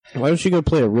Why don't you go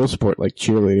play a real sport like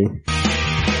cheerleading?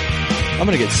 I'm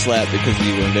gonna get slapped because of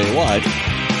you one day. Why?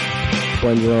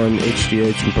 Blend your own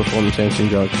HGH and performance-enhancing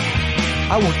drugs.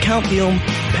 I will count the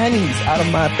pennies out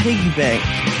of my piggy bank.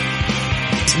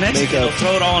 It's Mexican. He'll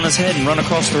throw it all on his head and run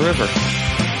across the river.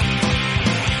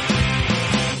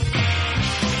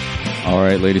 All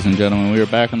right, ladies and gentlemen, we are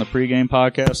back on the pregame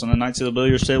podcast on the Knights of the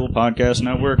Billiards Table Podcast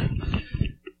Network.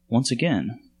 Once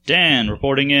again, Dan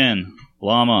reporting in.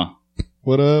 Llama.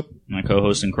 What up? My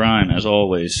co-host in crime, as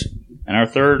always. And our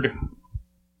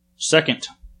second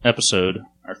episode,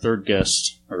 our third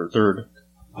guest, or third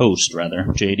host, rather,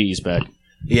 JD's back.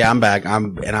 Yeah, I'm back. I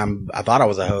thought I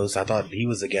was a host. I thought he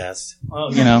was a guest.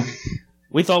 Well, you know,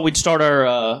 we thought we'd start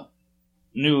our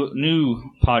new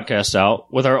podcast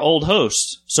out with our old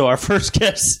host. So our first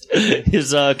guest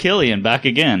is Killian, back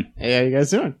again. Hey, how you guys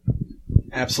doing?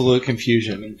 Absolute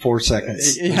confusion in 4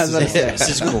 seconds. This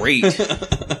is great.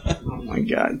 Oh my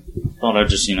god. Thought I'd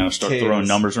just, start throwing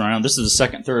numbers around. This is the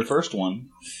second, third, first one.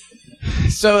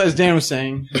 So, as Dan was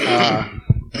saying,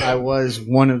 I was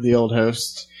one of the old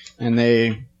hosts, and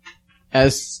they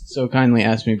so kindly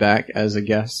asked me back as a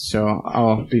guest, so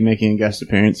I'll be making a guest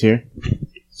appearance here.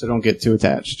 So don't get too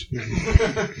attached.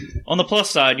 On the plus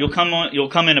side, you'll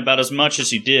come in about as much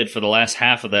as you did for the last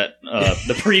half of that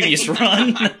the previous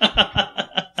run.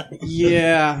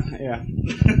 Yeah.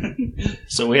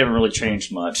 So we haven't really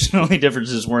changed much. The only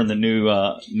difference is we're in the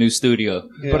new studio,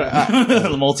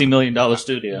 the multi-million-dollar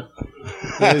studio.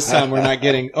 This time we're not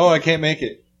getting. Oh, I can't make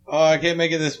it. Oh, I can't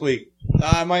make it this week.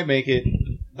 I might make it.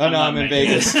 Oh no, I'm in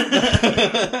Vegas.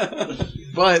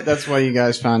 But that's why you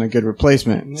guys found a good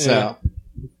replacement. Yeah. So,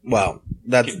 well,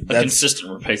 that's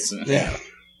consistent replacement. Yeah,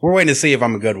 we're waiting to see if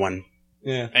I'm a good one.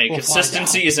 Yeah. Hey,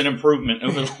 consistency is an improvement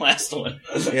over the last one.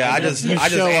 Yeah, I just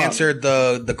answered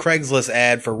the Craigslist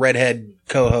ad for redhead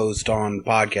co-host on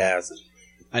podcast.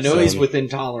 I know he's within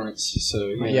tolerance, so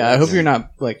yeah. I hope you're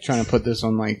not trying to put this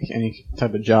on any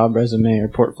type of job resume or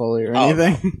portfolio or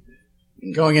anything.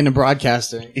 Going into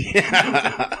broadcasting.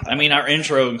 Yeah. I mean, our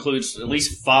intro includes at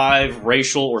least 5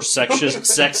 racial or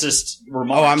sexist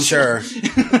remarks. Oh, I'm sure.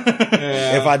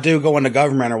 If I do go into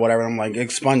government or whatever, I'm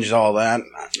expunge all that.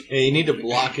 Yeah, you need to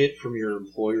block it from your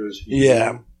employer's view.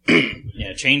 Yeah.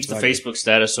 Yeah, change the Facebook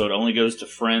status so it only goes to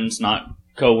friends, not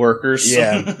co-workers.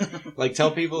 Yeah.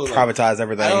 Tell people. Privatize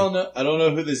everything. I don't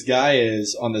know who this guy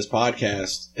is on this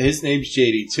podcast. His name's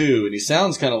JD2, and he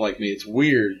sounds kind of like me. It's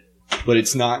weird. But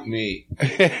it's not me.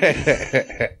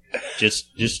 Just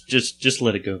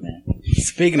let it go, man.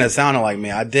 Speaking of sounding like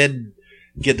me, I did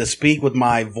get to speak with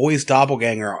my voice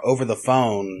doppelganger over the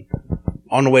phone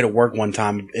on the way to work one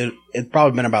time. It's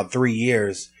probably been about 3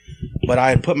 years. But I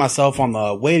had put myself on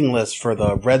the waiting list for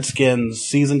the Redskins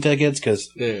season tickets because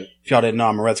if y'all didn't know,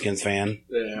 I'm a Redskins fan.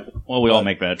 Yeah. Well, we all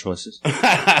make bad choices.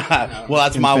 Well,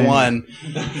 that's my one.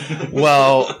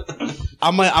 Well,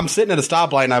 I'm sitting at a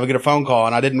stoplight and I would get a phone call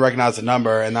and I didn't recognize the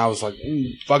number and I was like,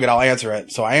 fuck it, I'll answer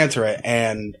it. So I answer it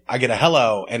and I get a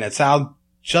hello and it sounds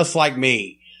just like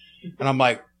me. And I'm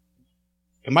like,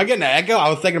 am I getting an echo? I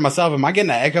was thinking to myself, am I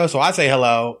getting an echo? So I say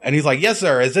hello and he's like, yes,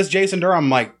 sir. Is this Jason Durham? I'm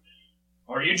like,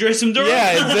 are you Jason Durham?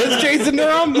 yeah, is this Jason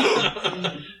Durham?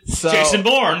 So Jason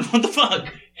Bourne, what the fuck?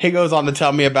 He goes on to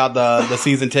tell me about the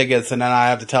season tickets, and then I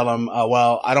have to tell him,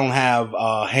 well, I don't have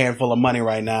a handful of money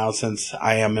right now since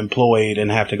I am employed and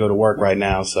have to go to work right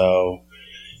now, so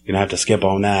you're going to have to skip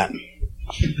on that.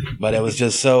 But it was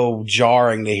just so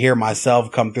jarring to hear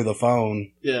myself come through the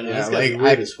phone. Yeah, that's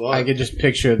weird as fuck. I could just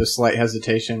picture the slight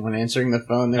hesitation when answering the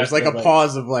phone. There's a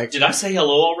pause of did I say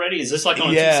hello already? Is this on a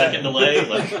 2-second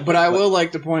delay? But I will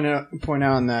like to point out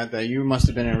on that you must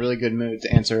have been in a really good mood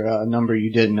to answer a number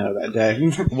you didn't know that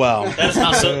day. Well,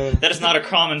 that is not a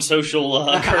common social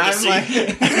courtesy.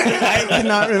 I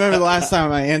cannot remember the last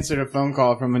time I answered a phone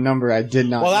call from a number I did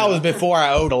not know. That was before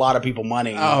I owed a lot of people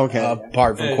money. Oh, okay.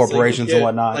 Apart from corporations and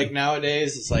whatnot. Like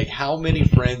nowadays, it's like how many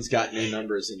friends got new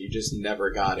numbers and you just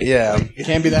never got it. Yeah.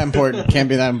 Can't be that important.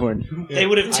 They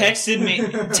would have texted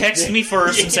me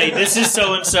first and say, this is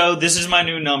so-and-so, this is my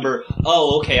new number.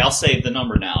 Oh, okay, I'll save the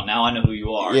number now. Now I know who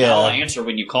you are. Yeah. Now I'll answer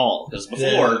when you call. Because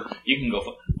before, you can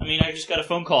go... I just got a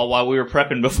phone call while we were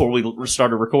prepping before we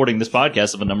started recording this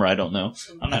podcast of a number I don't know.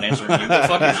 I'm not answering you. Go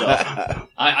fuck yourself.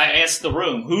 I asked the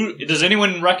room, does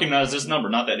anyone recognize this number?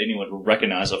 Not that anyone would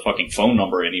recognize a fucking phone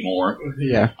number anymore.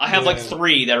 Yeah. I have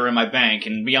 3 that are in my bank,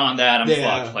 and beyond that, I'm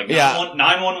fucked.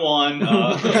 911.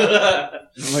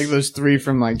 Like those 3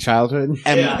 from childhood.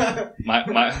 And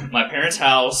my parents'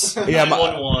 house. Yeah,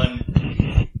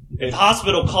 911. If the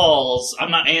hospital calls,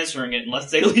 I'm not answering it unless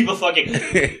they leave a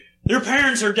fucking. Your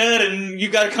parents are dead, and you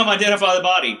got to come identify the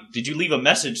body. Did you leave a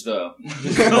message though?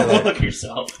 Go look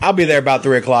yourself. I'll be there about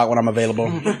 3 o'clock when I'm available.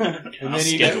 And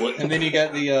then you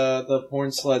got the porn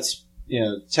sluts,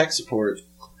 tech support.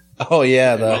 Oh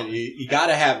yeah, And then you got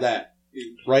to have that.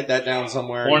 You write that down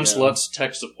somewhere. Porn sluts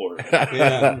tech support.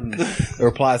 Yeah. the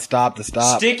reply stop to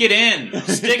stop. Stick it in.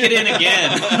 Stick it in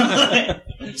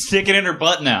again. Stick it in her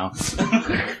butt now.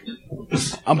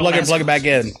 Unplug it, plug it back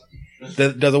in.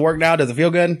 Does it work now? Does it feel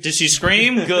good? Did she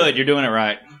scream? Good, you're doing it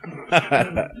right.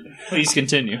 Please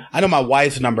continue. I know my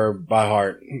wife's number by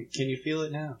heart, Can you feel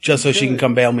it now? just so she can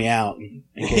come bail me out. In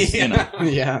case, You know,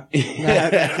 Yeah.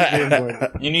 That's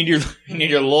important. you need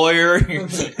your lawyer.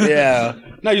 yeah.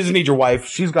 No, you just need your wife.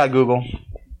 She's got Google.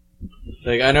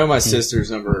 Like, I know my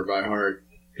sister's number by heart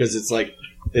because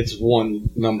it's one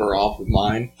number off of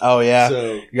mine. Oh yeah.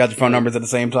 So You got your phone numbers at the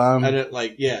same time. I don't,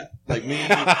 me,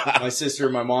 my sister,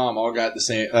 and my mom all got the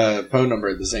same phone number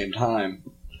at the same time.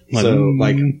 So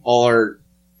all our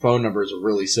phone numbers are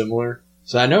really similar.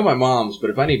 So I know my mom's, but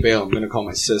if I need bail, I'm going to call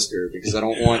my sister because I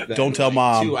don't want that. Don't tell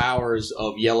Mom. 2 hours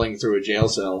of yelling through a jail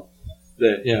cell.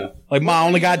 That Like, Ma, I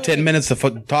only got 10 minutes to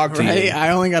talk to Right? you. I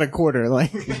only got a quarter.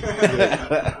 Like,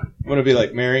 I'm going to be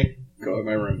like, Mary, go in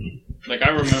my room. Like I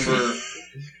remember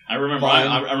I remember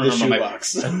The my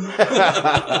shoebox.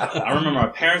 I remember my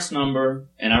parents' number,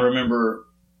 and I remember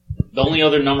the only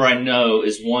other number I know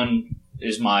is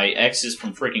my ex's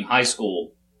from freaking high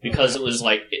school, because it was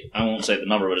like, I won't say the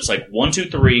number, but it's like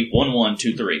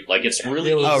 123-1123. Like, it's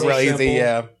really easy. Oh, really easy,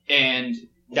 yeah. And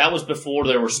that was before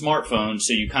there were smartphones,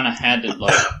 so you kind of had to,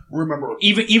 like, Remember.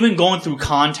 even going through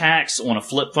contacts on a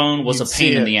flip phone was You'd a pain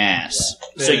see in it. the ass.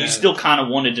 So Yeah. you still kind of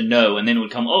wanted to know, and then it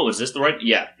would come, oh, is this the right?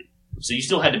 Yeah. So you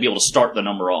still had to be able to start the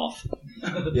number off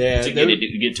Yeah, to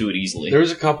get to it easily. there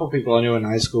was a couple people I knew in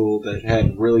high school that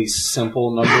had really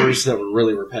simple numbers that were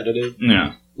really repetitive,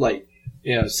 Yeah. like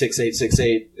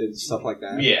 6868 and stuff like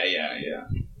that. Yeah.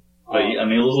 But, I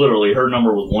mean, it was literally, her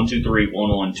number was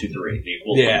 123-1123, the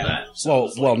equivalent Yeah. of that. So it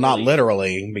was Well, like not really-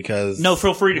 literally, because... No,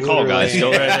 feel free to call, guys. Go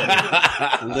right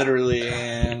ahead. Literally,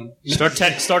 and Start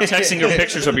texting her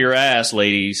pictures of your ass,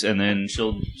 ladies, and then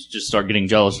she'll just start getting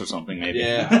jealous or something, maybe.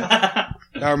 yeah,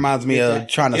 That reminds me of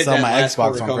trying to Get sell that my last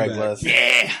Xbox quarter on comeback. Craigslist.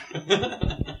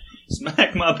 Yeah.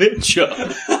 Smack my bitch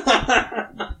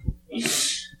up.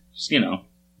 Just,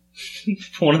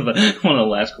 one of the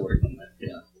last quarters.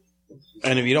 Yeah.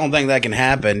 And if you don't think that can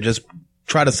happen, just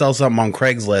try to sell something on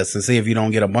Craigslist and see if you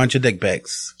don't get a bunch of dick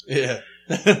pics. yeah.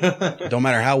 Don't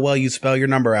matter how well you spell your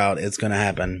number out, it's going to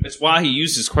happen. It's why he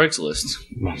uses Craigslist.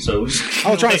 So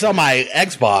I was trying to sell my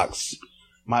Xbox.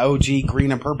 My OG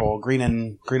green and purple. Green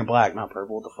and black, not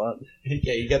purple. What the fuck?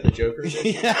 Yeah, you got the Joker.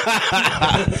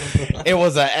 It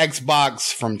was an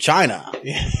Xbox from China.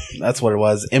 That's what it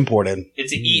was. Imported.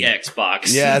 it's an EX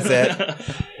box. Yeah, that's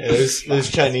it.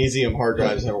 Those Chinesium hard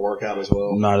drives never work out as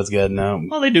well. Not as good, no.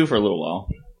 Well, they do for a little while.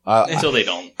 Until they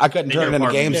don't. I couldn't In turn it your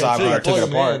into GameStop apartment. when I took it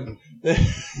apart.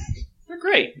 They're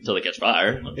great until they catch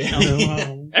fire.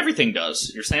 Everything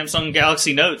does. Your Samsung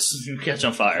Galaxy Notes catch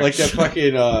on fire. Like that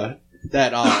fucking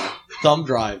thumb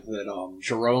drive that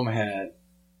Jerome had.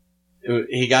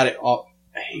 He got it off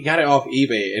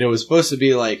eBay, and it was supposed to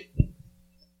be like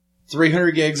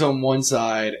 300 gigs on one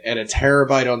side and a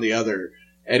terabyte on the other,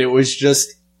 and it was just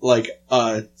like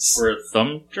for a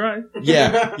thumb drive?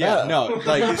 no,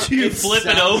 like You flip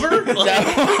it over?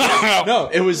 No,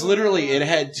 it was literally, it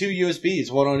had two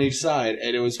USBs, one on each side,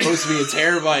 and it was supposed to be a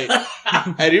terabyte.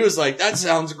 And he was like, that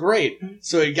sounds great.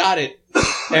 So he got it,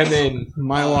 and then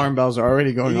my alarm bells are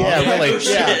already going off. Yeah, really.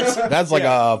 shit. That's like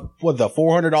the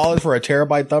 $400 for a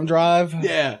terabyte thumb drive?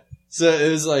 yeah. So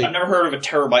it was like, I've never heard of a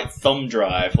terabyte thumb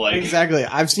drive. Like, Exactly.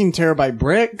 I've seen terabyte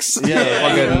bricks.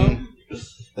 Yeah, you know? fucking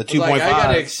the 2.5. like, I got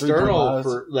an external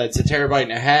 3.5s. that's a terabyte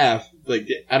and a half. Like,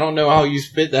 I don't know how you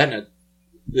fit that in a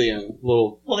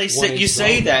little. well, they say, 1 you inch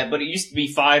say phone. that, but it used to be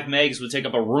 5 megs would take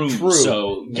up a room. True.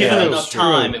 So, Yeah, given that's enough true.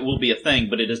 time, it will be a thing,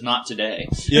 but it is not today.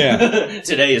 Yeah.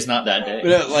 Today is not that day.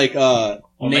 But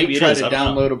Or maybe Nate it tried is, to I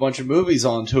don't know. download a bunch of movies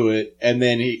onto it, and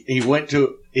then he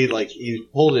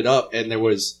pulled it up, and there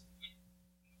was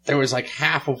like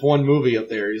half of one movie up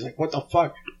there. He's like, "What the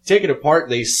fuck?" Take it apart.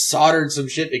 They soldered some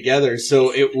shit together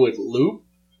so it would loop.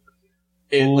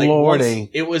 Lordy.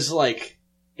 It was like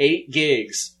 8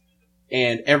 gigs,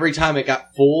 and every time it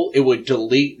got full, it would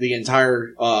delete the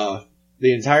entire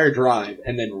drive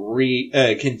and then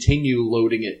continue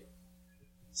loading it.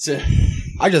 So.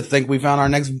 I just think we found our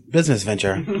next business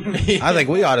venture. I think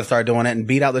we ought to start doing it and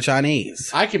beat out the Chinese.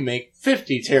 I can make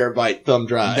 50 terabyte thumb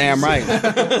drives. Damn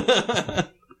right.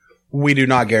 We do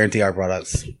not guarantee our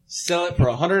products. Sell it for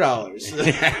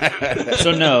 $100.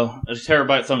 So no, a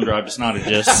terabyte thumb drive does not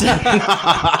exist.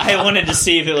 I wanted to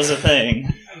see if it was a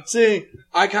thing. See,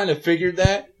 I kind of figured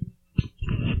that.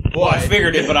 Well, I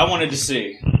figured it, but I wanted to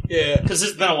see. Yeah. Because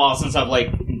it's been a while since I've, like,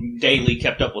 daily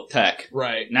kept up with tech.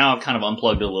 Right. Now I've kind of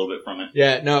unplugged a little bit from it.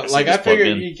 Yeah, no, So like, just I figured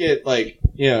plugged in. you get, like,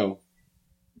 you know,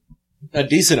 a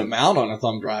decent amount on a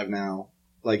thumb drive now.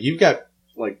 Like, you've got,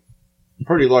 like, a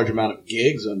pretty large amount of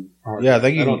gigs on hard Yeah, drive.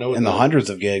 they can don't know in the what hundreds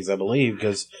of gigs, I believe,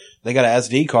 because they got an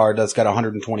SD card that's got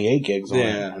 128 gigs on it,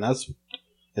 Yeah. and that's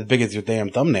as big as your damn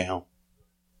thumbnail.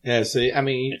 Yeah, see, I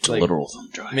mean, It's a like, literal thumb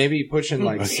drive. maybe pushing,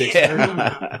 like, 600,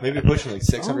 Yeah. maybe pushing, like,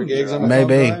 600 gigs on a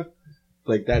Maybe. thumb drive.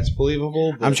 Like, that's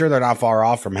believable. But I'm sure they're not far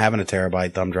off from having a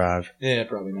terabyte thumb drive. Yeah,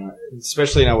 probably not.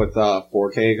 Especially now with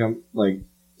 4K, like,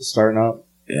 starting up.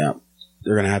 Yeah.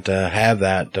 They're going to have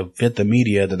that to fit the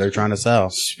media that they're trying to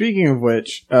sell. Speaking of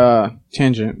which,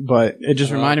 tangent, but it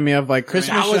just reminded me of like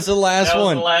Christmas. That was the last That was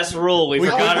one. the last rule. We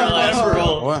forgot our last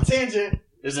rule. What? tangent.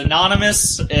 Is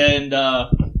anonymous and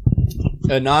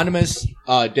Anonymous,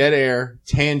 dead air,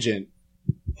 tangent.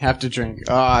 Have to drink.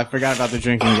 Oh, I forgot about the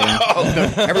drinking game.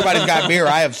 Everybody's got beer.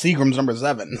 I have Seagram's number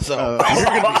 7. So you're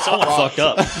gonna be so fucked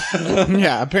up.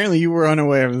 Yeah, apparently you were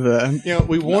unaware of the You know,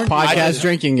 we warned you. podcast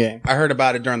drinking game. I heard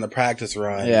about it during the practice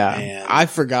run. Yeah, and I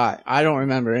forgot. I don't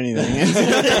remember anything.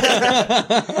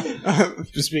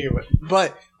 Speaking of it,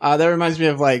 but that reminds me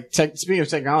of like speaking of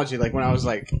technology. Like when I was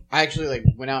like, I actually like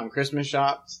went out and Christmas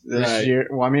shopped this Right. year.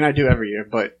 Well, I mean, I do every year,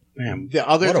 but man, the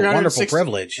other what a wonderful 360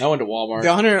 privilege. I went to Walmart.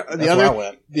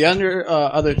 the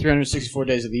other 364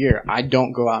 days of the year, I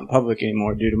don't go out in public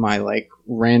anymore due to my like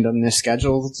randomness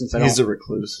schedule. Since He's a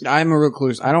recluse. I'm a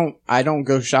recluse. I don't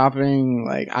go shopping.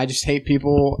 Like I just hate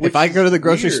people. Which if I go to the is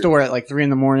grocery weird. store at like 3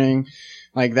 a.m,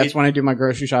 like that's when I do my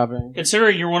grocery shopping.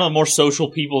 Considering you're one of the more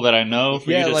social people that I know,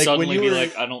 for Yeah, you to like, when suddenly you be were-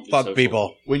 like, I don't do Fuck social.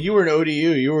 people. When you were in ODU,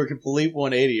 you were a complete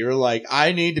 180. You're like,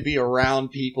 I need to be around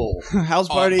people. House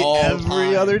party all every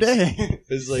times. other day.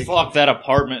 It's like, Fuck that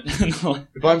apartment.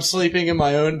 if I'm sleeping in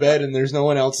my own bed and there's no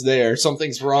one else there,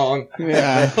 something's wrong.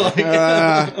 Yeah.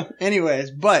 Like-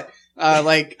 Anyways, but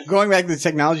like going back to the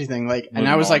technology thing, like, and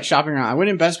I was like shopping around. I went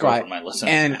in Best Buy.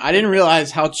 And I didn't realize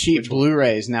how cheap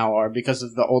Blu-rays now are because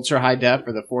of the ultra high def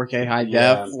or the 4K high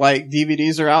Yeah. def like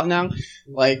DVDs are out now.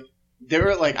 Like they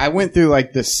were like I went through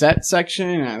like the set section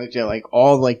and I looked at like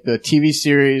all like the TV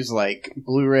series like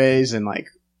Blu-rays and like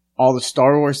all the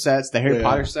Star Wars sets, the Harry Yeah.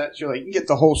 Potter sets. You're like you can get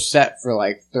the whole set for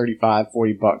like $35-$40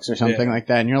 or something like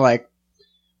that. And you're like,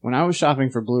 when I was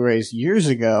shopping for Blu-rays years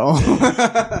ago.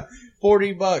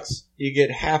 $40. You get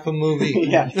half a movie.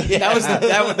 Yeah,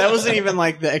 that wasn't even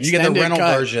like the You extended get the rental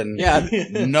cut. version. Yeah,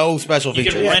 No special You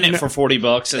features. could rent it for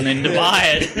 $40 and then to buy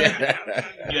it,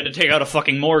 you had to take out a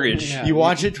fucking mortgage. Yeah. You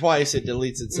watch it twice, it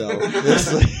deletes itself.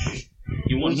 It's like-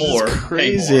 You want Which is more? pay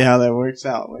crazy more. how that works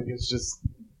out. Like it's just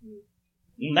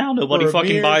Now nobody for a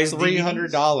fucking mere buys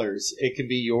 $300. It can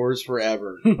be yours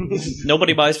forever.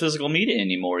 Nobody buys physical media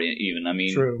anymore. Even I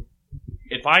mean, True.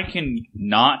 if I can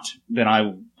not, then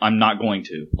I'm not going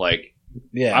to. Like,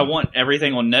 Yeah. I want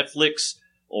everything on Netflix,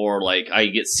 or like I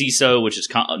get CISO, which is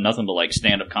nothing but like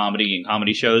stand up comedy and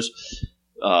comedy shows.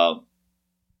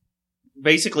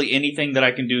 Basically, anything that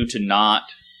I can do to not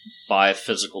buy a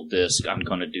physical disc, I'm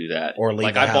going to do that. Or leave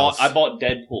like the house. I bought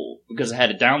Deadpool because it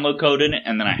had a download code in it,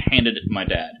 and then I handed it to my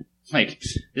dad. Like,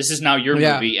 this is now your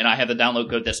Yeah. movie, and I have the download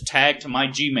code that's tagged to my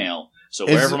Gmail. So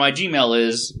Is- wherever my Gmail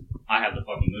is, I have the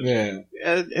fucking movie.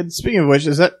 Yeah. and speaking of which,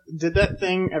 did that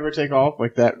thing ever take off?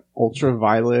 Like that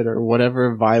ultraviolet or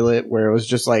whatever violet, where it was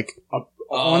just like a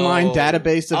online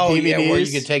database of Oh, DVDs. yeah, where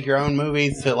you could take your own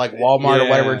movies to like Walmart or Yeah.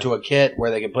 whatever to a kit where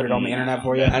they could put it on the internet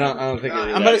for you. I don't think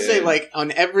I'm about to say, like,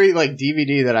 on every, like,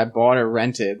 DVD that I bought or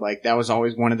rented, like, that was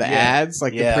always one of the ads,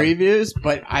 like, Yeah. the previews,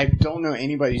 but I don't know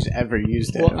anybody who's ever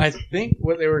used it. Well, I think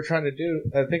what they were trying to do,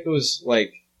 I think it was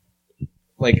like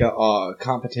a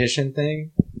competition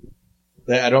thing.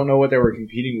 That I don't know what they were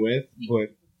competing with, but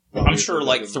I'm sure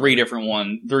like three different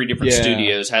Yeah.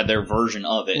 studios had their version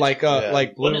of it. like Yeah.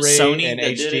 like Wasn't it Blu-ray Sony and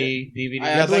that did HD DVD.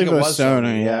 I I believe think it was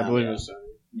Sony. Yeah, I yeah. believe it was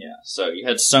Sony. yeah, so you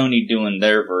had Sony doing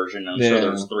their version. I'm Yeah. sure there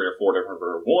was 3 or 4 different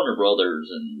Warner Brothers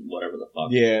and whatever the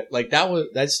fuck. Yeah, like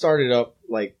that started up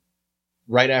like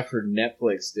right after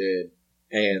Netflix did,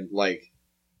 and like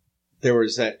there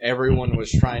was that everyone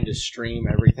was trying to stream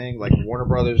everything. Like Warner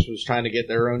Brothers was trying to get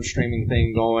their own streaming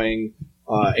thing going.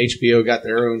 HBO got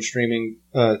their own streaming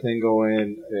thing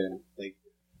going, and like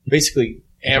basically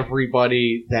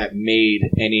everybody that made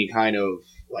any kind of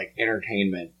like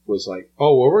entertainment was like,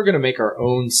 oh, well, we're going to make our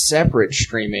own separate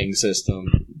streaming system.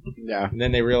 Yeah. And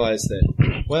then they realized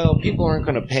that, well, people aren't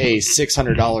going to pay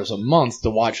 $600 a month to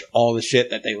watch all the shit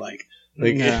that they like.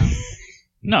 Yeah.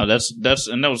 No,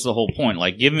 that was the whole point.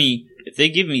 Like, if they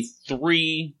give me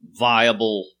 3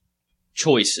 viable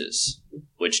choices,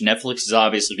 which Netflix is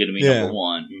obviously going to be number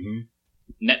 1. Mm-hmm.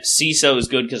 CISO is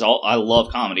good because I love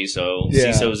comedy, so Yeah.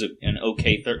 CISO is an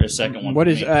okay second one. What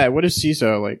for is me. what is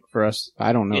CISO like for us?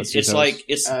 I don't know. It's what CISO like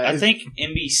is. I think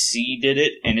NBC did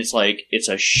it, and it's like it's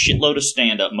a shitload of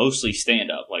stand up, mostly stand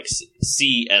up. Like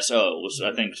CSO was,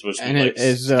 I think, supposed to be and like it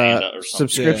is stand up or something.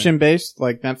 subscription based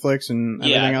like Netflix and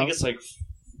Yeah, everything I think else. it's like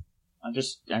I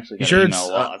just actually got You sure an it's-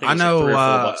 email. I think I it's know, like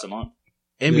 $3 or $4 a month.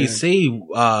 NBC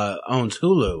owns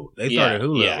Hulu. They started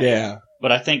Hulu. yeah. Yeah.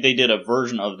 But I think they did a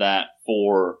version of that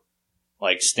for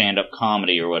like stand up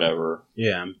comedy or whatever.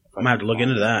 Yeah, I'm gonna have to look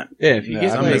into that. Yeah, if you Yeah,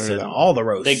 get I've I'm never like, heard missing of that. all the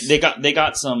roasts. They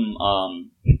got some.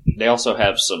 They also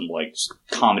have some like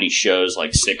comedy shows,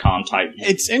 like sitcom type.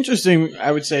 It's interesting,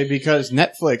 I would say, because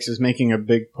Netflix is making a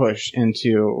big push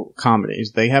into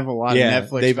comedies. They have a lot yeah, of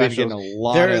Netflix they've been specials. getting a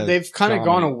lot They've kind of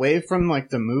gone comedy. away from like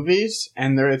the movies,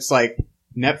 and it's like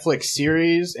Netflix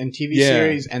series and TV Yeah.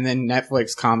 series, and then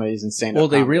Netflix comedies and stand-up. Well,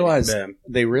 they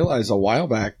comedy. realized a while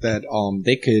back that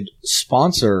they could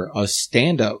sponsor a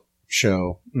stand-up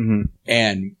show, Mhm.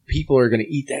 and people are going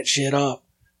to eat that shit up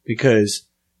because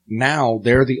now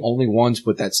they're the only ones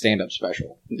with that stand-up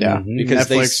special. Yeah, Mhm. Because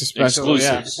they- Netflix special,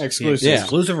 exclusives. yeah, exclusives. Yeah.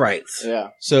 Exclusive rights.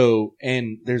 Yeah. So,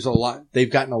 and there's a lot. They've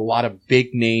gotten a lot of big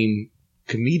name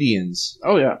comedians.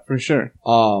 Oh yeah, for sure.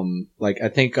 Like I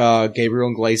think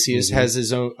Gabriel Iglesias Mhm. has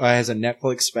his own has a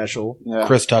Netflix special. Yeah.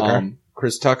 Chris Tucker.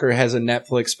 Chris Tucker has a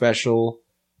Netflix special.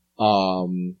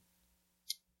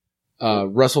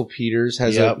 Russell Peters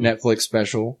has Yep. a Netflix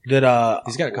special. Did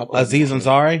He's got a couple. Aziz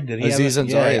Ansari? Did he? Aziz have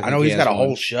it? Ansari, Yeah, I I know think he's he got a has whole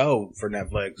one. show for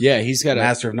Netflix. Yeah, he's got a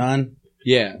Master of None.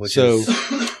 yeah. Which So is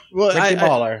Well, Ricky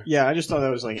Baller. yeah, I just thought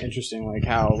that was like interesting, like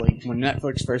how like when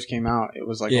Netflix first came out, it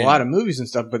was like Yeah. a lot of movies and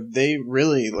stuff, but they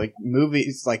really like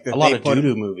movies like that a lot they of put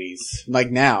doo-doo movies.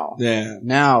 like now. yeah.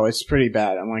 Now it's pretty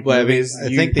bad. I'm like, But I mean, movies, I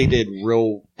you- think they did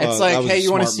real. it's that like, was hey, you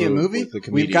want to smart see a move movie? with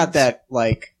the We've got comedians. that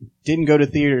like didn't go to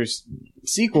theaters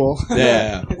sequel.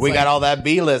 Yeah. It's We like- got all that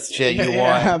B-list shit you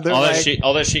Yeah, want. they're All like-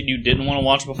 that shit you didn't want to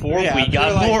watch before. Yeah, we got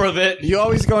they're like- more of it. You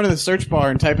always go into the search bar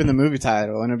and type in the movie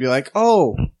title, and it'll be like,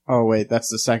 oh wait, that's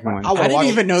the second one. I I, wanna didn't watch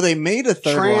even know they made a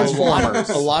third one. Transformers.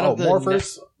 A lot of the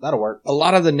Morphers. That'll work. a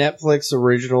lot of the Netflix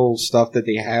original stuff that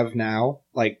they have now,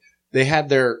 like they had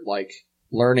their like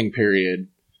learning period,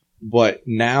 but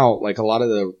now like a lot of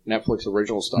the Netflix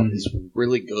original stuff Mhm. is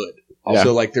really good. Yeah.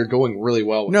 Also, like they're going really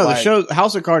well. With No, the it. show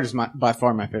House of Cards is by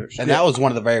far my favorite show. And that was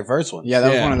one of the very first ones. Yeah, that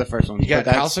was Yeah. one of the first ones. You got But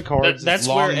that's- House of Cards. That's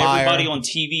where Longmire. everybody on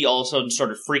TV all of a sudden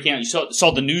started freaking out. You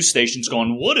saw the news stations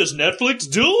going, "What is Netflix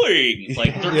doing?"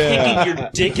 Like they're Yeah. kicking your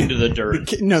dick into the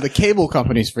dirt. No, the cable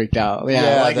companies freaked out. Yeah,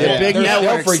 Yeah, like the they're- big they're still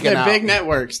networks. freaking The out. big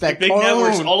networks. That Big clone-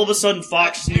 networks. All of a sudden,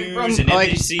 Fox News From, and like,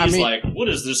 NBC I is mean- like, "What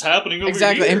is this happening over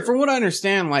Exactly. here?" And from what I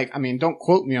understand, like, I mean, don't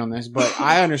quote me on this, but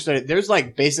I understood it. There's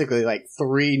like basically like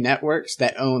 3 networks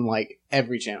that own like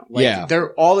every channel. Like, Yeah.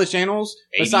 they're all the channels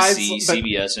besides ABC, but-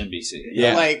 CBS, NBC.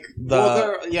 Yeah. Like,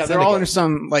 The they're all under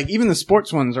some, like, even the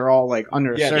sports ones are all, like,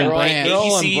 under Yeah, a certain they're all- brand. they're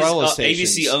all ABC's, umbrella ABC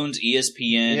stations. owns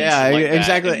ESPN. Yeah, and shit like that,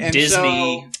 exactly. and And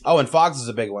Disney. Oh, and Fox is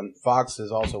a big one. Fox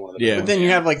is also one of the Yeah. big But ones. then you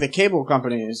have, like, the cable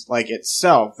companies, like,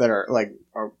 itself that are, like,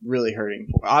 are really hurting.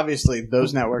 Obviously,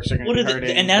 those networks are going to What be are the,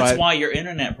 hurting. and that's but- why your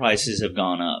internet prices have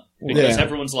gone up. Because Yeah.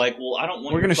 everyone's like, well, I don't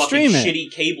want We're your gonna fucking stream it.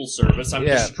 shitty cable service. I'm Yeah.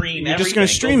 going to stream You're everything. just gonna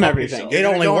Go stream fuck everything. yourself. It You're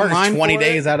only gonna go works online 20 for it.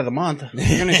 days out of the month.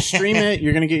 You're going to stream it.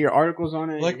 You're going to get your articles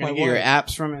on it. Like you're going my to get your work.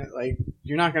 apps from it. Like,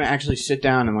 you're not going to actually sit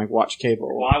down and, like, watch cable.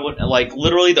 Why would, like,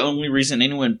 literally the only reason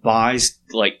anyone buys,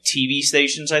 like, TV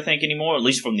stations, I think, anymore, at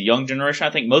least from the young generation,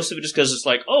 I think most of it is because it's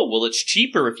like, oh, well, it's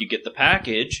cheaper if you get the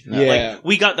package. Yeah. Like,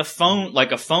 we got the phone,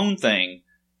 like a phone thing,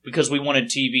 because we wanted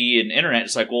TV and internet.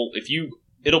 It's like, well,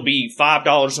 it'll be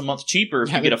 $5 a month cheaper if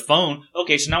you Yeah, get a phone.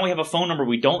 Okay, so now we have a phone number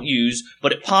we don't use,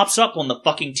 but it pops up on the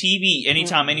fucking TV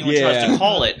anytime anyone tries Yeah. to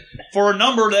call it for a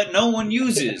number that no one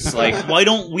uses. Like, we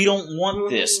don't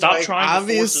want this. Stop Like, trying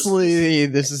to force us. obviously,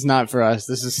 this is not for us.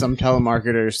 This is some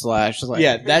telemarketer slash, like,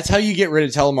 Yeah, that's how you get rid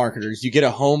of telemarketers. You get a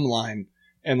home line,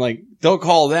 and like they'll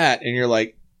call that, and you're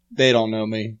like, they don't know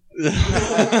me.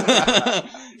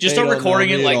 Just They start don't recording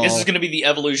know it me like at this all. is going to be the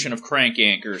evolution of crank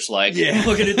anchors. Like, Yeah.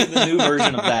 look at it, the new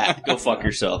version of that. Go fuck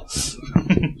yourself.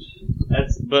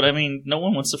 But I mean, no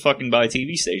one wants to fucking buy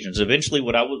TV stations. Eventually,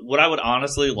 what I would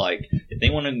honestly like, if they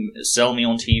want to sell me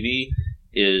on TV,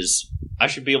 is I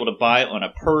should be able to buy it on a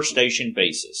per station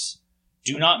basis.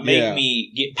 Do not make Yeah.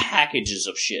 me get packages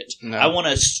of shit. No. I want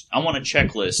a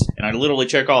checklist, and I literally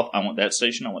check off. I want that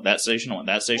station. I want that station. I want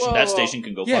that station. That station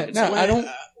can go fuck itself. I don't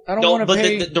No, want to but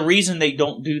pay. the reason they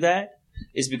don't do that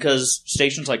is because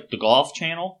stations like the Golf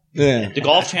Channel, Yeah. the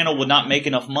Golf Channel would not make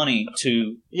enough money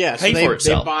to Yeah, so pay they, for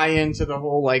itself. they buy into the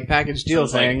whole like package deal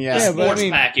it's like thing. a Yeah, Yeah, but I sports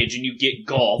mean- package, and you get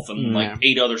golf and like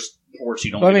 8 other sports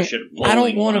you don't But I give a mean, shit. I don't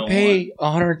Bowling, want to 101. pay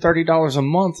 $130 a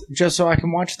month just so I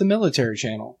can watch the military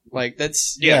channel. Like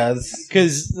that's Yeah.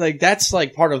 because like that's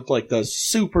like part of like the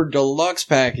super deluxe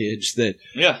package that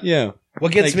Yeah.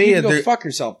 What gets like, me you is can go there- fuck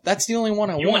yourself. That's the only one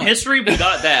I You want history? We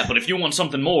got that. But if you want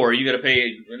something more, you got to pay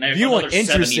If you want another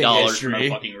interesting $70 for no history.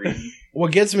 fucking reason.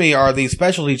 what gets me are these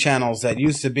specialty channels that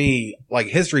used to be like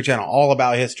History Channel, all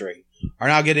about history, are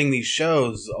now getting these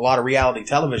shows, a lot of reality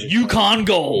television. shows. Yukon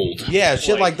Gold. Yeah,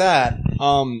 shit like that.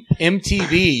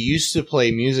 MTV used to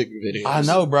play music videos. I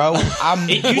know, bro.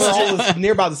 It used We're all to-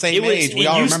 near about the same age. We it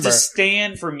all used remember. to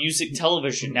stand for music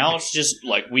television. Now it's just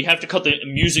like we have to cut the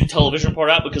music television part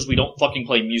out because we don't fucking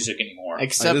play music anymore.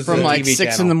 except this is from a like TV 6 in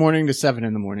channel. the morning to 7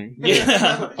 in the morning.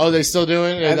 Yeah. Oh, they still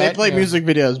doing it? And they play music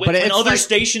videos, When but it's other like,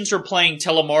 stations are playing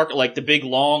telemarket, like the big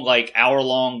long, like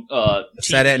hour-long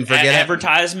Set it and forget it.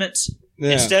 advertisements,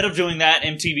 instead of doing that,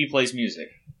 MTV plays music.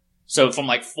 So from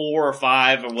like 4 or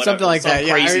 5 or whatever, something like that.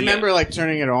 Yeah, I crazy- remember like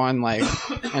turning it on, like,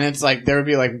 and it's like there would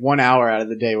be like 1 hour out of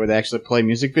the day where they actually play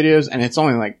music videos, and it's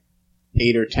only like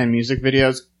 8 or 10 music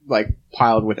videos, like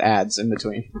piled with ads in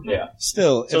between. Yeah.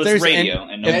 Still, So if it's there's radio,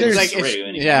 and no if one's there's- like, radio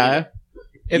anymore. yeah,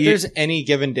 if there's any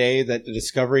given day that the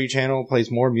Discovery Channel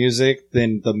plays more music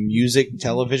than the music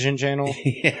television channel,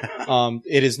 Yeah.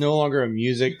 it is no longer a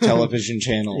music television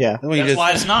channel. yeah. Then when you That's just,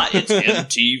 why it's not. It's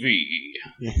MTV.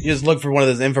 you just look for one of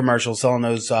those infomercials selling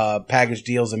those package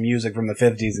deals of music from the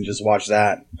 50s and just watch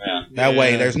that. Yeah. That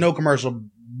way, Yeah. there's no commercial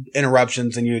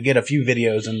interruptions, and you get a few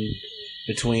videos in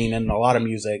between and a lot of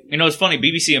music. You know, it's funny.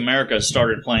 BBC America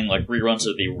started playing like reruns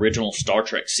of the original Star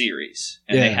Trek series,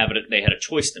 and Yeah. they had a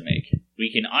choice to make.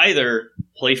 We can either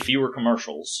play fewer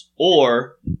commercials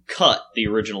or cut the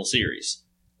original series.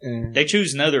 They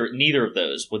choose neither of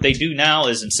those. What they do now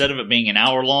is instead of it being an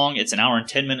hour long, it's an hour and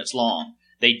 10 minutes long.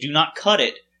 They do not cut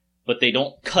it, but they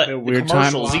don't cut The the weird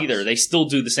time commercials blocks. either. They still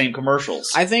do the same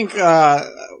commercials. I think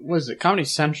what is it? Comedy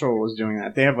Central was doing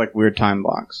that. They have like weird time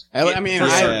blocks. I mean, for,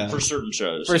 I- certain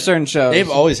shows. for certain shows, They've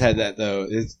always had that though.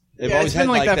 They've Yeah, always it's been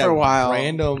had like that for a while.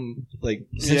 Random, like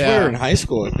since Yeah. we were in high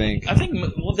school, I think. I think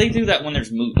they do that when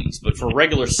there's movies, but for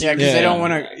regular series, yeah, because Yeah. they don't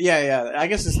want to. Yeah. I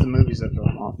guess it's the movies that throw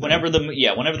them off. whenever the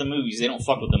movies, they don't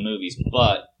fuck with the movies,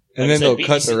 but And like I then said, they'll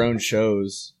cut BBC their own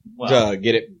shows well, to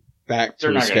get it back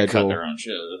they're to a not going to cut schedule. their own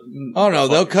show. Oh no,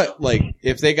 they'll Fuck cut yourself. like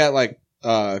if they got like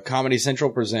Comedy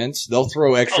Central Presents, they'll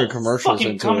throw extra commercials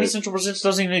fucking into Comedy it. Central Presents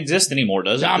doesn't even exist anymore,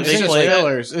 does it? I'm Do they just play that?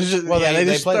 fillers. It's just, Well, yeah, they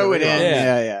they just play throw the it in.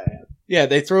 reruns. Yeah. Yeah,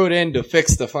 they throw it in to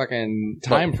fix the fucking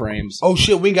time frames. Oh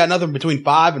shit, we got nothing between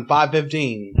 5 and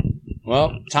 5:15.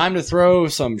 Well, time to throw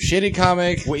some shitty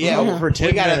comic. Well, yeah, for 10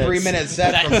 we got minutes. a 3-minute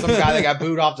set from some guy that got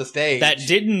booed off the stage. That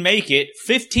didn't make it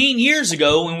 15 years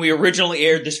ago when we originally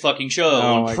aired this fucking show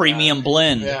Oh my on Premium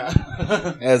Blend. Yeah.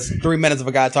 It's 3 minutes of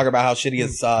a guy talking about how shitty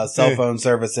his cell phone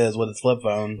service is with his flip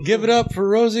phone. Give it up for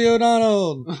Rosie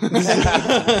O'Donnell.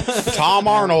 Tom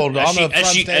Arnold on the front As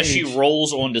stage. she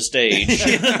rolls onto stage.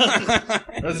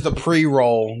 This is the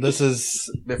pre-roll. This is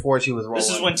before she was rolling. This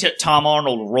is when Tom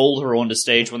Arnold rolled her onto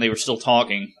stage when they were still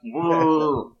talking.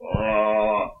 No.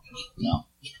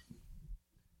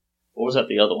 What was that?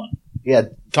 The other one? Yeah,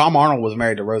 Tom Arnold was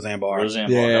married to Roseanne Barr.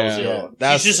 Roseanne Barr. That was the Yeah. other one.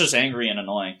 That's- She's just as angry and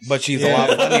annoying. But she's a Yeah.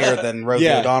 lot funnier than Rosie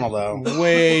Yeah. O'Donnell, though.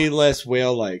 Way less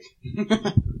whale-like.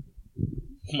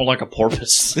 More like a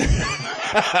porpoise.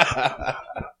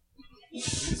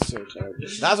 So terrible.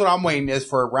 That's what I'm waiting is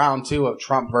for round 2 of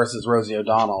Trump versus Rosie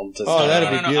O'Donnell. To Oh, start. that'd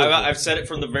be beautiful. I've said it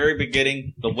from the very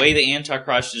beginning. The way the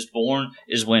Antichrist is born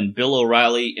is when Bill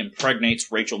O'Reilly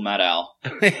impregnates Rachel Maddow.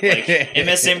 Like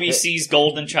MSNBC's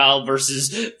Golden Child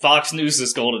versus Fox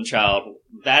News' Golden Child.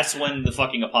 That's when the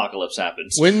fucking apocalypse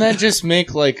happens. Wouldn't that just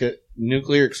make like a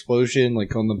nuclear explosion,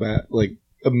 like on the back, like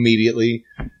immediately?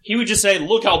 He would just say,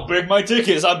 "Look how big my dick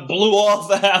is! I blew off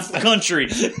the half the country."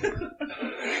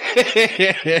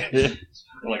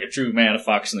 Like a true man of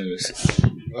Fox News.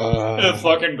 It's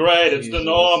fucking great. It's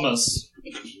enormous.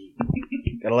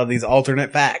 Gotta love these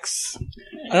alternate facts.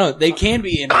 I don't know. They can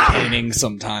be entertaining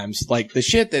sometimes, like the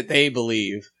shit that they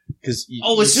believe. Because It's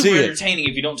you super see it. entertaining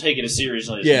if you don't take it as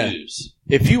seriously as Yeah. news.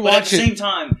 If you But at watch the it, same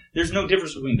time, there's no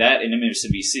difference between that and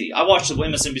MSNBC. I watch the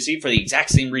MSNBC for the exact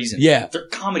same reason. Yeah. They're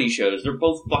comedy shows. They're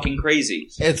both fucking crazy.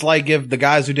 It's like if the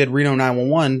guys who did Reno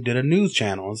 911 did a news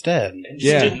channel instead. And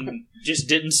Yeah. just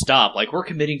didn't stop. Like, we're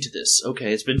committing to this.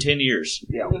 Okay, it's been 10 years.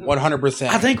 Yeah, 100%.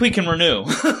 I think we can renew.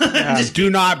 Just do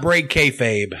not break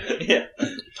kayfabe. Yeah.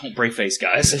 Don't break face,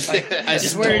 guys. I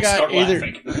Just swear to don't God, start either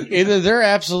laughing. they're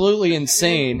absolutely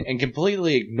insane and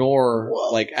completely ignore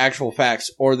like actual facts,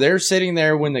 or they're sitting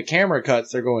there when the camera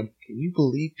cuts. They're going, "Can you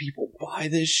believe people buy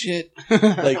this shit?"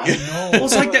 Like, Well,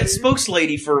 it's like that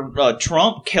spokeslady for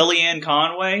Trump, Kellyanne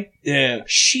Conway. yeah,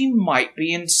 She might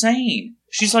be insane.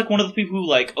 She's like one of the people who,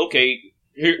 like, okay,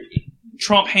 here,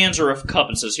 Trump hands her a cup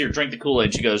and says, "Here, drink the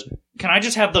Kool-Aid." She goes, "Can I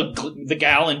just have the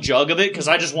gallon jug of it? Because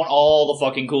I just want all the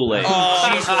fucking Kool-Aid."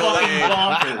 She's fucking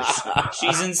bonkers.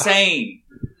 She's insane.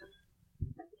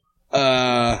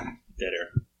 Dead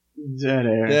air. Dead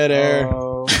air. Dead air.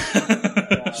 Oh.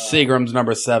 Seagram's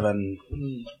number 7.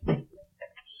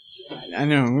 I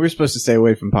know. We're supposed to stay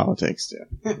away from politics,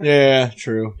 too. Yeah,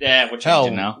 true. Yeah, we're Hell,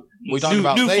 changing now. We talked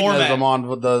about new Satanism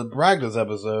format. on the Bragdus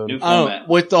episode. New format.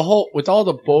 With all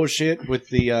the bullshit with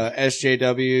the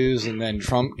SJWs and then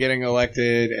Trump getting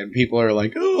elected and people are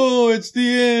like, "Oh, it's the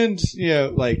end."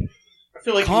 Like, I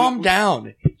feel like calm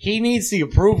down. He needs the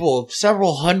approval of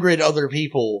several hundred other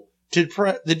people to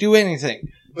do anything.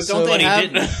 But So- don't But they he have?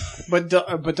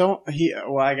 didn't. But don't he?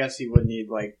 Well, I guess he would need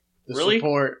like the Really?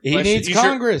 support. He But needs You sure?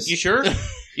 Congress. You sure?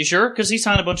 You sure? Because he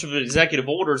signed a bunch of executive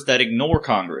orders that ignore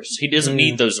Congress. He doesn't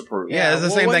need those approved. Yeah, it's the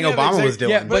same thing wouldn't Obama have was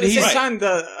doing. Yeah, But but he's he's- signed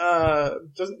the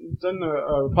doesn't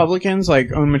the Republicans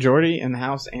like own majority in the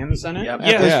House and the Senate? Yep. At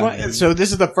Yeah. this Yeah. point? So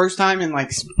this is the first time in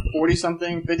like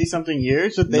 40-something, 50-something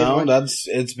years that they No,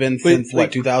 it's been since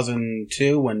like-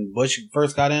 2002 when Bush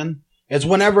first got in. It's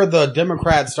whenever the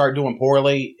Democrats start doing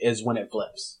poorly is when it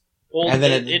flips. Well, And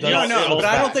then it does- No, it'll but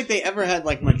I don't fast. think they ever had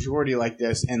like majority like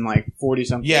this in like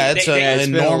 40-something. Yeah, it's They- an it's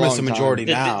been a enormous long time. majority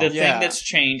The, now. the thing Yeah. that's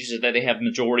changed is that they have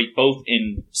majority both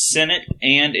in Senate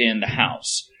and in the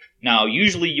House. Now,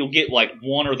 usually you'll get like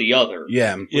one or the other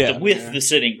yeah. with the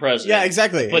sitting president. Yeah,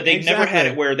 exactly. But they've never had it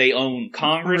Exactly. where they own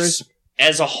Congress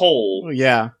as a whole,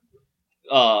 Yeah,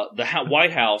 the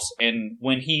White House, and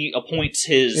when he appoints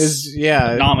his is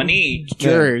nominee,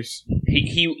 juries.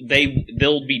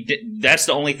 they'll be. That's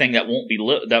the only thing that won't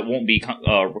be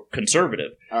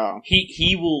conservative. Oh,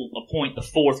 He will appoint the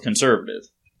fourth conservative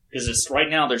because it's right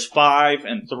now there's 5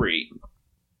 and 3.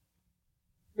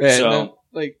 And So- then,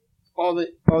 like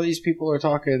all these people are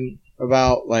talking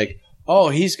about like, oh,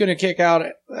 he's going to kick out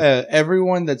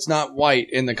everyone that's not white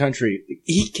in the country.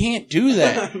 He can't do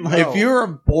that. No. If you're a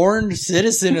born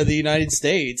citizen of the United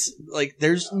States, like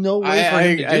there's no way for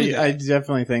him to do that. I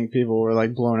definitely think people were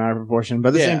like blown out of proportion, but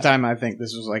at the Yeah. same time, I think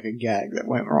this was like a gag that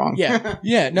went wrong.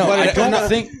 Yeah, no, But I it- don't no,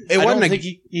 think it I wasn't don't a-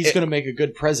 think he's going to make a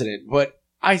good president, but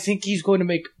I think he's going to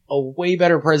make a way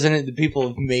better president than people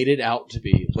have made it out to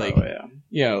be. Like, Oh, yeah.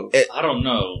 you know, I don't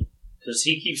know because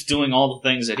he keeps doing all the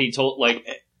things that he told. Like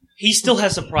he still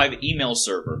has a private email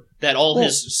server that all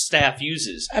his staff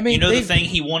uses. I mean, you know the they've- thing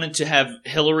he wanted to have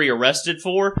Hillary arrested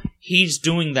for. He's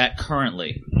doing that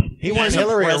currently. He wanted As a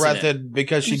Hillary president. arrested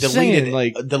because she I'm saying, deleted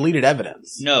like- deleted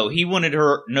evidence. No, he wanted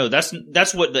her. No, that's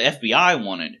what the FBI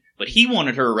wanted. But he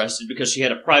wanted her arrested because she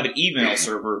had a private email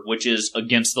server, which is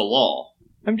against the law.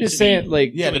 I'm just To be- saying,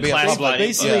 like, Yeah, to be a classified public,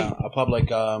 basically- a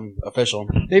public official.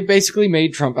 they basically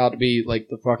made Trump out to be like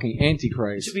the fucking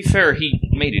Antichrist. To be fair, he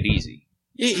made it easy.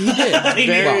 He did. he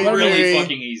made Very, it really very-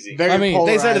 fucking easy. Very I mean,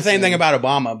 They said the polarizing. same thing about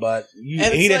Obama, but And he it's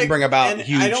didn't like- bring about and I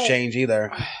huge don't- change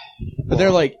either. But they're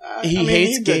like, he I mean,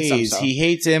 hates he did some gays, stuff. he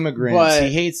hates immigrants, But-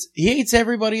 he hates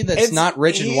everybody that's It's- not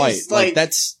rich and he's white. Like,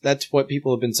 like- that's what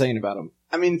people have been saying about him.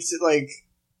 I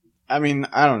mean,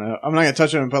 I don't know. I'm not gonna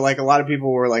touch on it, but like a lot of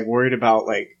people were like worried about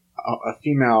like a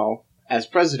female as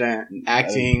president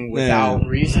acting without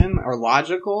reason or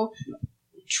logical.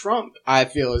 Trump, I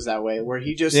feel, is that way, where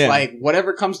he just like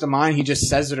whatever comes to mind, he just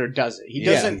says it or does it. He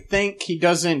doesn't think, he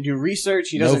doesn't do research,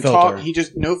 he No doesn't filter. talk, he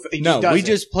just does We it.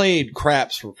 just played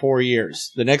craps for 4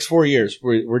 years. The next 4 years,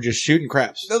 we're just shooting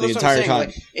craps No, the that's what I'm entire saying. time.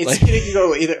 Like, it's Like- it could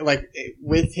go either like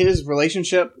with his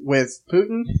relationship with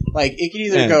Putin, like it could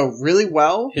either Yeah. go really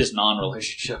well His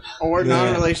non-relationship. or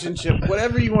non-relationship,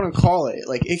 whatever you want to call it.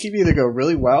 Like it could either go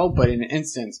really well, but in an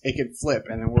instance, it could flip,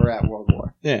 and then we're at World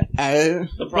War. Yeah.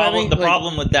 The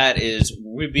problem with that is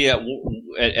we'd be at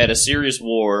a serious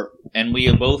war, and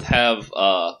we both have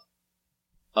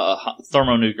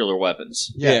thermonuclear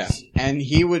weapons. Yes. And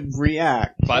he would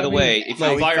react. By the way, if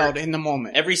how you he fire felt in the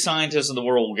moment. every scientist in the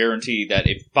world will guarantee that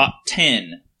if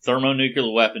 10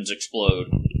 thermonuclear weapons explode,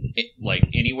 like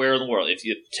anywhere in the world, if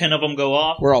 10 of them go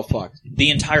off, We're all fucked. the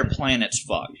entire planet's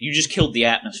fucked. You just killed the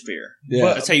atmosphere.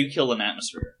 Yeah. That's how you kill an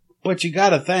atmosphere. But you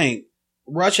gotta think,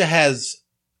 Russia has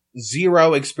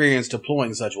zero experience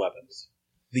deploying such weapons.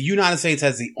 the United States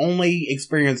has the only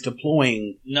experience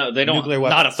deploying. No, they don't. Nuclear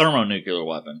weapons. Not a thermonuclear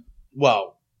weapon.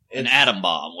 Well, An atom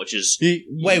bomb, which is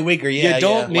way weaker. Yeah, you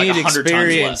don't Like need 100 times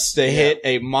experience less. to hit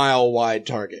a mile-wide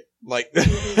target. Like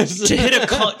to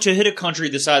hit a country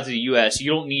the size of the U.S.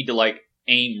 You don't need to like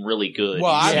aim really good.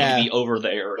 Well, you just yeah. need to be over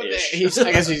there ish.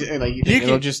 I guess he's like you think can-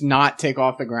 it'll just not take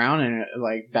off the ground and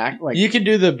like back like you can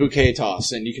do the bouquet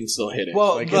toss and you can still hit it.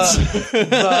 Well, like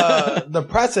the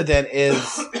precedent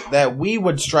is that we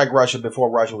would strike Russia before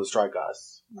Russia would strike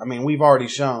us. I mean, we've already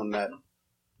shown that.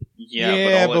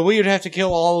 Yeah, but we would have to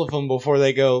kill all of them before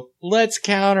they go, let's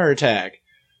counterattack.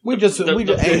 We just aim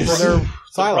for their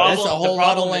silence. That's a whole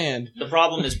lot of land. The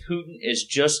problem is Putin is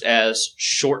just as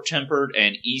short-tempered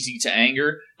and easy to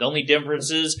anger. The only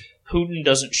difference is Putin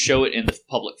doesn't show it in the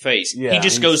public face. Yeah, he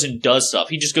just goes and does stuff.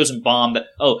 He just goes and bomb that.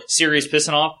 Oh, Syria's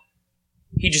pissing off.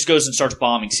 He just goes and starts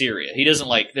bombing Syria. He doesn't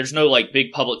like. There's no like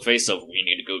big public face of we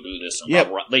need to go do this. And Yep.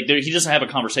 blah, blah, blah. Like he doesn't have a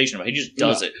conversation about it. He just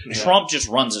does it. Yeah. Trump just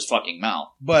runs his fucking mouth.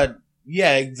 But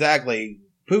yeah, exactly.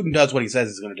 Putin does what he says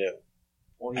he's going to do.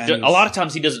 And- A lot of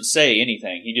times he doesn't say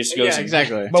anything. He just goes. yeah, and-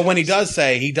 exactly. But when he does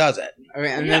say, he does it. I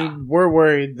mean, and Yeah. then we're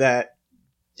worried that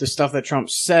the stuff that Trump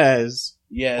says,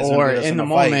 Yeah, it's gonna or get us in the a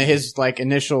fight. moment, his like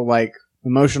initial like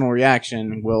emotional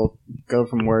reaction will go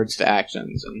from words to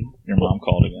actions. And Your mom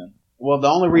called again. Well, the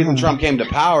only reason Trump came to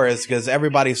power is because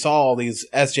everybody saw all these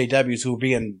SJWs who were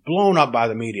being blown up by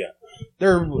the media.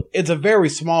 It's a very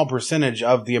small percentage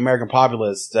of the American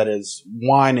populace that is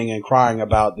whining and crying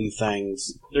about these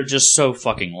things. They're just so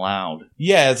fucking loud.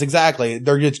 Yes, exactly.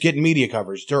 They're just getting media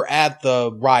coverage. They're at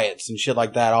the riots and shit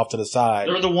like that off to the side.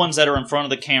 They're the ones that are in front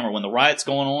of the camera when the riot's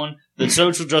going on. The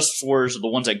social justice warriors are the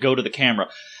ones that go to the camera.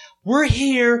 We're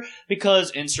here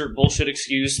because insert bullshit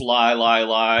excuse,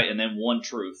 lie, and then one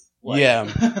truth. Like-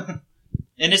 Yeah.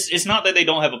 And it's not that they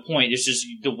don't have a point. It's just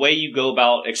the way you go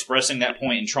about expressing that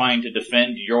point and trying to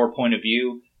defend your point of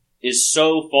view is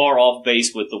so far off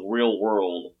base with the real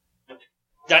world.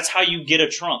 That's how you get a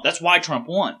Trump. That's why Trump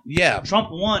won. Yeah. Trump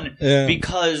won Yeah.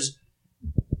 because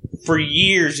for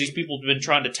years these people have been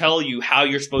trying to tell you how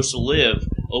you're supposed to live.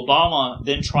 Obama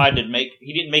then tried to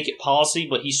he didn't make it policy,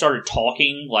 but he started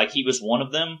talking like he was one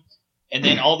of them. And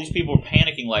then all these people were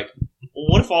panicking like, well,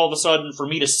 what if all of a sudden for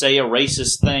me to say a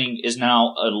racist thing is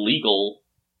now illegal?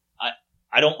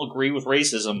 I don't agree with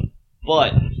racism,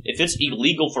 but if it's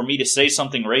illegal for me to say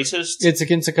something racist, It's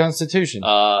against the Constitution.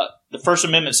 the First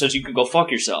Amendment says you can go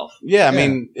fuck yourself. Yeah, I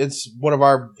mean, it's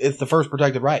it's the first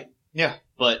protected right.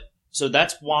 But so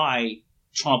that's why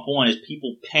Trump won is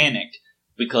people panicked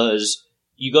because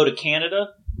you go to Canada,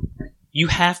 you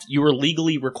are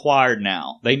legally required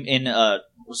now. They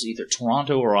was it either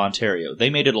Toronto or Ontario. They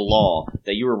made it a law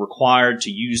that you were required to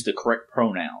use the correct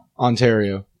pronoun.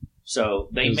 Ontario. So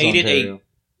they It was made Ontario. it a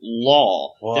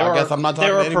law. Well, I guess I'm not talking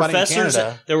to anybody in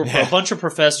Canada. There were Yeah. a bunch of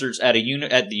professors at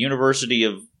at the University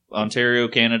of Ontario,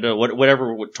 Canada,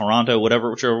 whatever, Toronto, whichever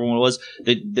one it was.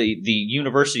 The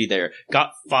university there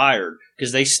got fired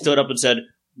because they stood up and said,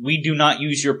 "We do not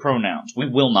use your pronouns. We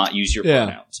will not use your Yeah.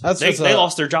 pronouns." That's just They a-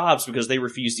 lost their jobs because they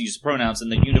refused to use the pronouns, and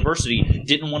the university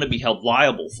didn't want to be held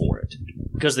liable for it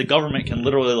because the government can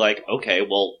literally like, okay,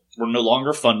 well, we're no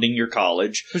longer funding your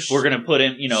college. We're going to put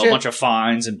in, a Shit. bunch of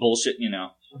fines and bullshit.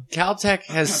 Caltech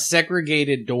has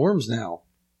segregated dorms now.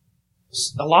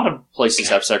 A lot of places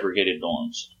have segregated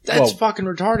dorms. That's Well- fucking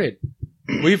retarded.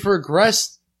 We've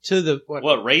regressed to the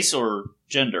What, race or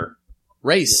gender?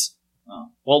 race. Oh.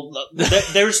 Well,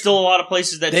 there's still a lot of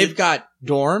places that They've got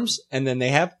dorms, and then they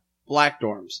have black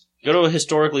dorms. go to a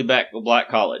historically black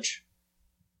college.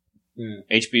 Yeah.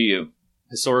 HBU.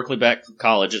 Historically black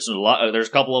college. It's a lot. There's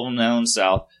a couple of them down in the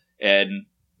South, and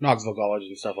Knoxville College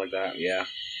and stuff like that. Yeah.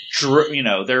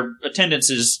 their attendance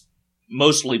is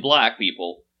mostly black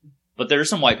people, but there's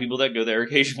some white people that go there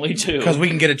occasionally too. Because we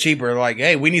can get it cheaper. Like,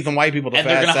 hey, we need some white people to And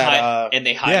they're fast gonna that. hide, and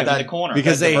they hide yeah, them in that- the corner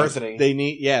Because That they diversity.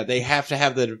 they have to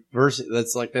have the diversity.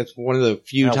 That's one of the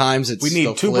few Yeah, times it's we need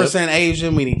the 2% flip.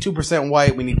 Asian, we need 2%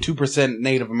 white, we need 2%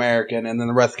 Native American, and then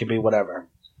the rest can be whatever.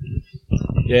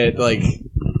 Yeah, like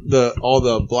all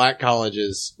the black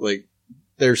colleges, like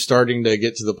they're starting to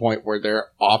get to the point where they're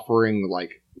offering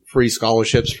like free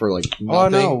scholarships for like nothing. Oh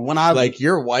no! When I Like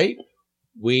you're white,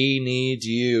 we need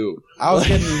you. I was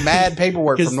getting mad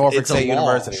paperwork 'Cause from Norfolk it's a State law.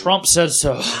 University. Trump said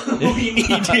so. We need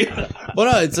you. Well,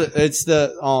 no, it's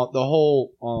the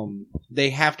whole they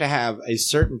have to have a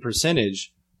certain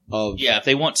percentage of Yeah, if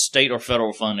they want state or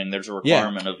federal funding, there's a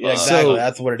requirement of. Yeah, exactly. So-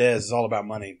 That's what it is. It's all about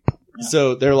money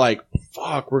So they're like,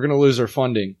 fuck, we're gonna lose our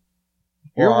funding.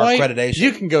 or You're our white, accreditation.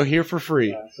 you can go here for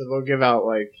free. so they'll give out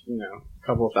like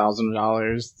couple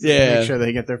 $1,000 to Yeah. make sure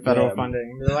they get their federal Yeah.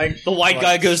 funding. They're like, The white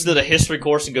guy goes to the history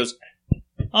course and goes,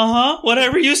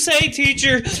 whatever you say,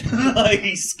 teacher. Like,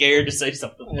 he's scared to say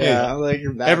something. yeah, like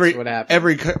that's Every- what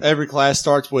happened. Every class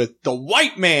starts with the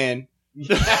white man.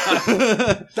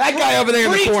 That guy over there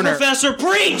in Preach, the corner. Professor,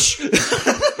 preach!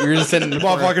 You're just sitting in the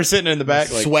corner, Motherfucker sitting in the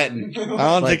back, like, sweating. I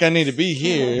don't think I need to be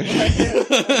here.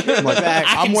 I'm, like, I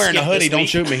I'm can wearing a skip hoodie. this Don't week.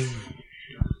 shoot me.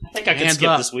 I think I can Hands skip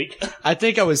up. this week. I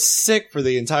think I was sick for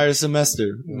the entire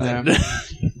semester. Yeah.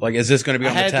 Like, is this going to be I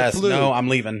on the had the test? flu. No, I'm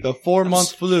leaving. The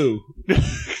 4-month flu.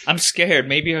 I'm scared.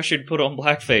 Maybe I should put on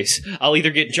blackface. I'll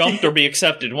either get jumped or be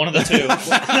accepted. One of the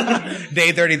two.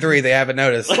 Day 33. They haven't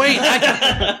noticed. Wait,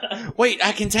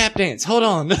 I can tap dance. Hold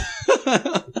on. I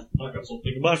got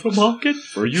something about the market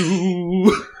for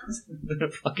you.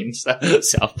 Fucking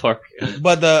South Park.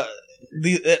 But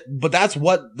but that's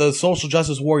what the social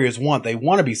justice warriors want. They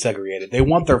want to be segregated. They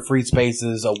want their free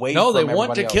spaces away. No, from they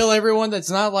want to everybody kill else. everyone that's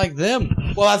not like them.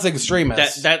 Well, that's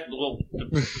extremists.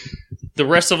 The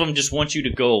rest of them just want you to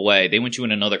go away. They want you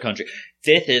in another country.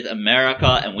 This is America,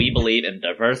 and we believe in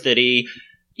diversity,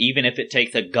 even if it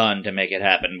takes a gun to make it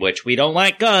happen. Which we don't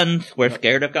like guns. We're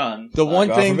scared of guns. The one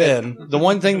God thing forbid. the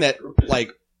one thing that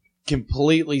like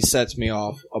completely sets me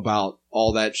off about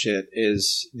all that shit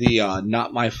is the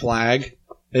not my flag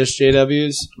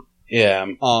SJWs. Yeah.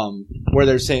 Where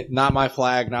they're saying not my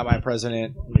flag, not my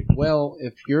president. Like, well,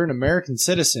 if you're an American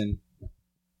citizen,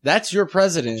 that's your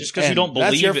president. Just because you and- don't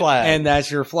believe That's your it, flag. and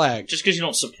that's your flag. just because you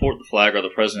don't support the flag or the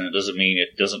president doesn't mean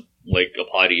it doesn't like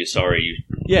apply to you. Sorry, you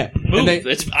Yeah. move.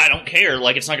 And I don't care.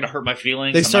 Like, it's not going to hurt my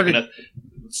feelings. They I'm started- not going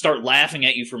to start laughing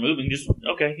at you for moving. Just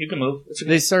okay, you can move. It's okay.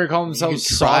 they started calling themselves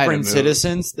You can try to sovereign move.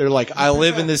 citizens. They're like, I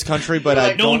live in this country, but I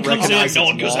Like, no one don't comes in, recognize no its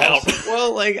one goes laws. out.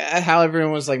 Well, like how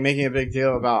everyone was like making a big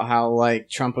deal about how like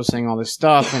Trump was saying all this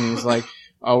stuff, and he's like,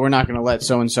 "Oh, we're not going to let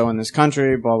so and so in this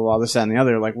country." Blah blah blah. This that and the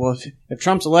other. Like, well, if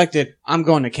Trump's elected, I'm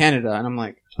going to Canada, and I'm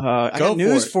like, I Go got for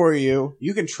news it. for you.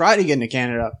 You can try to get into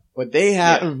Canada, but they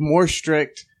have more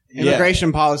strict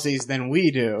immigration policies than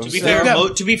we do. To be So- fair,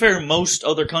 to be fair, most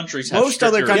other countries have most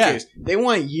other stricter- countries, they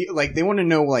want you like they want to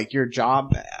know like your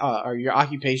job or your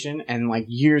occupation and like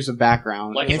years of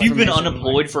background. Like, if you've been information,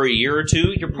 unemployed like- for a year or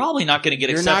two, you're probably not going to get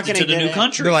You're not accepted gonna to the get new it.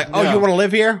 country. They're like, oh, No. you want to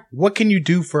live here? What can you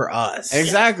do for us?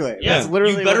 exactly. Yeah. That's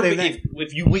literally you better what they be, think.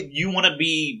 if you want to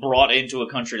be brought into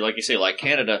a country like you say, like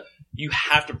Canada, you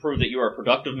have to prove that you are a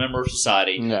productive member of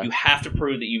society. Yeah. You have to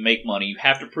prove that you make money. You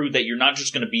have to prove that you're not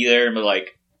just going to be there and be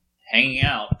like hanging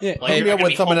out. Yeah, Like, Hook you're me not up gonna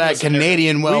with be some of that homeless in there.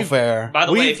 Canadian welfare. By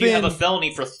the way, We've if you have a been-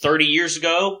 felony for 30 years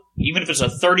ago, even if it's a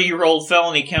 30-year-old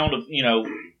felony count of,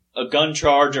 a gun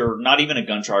charge or not even a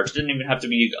gun charge, it didn't even have to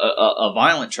be a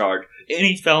violent charge.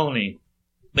 Any felony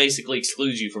basically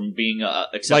excludes you from being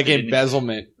accepted. Like in-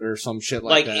 embezzlement or some shit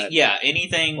like that. yeah,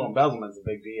 anything. embezzlement's a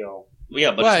big deal.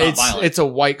 Yeah, but Well, it's not violent. it's a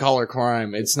white collar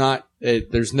crime. It's not.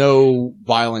 There's no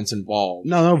violence involved.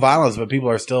 No violence, but people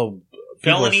are still...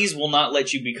 Felonies will not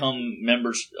let you become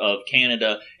members of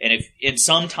Canada, and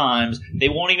sometimes they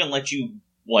won't even let you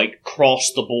like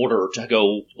cross the border to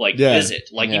go visit.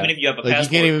 Like Yeah. even if you have a Like you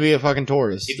passport, can't even be a fucking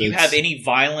tourist. if you It's- have any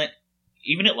violent,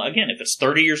 if it's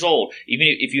 30 years old, even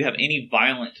if you have any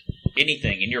violent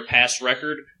anything in your past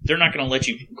record, they're not going to let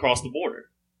you cross the border.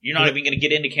 You're not even going to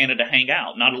get into Canada to hang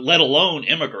out, not let alone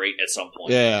immigrate at some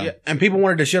point. yeah. Yeah, and people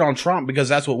wanted to shit on Trump because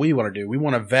that's what we want to do. We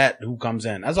want to vet who comes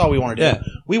in. That's all we want to do. Yeah.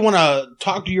 We want to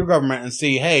talk to your government and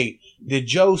see, hey, did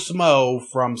Joe Smo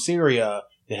from Syria,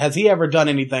 has he ever done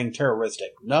anything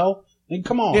terroristic? No? Then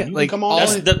come on. Yeah, You can like, come on.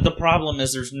 That's the problem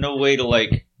is there's no way to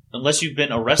unless you've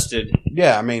been arrested.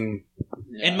 Yeah, I mean,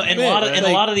 In Yeah,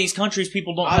 a lot of these countries,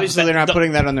 people don't. Obviously, have they're not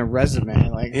putting that on their resume.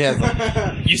 Like,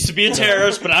 yeah. Used to be a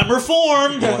terrorist, but I'm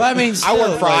reformed. But I mean, I worked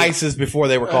still, for like, ISIS before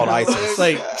they were called ISIS.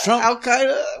 Like Trump. Al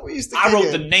Qaeda. We used to. I kick wrote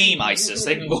it. the name ISIS.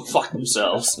 They can go fuck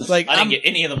themselves. Like, I didn't I'm- get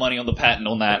any of the money on the patent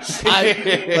on that.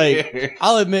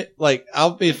 I'll admit,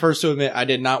 I'll be the first to admit, I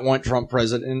did not want Trump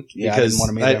president Yeah, I because didn't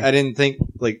want him either. I didn't think,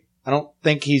 I don't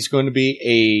think he's going to be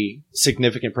a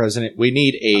significant president. We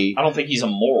need I don't think he's a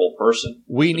moral person.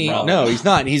 problem. no, he's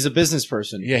not. He's a business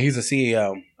person. Yeah, he's a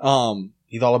CEO.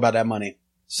 He's all about that money.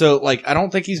 So, I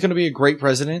don't think he's going to be a great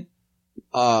president,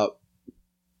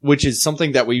 which is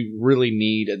something that we really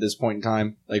need at this point in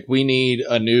time. Like, we need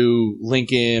a new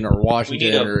Lincoln or We Washington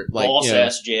need a or, boss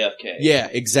ass JFK. yeah,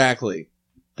 exactly.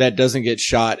 That doesn't get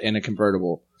shot in a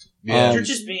convertible. Yeah. You're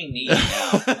just being needy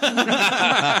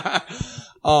now.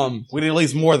 We need at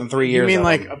least more than 3 years. You mean of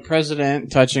like him. a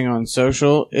president touching on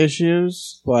social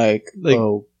issues, like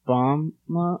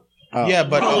Obama? Oh. Yeah,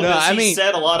 but No, No, I he mean-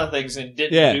 said a lot of things and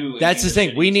didn't Yeah, do. that's the any thing.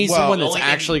 of We it. need Well, someone the that's only thing-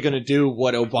 actually going to do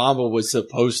what Obama was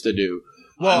supposed to do.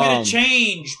 Well, I'm going to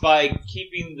change by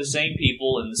keeping the same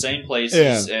people in the same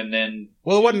places, and then.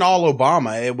 Well, it wasn't all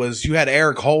Obama. It was you had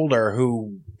Eric Holder,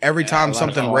 who every time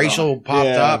something racial popped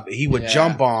up, he would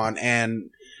jump on, and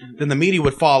then the media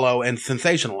would follow and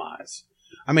sensationalize.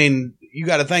 I mean, you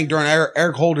got to think during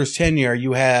Eric Holder's tenure,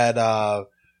 you had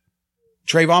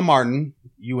Trayvon Martin,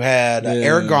 you had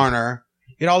Eric Garner,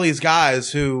 you had all these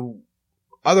guys who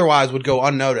otherwise would go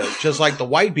unnoticed, just like the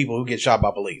white people who get shot by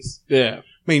police. Yeah. I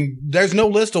mean, there's no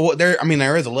list of what there. I mean,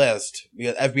 there is a list.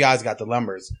 The FBI's got the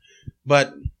numbers,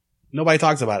 but nobody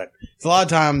talks about it. So a lot of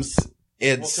times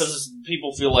it's because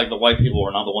people feel like the white people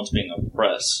are not the ones being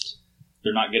oppressed.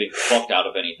 They're not getting fucked out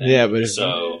of anything. Yeah, but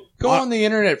go on the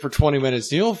internet for 20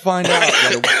 minutes, and you'll find out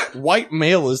that white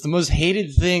male is the most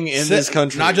hated thing in this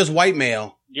country. Not just white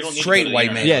male, you don't need straight to go to white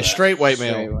the male. internet Yeah, straight white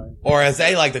male. Or as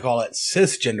they like to call it,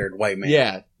 cisgendered white male.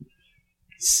 Yeah.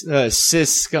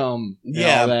 Cis scum.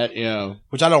 Yeah. All that, you know.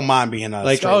 Which I don't mind being a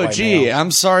Like, straight oh, white gee, male. I'm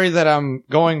sorry that I'm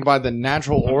going by the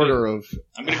natural order of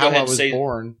I'm gonna go how ahead I and was say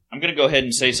born. I'm going to go ahead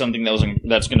and say something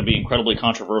that's going to be incredibly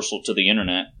controversial to the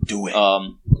internet. Do it.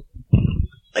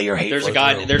 Lay your hate There's flow a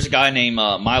guy. through. There's a guy named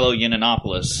Milo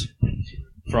Yiannopoulos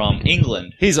from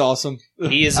England. He's awesome.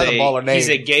 He is That's a baller name. he's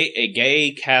a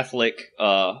gay Catholic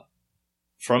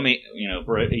from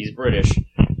he's British,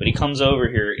 but he comes over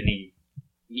here and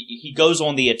he goes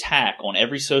on the attack on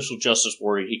every social justice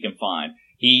warrior he can find.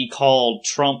 He called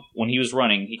Trump when he was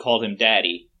running. He called him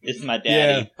daddy. This is my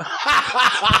daddy.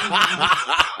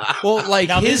 Well, like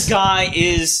Now his this guy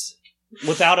is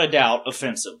without a doubt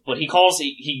offensive, but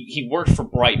he worked for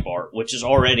Breitbart, which is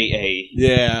already a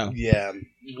Yeah.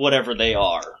 whatever they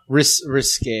are.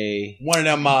 risque. One of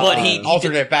them But he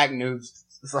alternate fact news.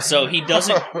 So he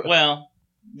doesn't. Well,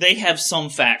 they have some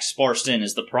facts sparsed in.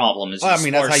 Is the problem? Well, I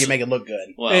mean, that's how you make it look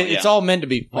good. Well, It's all meant to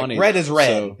be funny. Like, red is red.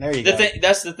 So, There you the go.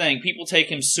 that's the thing. People take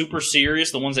him super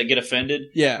serious. The ones that get offended,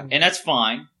 yeah, and that's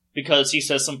fine because he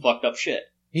says some fucked up shit.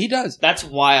 he does. That's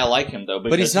why I like him, though.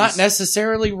 But he's not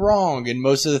necessarily wrong in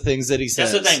most of the things that he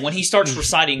says. That's the thing. When he starts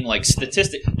reciting like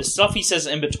statistics, the stuff he says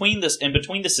in between the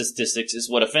statistics is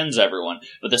what offends everyone.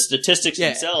 But the statistics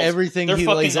themselves, everything they're he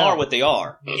fucking lays are out. what they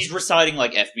are. He's reciting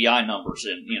like FBI numbers,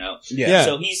 and Yeah.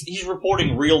 So he's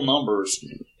reporting real numbers,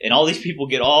 and all these people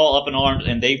get all up in arms,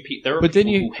 and there are But then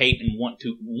people who hate and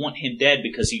want him dead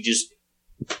because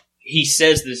he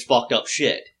says this fucked up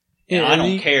shit. And I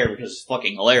don't care because it's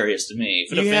fucking hilarious to me.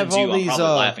 If it offends you, I'm probably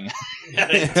laughing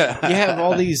at it. You have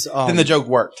all these. Then the joke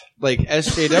worked. like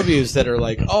SJWs that are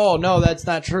like, oh no, that's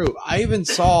not true. I even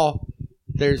saw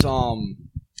there's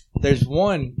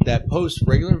one that posts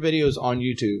regular videos on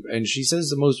YouTube, and she says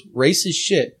the most racist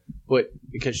shit, but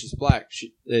because she's black,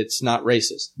 it's not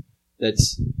racist.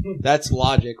 That's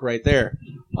logic right there.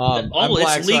 I'm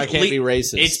black, so I can't be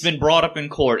racist. It's been brought up in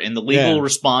court, and the legal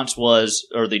response was,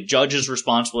 or the judge's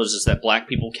response was, is that black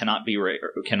people cannot be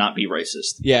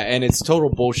racist. Yeah, and it's total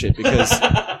bullshit because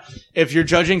if you're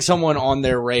judging someone on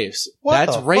their race,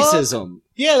 that's the racism.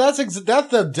 Yeah, that's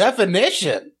the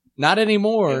definition. Not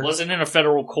anymore. It wasn't in a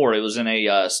federal court; it was in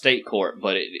a state court.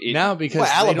 But it Now because What,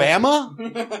 they don't- Alabama?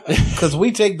 Because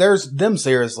we take them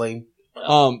seriously.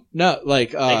 no,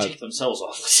 like they take themselves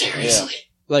awfully seriously.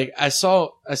 like I saw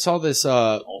this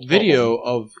video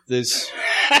of this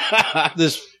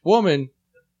woman,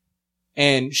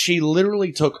 and she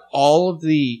literally took all of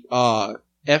the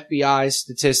FBI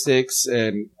statistics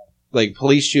and like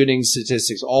police shooting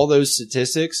statistics, all those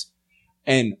statistics,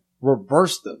 and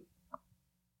reversed them.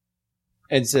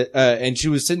 And and she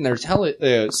was sitting there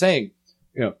saying,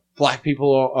 black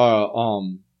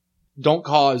people don't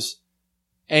cause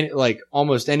any, like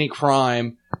almost any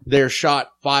crime. They're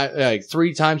shot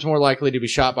 3 times more likely to be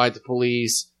shot by the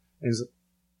police. And it's like,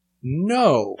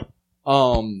 no.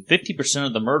 50%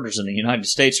 of the murders in the United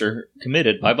States are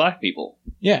committed by black people.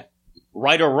 Yeah.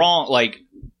 Right or wrong, like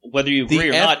whether you agree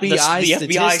or not, the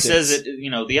FBI says it.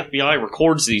 The FBI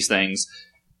records these things.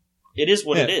 It is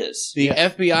what it is. The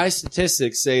FBI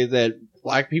statistics say that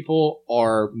black people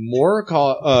are more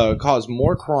cause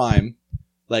more crime,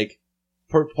 like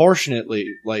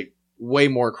proportionately, like way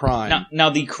more crime. Now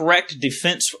the correct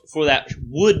defense for that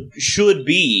should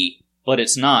be, but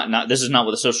it's not. This is not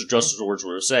what the social justice awards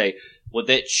would say. What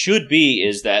that should be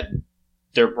is that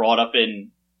they're brought up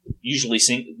in, usually,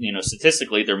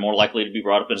 statistically, they're more likely to be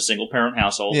brought up in a single parent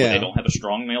household where they don't have a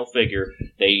strong male figure.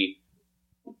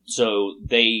 So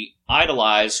they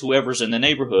idolize whoever's in the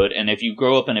neighborhood, and if you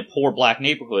grow up in a poor black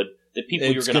neighborhood, the people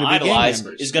It's you're going to gonna be gang idolize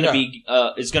members. is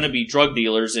going to be drug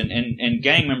dealers and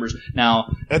gang members. Now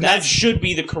And that that's- should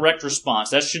be the correct response.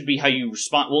 That should be how you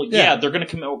respond. Well, yeah, they're going to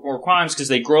commit more crimes because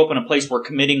they grow up in a place where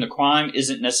committing a crime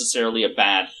isn't necessarily a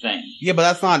bad thing. Yeah,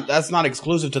 but that's not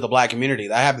exclusive to the black community.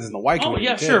 That happens in the white Oh community.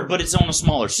 yeah, too. sure, but it's on a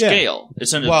smaller scale.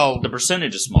 It's the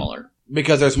percentage is smaller.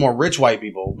 Because there's more rich white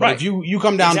people. But Right. if you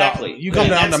come down Exactly. to you come And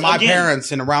down to that's, my again-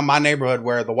 parents and around my neighborhood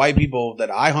where the white people that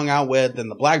I hung out with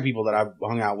and the black people that I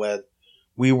hung out with,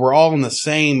 we were all in the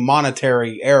same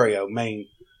monetary area. I mean,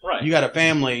 Right. you got a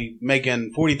family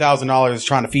making $40,000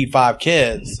 trying to feed 5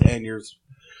 kids, and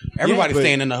everybody's but-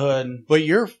 staying in the hood. But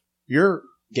you're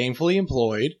gainfully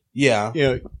employed. Yeah. You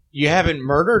know, you haven't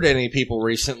murdered any people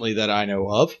recently that I know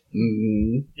of.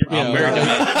 Mm-hmm. You're being Yeah. very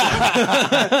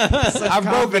domestic. I've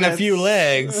broken a few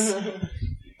legs.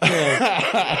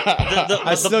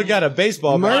 I still got a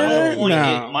baseball My bat. whole point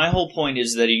No. is, my whole point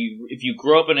is that if you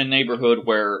grow up in a neighborhood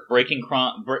where breaking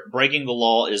the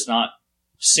law is not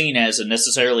seen as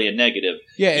necessarily a negative,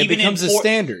 Yeah, it even becomes in a poor-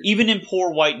 standard. even in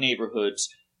poor white neighborhoods,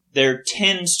 there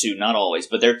tends to, not always,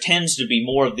 but there tends to be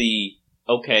more of the,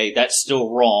 okay, that's still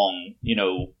wrong,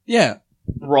 Yeah.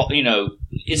 wrong, it No.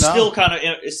 still kind of,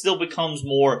 it still becomes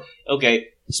more, okay,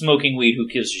 smoking weed, who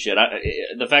gives a shit?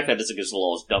 The fact that it's against the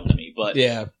law is dumb to me, but,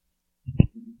 Yeah.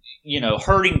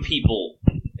 hurting people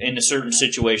in certain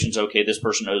situations, okay, this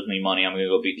person owes me money, I'm going to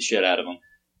go beat the shit out of them.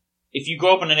 If you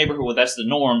grow up in a neighborhood where that's the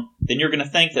norm, then you're going to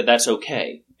think that that's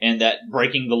okay, and that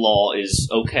breaking the law is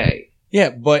okay. Yeah,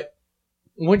 but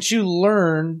once you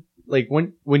learn, like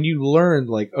when you learn,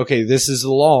 like, okay, this is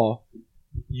the law,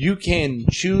 you can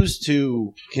choose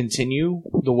to continue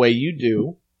the way you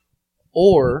do,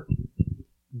 or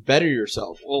better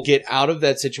yourself, Well- get out of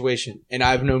that situation. And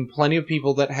I've known plenty of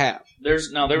people that have. There was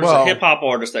Well- a hip hop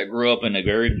artist that grew up in a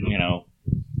very,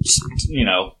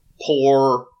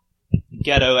 poor,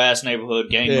 ghetto ass neighborhood,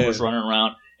 gang Yeah. members running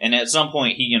around. And at some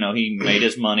point, he made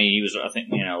his money. He was, I think,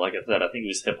 like I said, I think he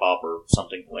was hip hop or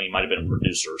something. He might have been a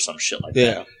producer or some shit like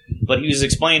that. Yeah. But he was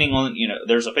explaining on,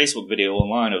 there's a Facebook video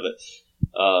online of it.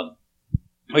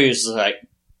 Where he was like,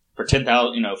 for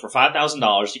 $10,000, for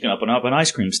 $5,000, you can open up an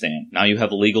ice cream stand. Now you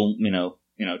have a legal,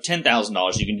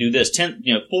 $10,000, you can do this.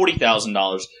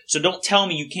 $40,000. So don't tell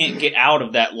me you can't get out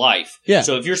of that life. Yeah.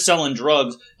 So if you're selling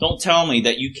drugs, don't tell me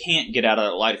that you can't get out of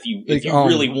that life if you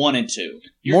really wanted to.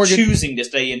 You're Morgan- choosing to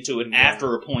stay into it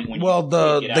after a point when Well, you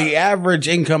can't get out. the average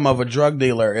income of a drug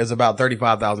dealer is about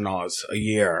 $35,000 a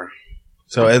year.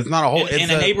 So it's not a whole. in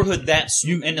a neighborhood that's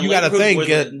you in a gotta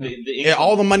neighborhood think where it,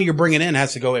 all the money you're bringing in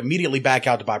has to go immediately back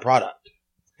out to buy product,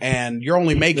 and you're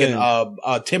only making Yeah.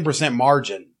 a 10%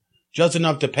 margin, just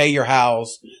enough to pay your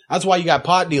house. That's why you got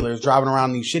pot dealers driving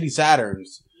around these shitty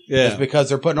Saturns. It's because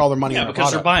they're putting all their money in the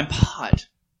because they're product. buying pot.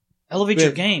 Elevate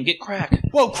your game. Get crack.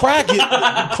 Well,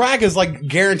 crack is like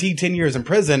guaranteed 10 years in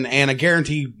prison, and a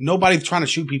guarantee nobody's trying to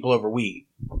shoot people over weed.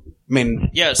 I mean,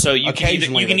 Yeah, so you can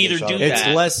Occasionally either they do get shot. it's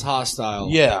that. less hostile.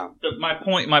 yeah.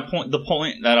 The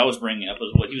point that I was bringing up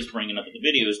was what he was bringing up in the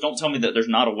video is don't tell me that there's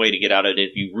not a way to get out of it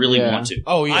if you really Yeah. want to.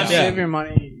 Oh yeah. You save your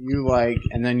money you like,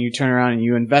 and then you turn around and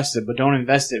you invest it, but don't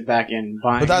invest it back in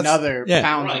buying But that's- another yeah,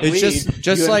 pound right. of It's weed.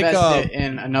 just You like, invest it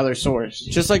in another source.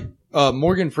 Just like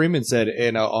Morgan Freeman said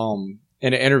in an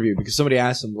interview, because somebody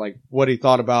asked him like what he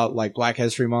thought about like Black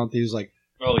History Month. He was like,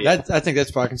 Oh yeah. I think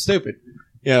that's fucking stupid.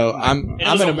 I'm And it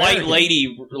was an a white American.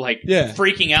 lady Yeah.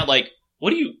 freaking out like,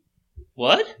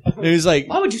 what? And he was like,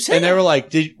 Why would you say and that? they were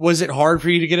like, was it hard for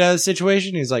you to get out of the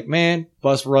situation? He's like, man,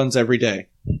 bus runs every day.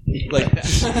 Like,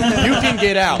 you can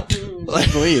get out.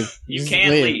 Just leave. You Just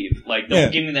can't leave. Like, don't Yeah.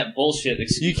 give me that bullshit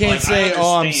excuse. You can't Like, say, I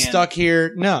oh, I'm understand- stuck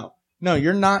here. No,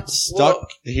 you're not stuck Well,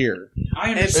 here.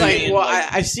 I It's understand. like, well,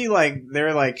 I see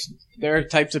there are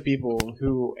types of people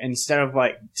who, instead of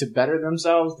to better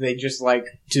themselves, they just like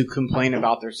to complain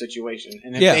about their situation.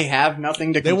 And if Yeah. they have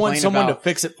nothing to They complain want someone about, to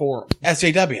fix it for them.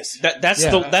 SJWs. That's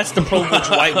Yeah. that's the privileged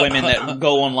white women that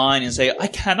go online and say, I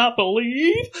cannot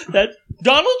believe that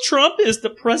Donald Trump is the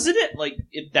president. Like,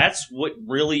 if that's what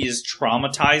really is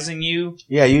traumatizing you,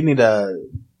 Yeah, you need a.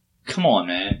 come on,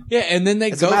 man. Yeah, and then they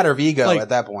It's go. a matter of ego like- at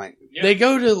that point. They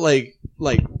go to like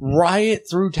riot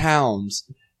through towns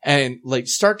and like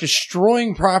start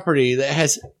destroying property that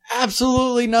has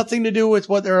absolutely nothing to do with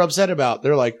what they're upset about.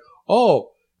 They're like,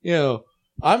 oh,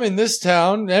 I'm in this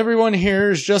town. Everyone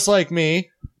here is just like me.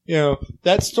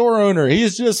 That store owner,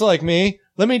 he's just like me.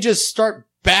 Let me just start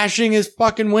bashing his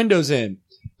fucking windows in.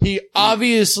 He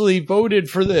obviously voted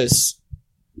for this.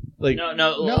 Like, No.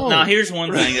 No. Now, here's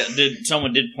one thing that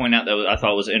someone did point out that I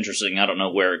thought was interesting. I don't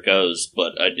know where it goes,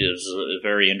 but it was a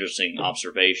very interesting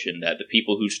observation that the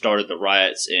people who started the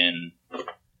riots in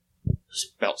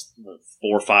about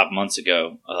 4 or 5 months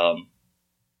ago. I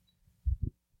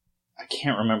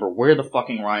can't remember where the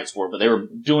fucking riots were, but they were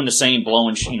doing the same,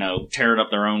 blowing, tearing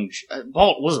up their own.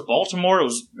 Was it Baltimore? It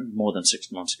was more than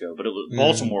 6 months ago, but it was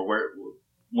Baltimore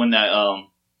when that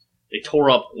they tore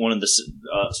up one of the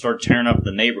started tearing up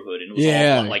the neighborhood, and it was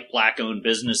all like black-owned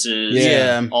businesses,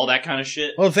 all that kind of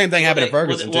shit. Well, the same thing happened in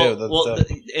Ferguson too.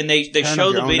 And they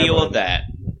show the video of that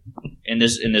in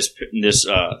this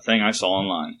thing I saw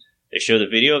online. They show the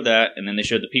video of that, and then they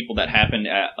showed the people that happened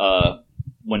at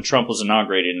when Trump was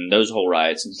inaugurated and those whole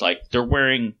riots. And it's like they're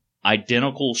wearing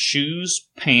identical shoes,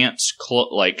 pants,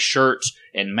 like shirts,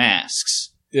 and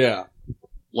masks. Yeah,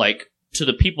 like. To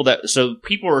the people so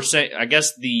people are saying, I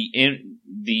guess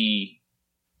the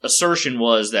assertion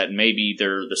was that maybe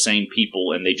they're the same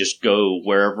people and they just go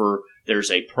wherever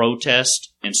there's a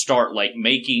protest and start like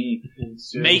making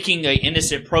a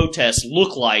innocent protest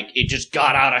look like it just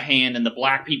got out of hand and the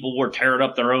black people were tearing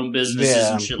up their own businesses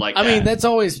and shit like that. I mean, that's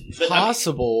always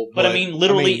possible. But I mean,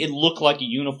 literally, it looked like a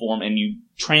uniform, and you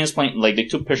transplant, like they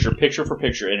took picture for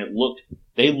picture, and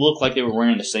they looked like they were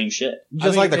wearing the same shit.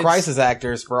 Just like the crisis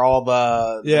actors for all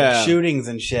the shootings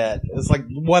and shit. It's like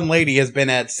one lady has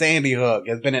been at Sandy Hook,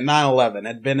 has been at 9/11,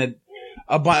 had been at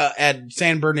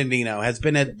San Bernardino, has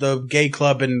been at the gay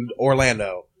club in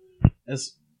Orlando.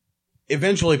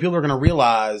 Eventually, people are going to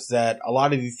realize that a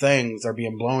lot of these things are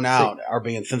being blown out, are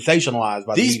being sensationalized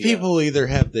by these the media. people either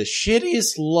have the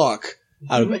shittiest luck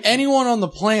out of anyone on the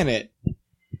planet,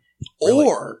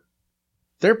 or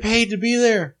they're paid to be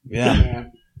there. Yeah.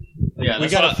 Yeah, we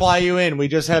got to fly you in. We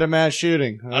just had a mass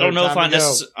shooting. I don't know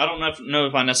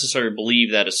if I necessarily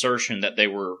believe that assertion that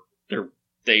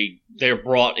they're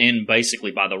brought in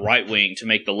basically by the right wing to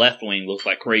make the left wing look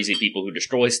like crazy people who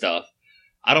destroy stuff.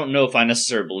 I don't know if I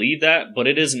necessarily believe that, but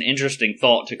it is an interesting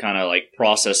thought to kind of like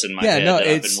process in my head. No, that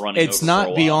I've been running it's over not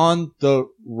for a beyond the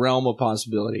realm of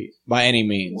possibility by any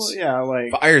means. Well, yeah,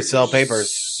 like fire sale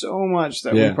papers. So much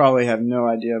that we probably have no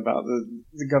idea about.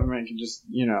 The government can just,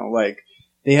 like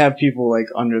they have people like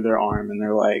under their arm, and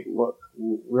they're like, "Look,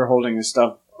 we're holding this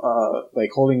stuff, like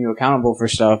holding you accountable for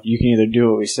stuff. You can either do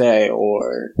what we say,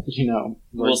 or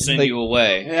we'll send you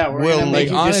away. Yeah, we'll make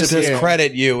you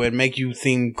discredit you and make you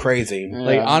seem crazy. Yeah.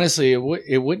 Like honestly,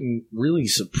 it wouldn't really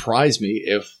surprise me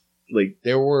if like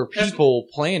there were people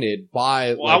planted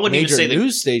by I wouldn't major even say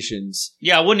news stations.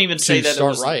 Yeah, I wouldn't even say that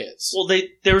start riots. Well,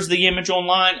 there was the image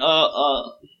online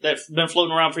that's been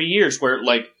floating around for years where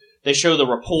like. They show the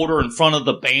reporter in front of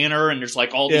the banner, and there's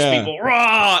like all these people,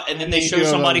 rah! And then they show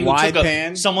somebody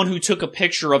someone who took a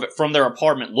picture of it from their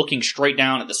apartment looking straight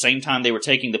down at the same time they were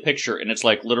taking the picture, and it's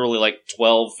like literally like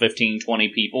 12, 15, 20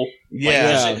 people.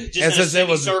 Yeah. Like, just in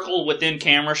a circle within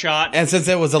camera shot. And since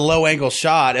it was a low angle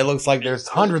shot, it looks like there's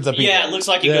hundreds of people. Yeah, it looks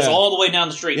like it goes all the way down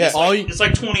the street. Yeah. It's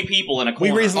like 20 people in a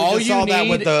corner. We recently saw that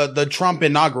with the Trump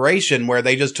inauguration where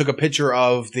they just took a picture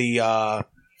of the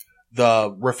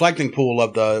reflecting pool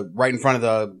of right in front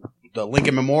of the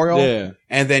Lincoln Memorial. Yeah.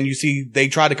 And then you see they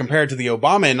tried to compare it to the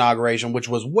Obama inauguration, which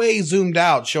was way zoomed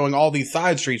out, showing all these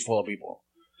side streets full of people.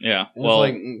 Yeah. Well,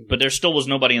 but there still was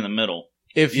nobody in the middle.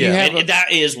 If you have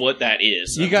that is what that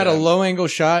is. You got a low angle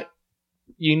shot,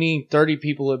 you need 30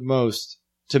 people at most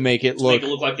to make it look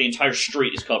like the entire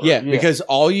street is covered. Yeah, because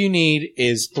all you need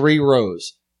is 3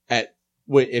 rows.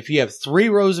 If you have 3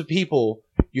 rows of people,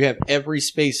 you have every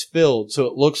space filled, so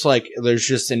it looks like there's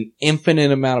just an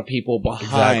infinite amount of people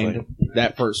behind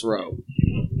that first row.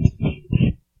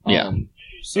 Yeah.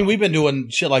 See, we've been doing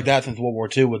shit like that since World War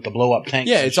II with the blow up tanks.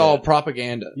 Yeah, it's all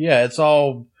propaganda. Yeah, it's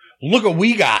all look what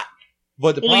we got.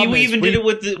 But the problem we even did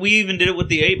it with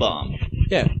the A bomb.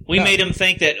 Yeah, we made him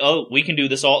think that we can do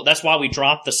this all. That's why we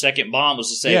dropped the second bomb, was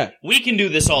to say we can do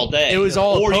this all day. It was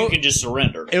all, or you can just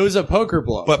surrender. It was a poker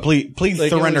blow. But please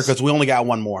surrender because we only got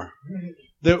one more.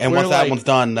 And once that one's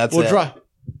done, that's it.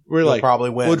 We'll probably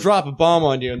win. We'll drop a bomb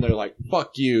on you, and they're like,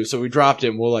 "Fuck you!" So we dropped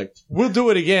him. We'll do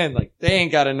it again. Like they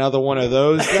ain't got another one of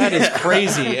those. That is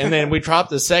crazy. And then we dropped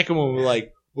the second one. We're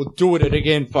like, "We'll do it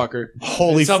again, fucker."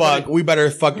 Holy fuck! We better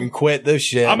fucking quit this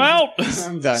shit. I'm out.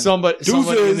 I'm done. Somebody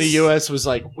in the U.S. was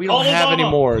like, "We don't have any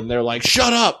more," and they're like,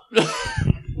 "Shut up!"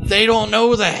 They don't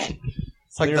know that.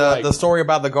 It's like the story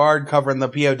about the guard covering the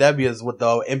POWs with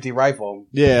the empty rifle.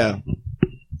 Yeah.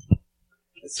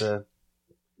 It's the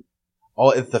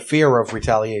fear of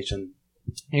retaliation.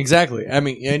 Exactly. I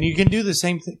mean, and you can do the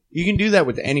same thing. You can do that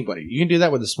with anybody. You can do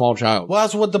that with a small child. Well,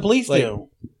 that's what the police do.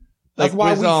 That's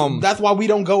why we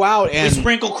don't go out and we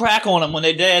sprinkle crack on them when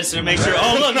they dead, so to make sure.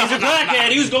 Oh, look, he's a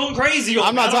crackhead. He was going crazy.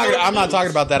 I'm not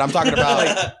talking about that. I'm talking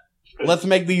about let's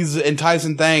make these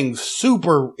enticing things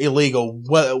super illegal,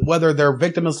 whether they're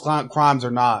victimless crimes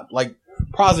or not. Like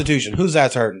prostitution. Who's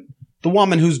that's hurting? The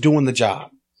woman who's doing the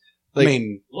job. Like- I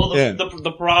mean, Well, Yeah.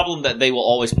 the problem that they will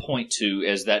always point to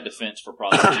as that defense for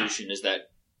prostitution is that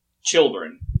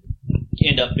children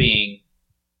end up being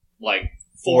like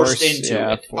forced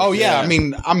into it. oh yeah,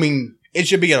 I mean, it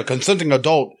should be a consenting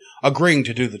adult agreeing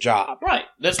to do the job. Right.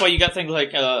 That's why you got things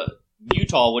like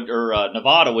Utah or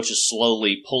Nevada, which is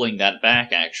slowly pulling that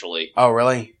back. Actually, Oh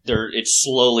really? it's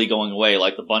slowly going away.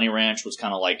 Like the Bunny Ranch was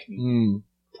kind of like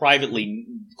privately,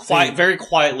 very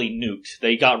quietly nuked.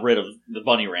 They got rid of the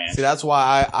Bunny Ranch. See, that's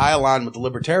why I align with the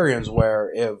libertarians,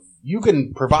 where if you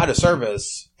can provide a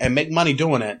service and make money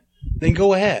doing it, then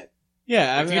go ahead.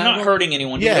 Yeah, I If mean, you're I not don't- hurting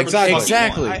anyone, do Yeah, whatever the fuck you want.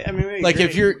 exactly. I mean, Like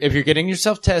if you're getting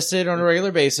yourself tested on a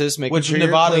regular basis, making Which sure you're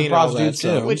Nevada clean and all that prostitutes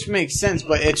stuff. do. which makes sense,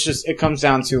 but it comes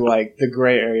down to like the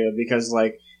gray area because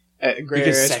like gray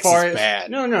Because area as sex far is as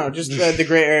bad. no, just the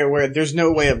gray area where there's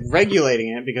no way of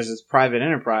regulating it because it's private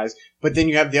enterprise. But then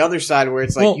you have the other side where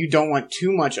it's like Well- you don't want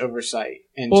too much oversight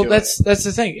into Well, it. that's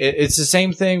the thing. It's the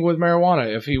same thing with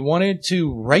marijuana. If you wanted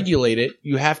to regulate it,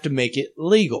 you have to make it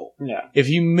legal. Yeah. If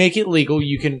you make it legal,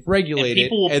 you can regulate And it,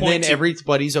 people will and point then to-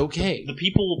 everybody's okay. The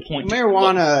people will point to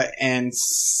Marijuana and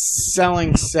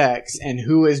selling sex and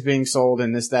who is being sold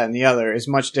and this, that, and the other is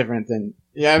much different than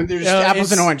there's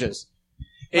apples and it's- oranges.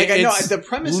 Like I know It's the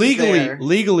premise legally, is there.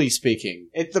 legally speaking,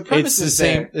 The premise it's the is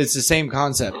same. there. It's the same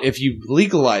concept. If you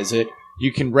legalize it,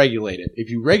 you can regulate it. If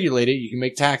you regulate it, you can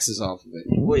make taxes off of it.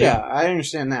 Well, yeah, I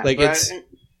understand that. Like, but it's-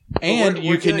 but And we're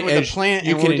you can dealing with the plant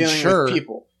you and can we're dealing ensure. with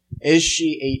people. Is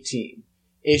she 18?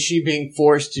 Is she being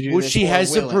forced to do Well, this? she or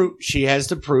has to willing? prove. She has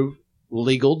to prove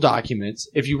legal documents.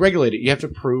 If you regulate it, you have to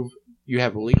prove you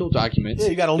have legal documents Yeah,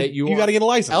 you gotta that you you are gotta get a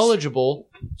license. eligible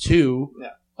to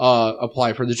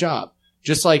apply for the job.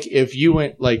 Just like if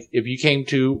you came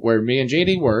to where me and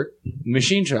JD work,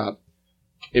 machine shop,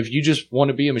 if you just want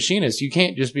to be a machinist, you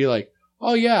can't just be like,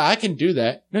 oh yeah, I can do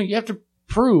that. No, you have to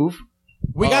prove.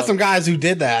 We got some guys who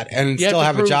did that and you have still to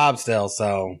have a prove- job still,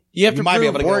 so You have to might be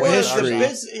prove able to get work away with it.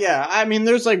 history. Yeah, I mean,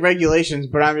 there's like regulations,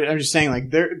 but I'm just saying,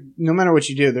 like, no matter what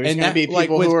you do, there's And going to be that, like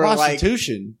people with who are like,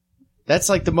 prostitution, that's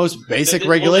like the most basic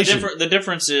well, regulation. the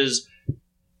difference is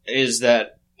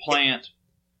that plant.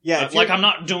 yeah, if Like you're- I'm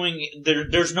not doing.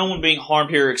 There's no one being harmed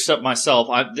here except myself.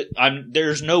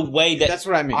 There's no way that. that's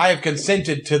what I mean. I have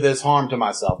consented to this harm to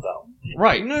myself, though.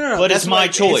 Right. no, But that's it's my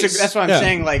what- choice. that's what I'm Yeah.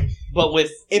 saying. Like, But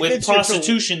with If it's your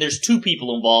prostitution, there's two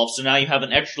people involved, so now you have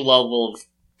an extra level of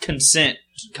consent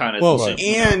kind of. Well, thing.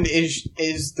 and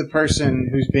is the person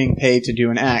who's being paid to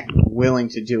do an act willing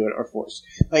to do it or forced?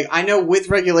 Like, I know with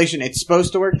regulation, it's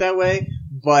supposed to work that way,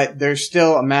 but there's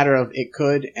still a matter of it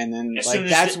could, and then As like soon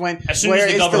as that's the- when As soon where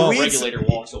as the it's government weeds- regulator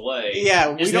walks away, Yeah,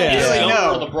 we it's don't the really owner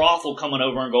know. of the brothel coming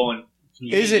over and going.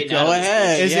 Is it- "Get out Go of this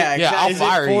ahead. bitch." Is it- yeah, Yeah, I'll exactly.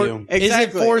 fire for- you. Exactly. Is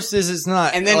it forced? Is it's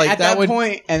not? And then like, at that would,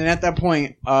 point,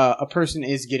 a person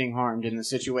is getting harmed in the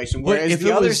situation. But Whereas if the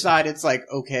it other was- side, it's like,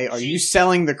 okay, are you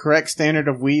selling the correct standard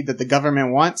of weed that the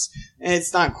government wants? And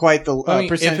it's not quite the I mean,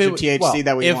 percentage if it- of THC well,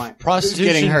 that we if want. prostitution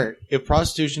Who's getting hurt? If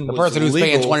prostitution, The was person who's legal,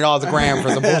 paying $20 a gram for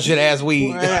some bullshit ass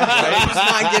weed. Right? Who's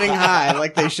not getting high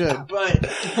like they should? But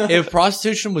if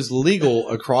prostitution was legal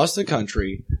across the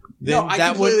country, then no, I that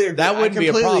completely agree. that wouldn't I be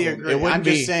a completely problem. Agree. It wouldn't I'm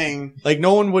be just saying. like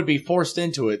no one would be forced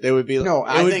into it. They would be No,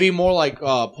 I it would think- be more like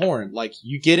porn. Like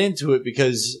you get into it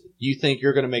because you think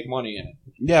you're going to make money in it.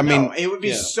 Yeah, I mean, No, it would be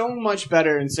yeah. so much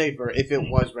better and safer if it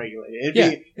was regulated. It'd Yeah,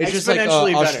 be it's just like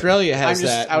exponentially better. Australia has I'm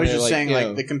just, that. I was and just they're saying, you like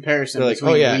know, the comparison they're like,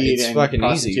 between oh, yeah, weed it's and fucking easy.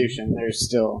 prostitution. There's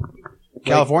still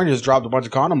California has dropped a bunch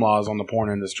of condom laws on the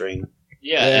porn industry.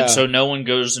 Yeah, Yeah. and so no one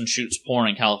goes and shoots porn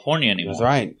in California anymore. That's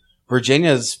right.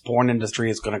 Virginia's porn industry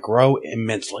is going to grow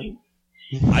immensely.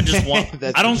 I just want.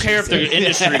 That's I don't what care if the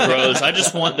industry grows. I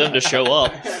just want them to show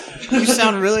up. You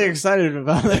sound really excited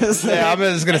about this. Yeah, I'm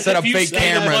just going to set up If you fake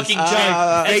stand a cameras. fucking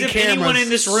chance- as fake if anyone cameras. in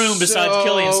this room besides So-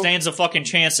 Killian stands a fucking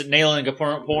chance at nailing a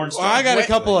porn star. Well, I got a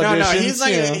couple No, auditions. he's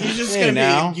like you know. he's just Hey, gonna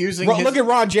now. be using Ro- his, look at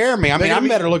Ron Jeremy. I mean, They're I'm gonna be-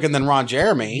 better looking than Ron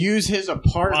Jeremy. use his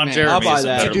apartment. Ron Jeremy I'll buy is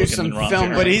that. better To do looking some than Ron film,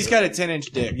 Jeremy. but he's got a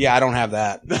 10-inch dick. Yeah, I don't have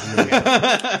that.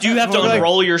 Do you have to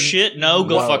unroll your shit? No,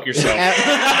 go fuck yourself.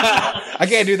 I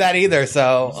can't do that either,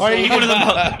 so. You need one of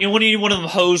them. You need one of them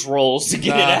hose rolls to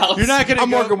get it out. You're not gonna. I'm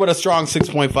go, working with a strong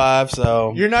 6.5,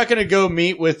 so. You're not gonna go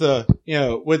meet with a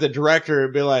director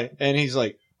and be like, and he's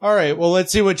like, all right, well,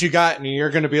 let's see what you got, and you're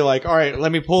gonna be like, all right,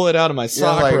 let me pull it out of my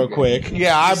sock like- real quick.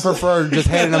 Yeah, I prefer just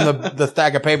handing them the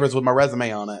stack of papers with my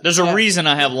resume on it. There's a reason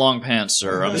I have long pants,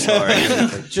 sir. I'm sorry.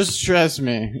 Just trust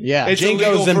me. Yeah. It's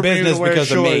Jingo's illegal in for me to business wear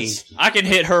because of me. shorts. I can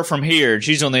hit her from here. and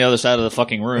She's on the other side of the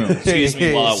fucking room. Excuse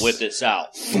me while I whip this out.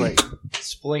 Wait,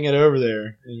 just fling it over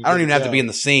there. I don't even have to be in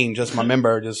the scene. Just my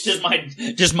member. Just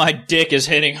my dick is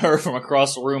hitting her from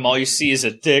across the room. All you see is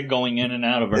a dick going in and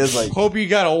out of her. It's like, Hope you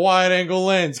got a wide angle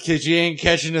lens, cause you ain't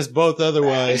catching us both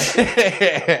otherwise.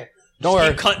 don't worry.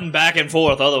 Keep cutting back and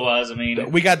forth. Otherwise, I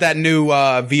mean, We got that new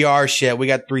VR shit. We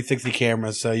got 360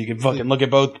 cameras, so you can fucking look at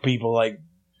both people like.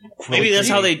 maybe that's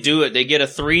how they do it. They get a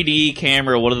 3D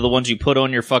camera, one of the ones you put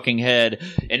on your fucking head,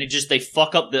 and they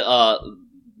fuck up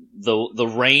the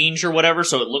range or whatever,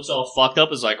 so it looks all fucked up.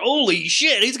 It's like, holy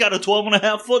shit, he's got a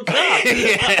 12.5-foot cock.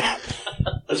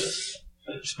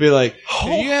 Just be like, do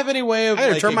you have any way of I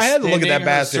had to turn my head to look at that extending her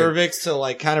bastard. cervix to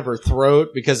like kind of her throat?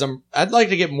 Because I'd like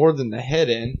to get more than the head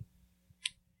in.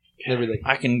 And everything.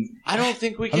 I don't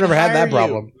think we can. I've never had hire that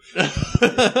problem.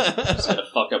 It's a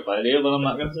fuck up idea, but I'm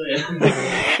not gonna say it.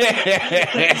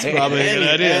 It's probably a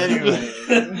good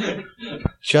idea.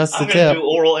 Just the I'm gonna tip. do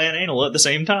oral and anal at the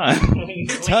same time.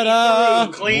 Ta-da!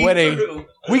 Clean Winning. through.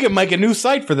 We can make a new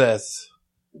site for this.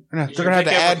 They're gonna have to Dick ever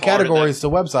add farted categories to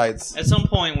websites. At some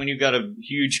point, when you've got a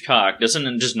huge cock, doesn't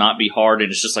it just not be hard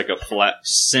and it's just like a flat,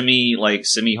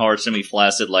 semi-hard,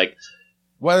 semi-flaccid, like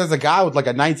Well, there's a guy with like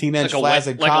a 19-inch Like a wet-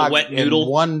 flaccid like a cock wet in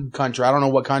noodle? one country. I don't know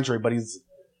what country, but he's,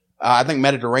 I think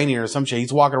Mediterranean or some shit.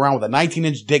 He's walking around with a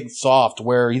 19-inch dick soft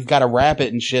where he's got to wrap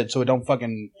it and shit so it don't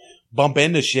fucking bump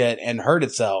into shit and hurt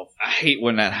itself. I hate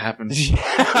when that happens.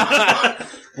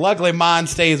 Luckily, mine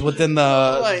stays within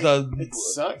the It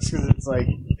sucks because it's like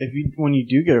when you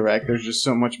do get a wreck, there's just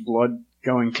so much blood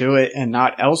going to it and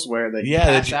not elsewhere that you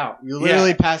pass out. You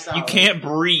literally pass out. You can't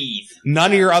breathe.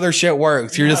 none of your other shit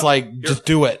works. You're just like, just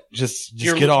do it. Just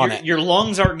get on it. Your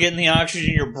lungs aren't getting the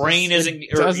oxygen. Your brain isn't.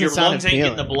 Or doesn't your sound lungs ain't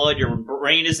getting the appealing. blood. Your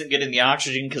brain isn't getting the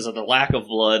oxygen because of the lack of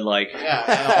blood. Like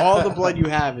Yeah, and all the blood you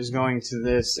have is going to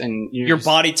this, and your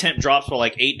body temp drops by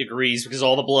like 8 degrees because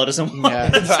all the blood is in one. Yeah.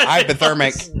 It's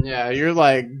hypothermic. Yeah, you're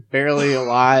like barely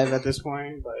alive at this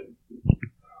point, but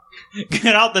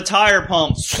Get out the tire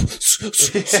pump. So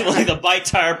like the bike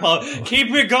tire pump. Keep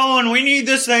it going. We need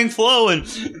this thing flowing.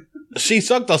 She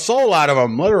sucked the soul out of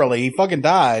him. Literally, he fucking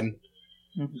died.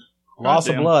 Loss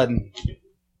of Goddamn. blood.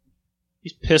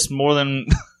 He's pissed more than.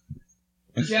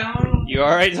 You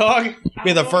all right, dog?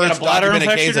 Be the first a bladder documented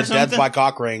infection case or of death something? by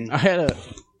cock ring. I had a.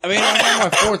 I mean, I'm on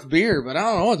my 4th beer, but I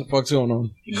don't know what the fuck's going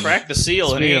on. He cracked the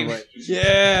seal and Speaking he. of which,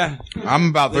 Yeah. I'm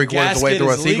about The 3/4 of the way gasket through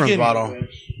a is Seagram's leaking. bottle.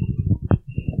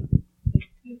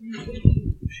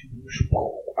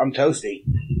 I'm toasty.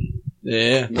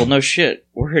 Yeah. Well, no shit.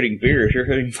 We're hitting beers. You're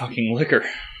hitting fucking liquor.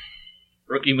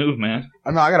 Rookie move, man.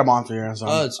 I know I got a monster here.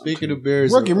 So. Speaking of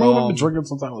beers, Rookie move. I've been drinking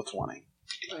since I was 20.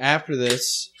 after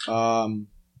this,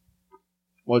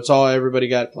 what's all everybody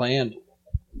got planned?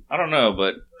 I don't know,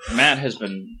 but Matt has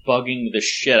been bugging the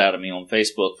shit out of me on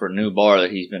Facebook for a new bar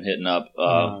that he's been hitting up.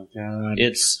 Oh, God.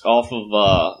 It's off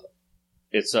of,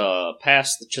 it's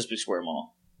past the Chesapeake Square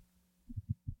Mall.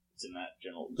 It's in that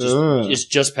general. It's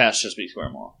just past Chesapeake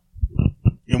Square Mall.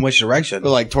 In which direction?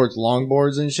 But like towards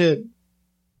longboards and shit?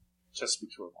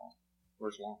 Chesapeake Square Mall.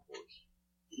 Where's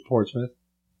Longfords? Portsmouth.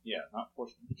 Yeah, not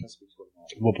Portsmouth. Chesapeake Square Mall.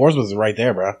 Well, Portsmouth is right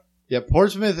there, bro. Yeah,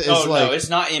 Portsmouth is Oh like... no, it's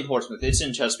not in Portsmouth. It's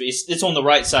in Chesapeake. It's on the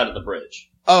right side of the bridge.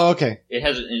 Oh, okay. It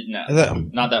hasn't. No, Is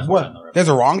that- not that far down the What? river. There's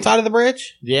a wrong side of the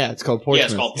bridge? Yeah, it's called Yeah, Portsmouth.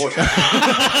 it's called Portsmouth.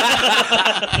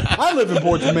 I live in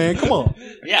Portsmouth, man. Come on.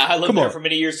 Yeah, I lived Come there on. for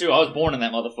many years too. I was born in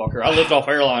that motherfucker. I lived off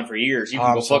airline for years. You can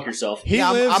I'm go sorry. fuck yourself. He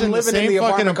Yeah, lives in the living same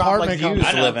fucking apartment you used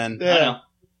I to know. live in. I know.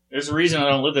 There's a reason I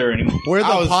don't live there anymore. Where the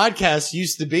I was- podcast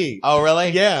used to be. Oh, really?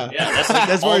 Yeah. Yeah, that's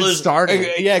That's all where it those. started.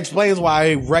 Yeah, explains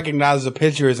why I recognize the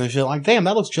pictures and shit. Like, damn,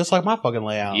 that looks just like my fucking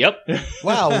layout. Yep.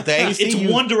 Wow, the AC.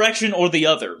 It's one direction or the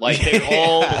other. Like they're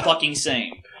all the fucking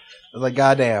same. Like,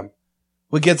 goddamn.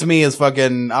 What gets me is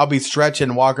fucking, I'll be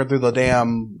stretching, walking through the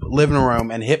damn living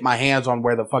room and hit my hands on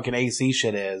where the fucking AC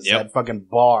shit is. Yep. That fucking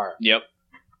bar. Yep.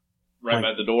 Right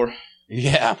by the door.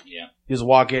 Yeah. Yeah. You just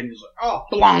walk in, you're just like, oh,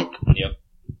 blank. Yep.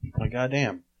 Like,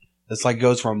 goddamn. This like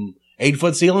goes from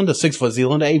 8-foot ceiling to 6-foot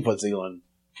ceiling to 8-foot ceiling.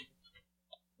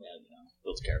 Yeah,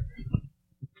 builds character.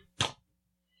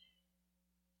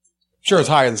 Sure, it's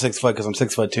higher than 6 foot because I'm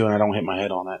 6'2" and I don't hit my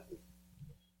head on it.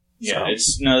 Yeah, So-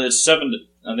 it's 7 to.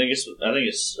 I think it's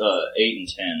 8 and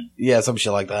 10. Yeah, some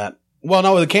shit like that. Well,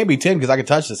 no, it can't be 10 because I can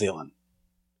touch the ceiling.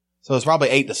 So it's probably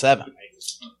 8 to 7. Yeah,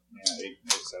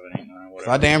 8, 7, 8, 9, So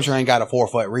whatever. I damn sure ain't got a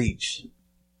 4-foot reach.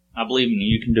 I believe in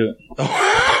you. You can do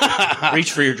it.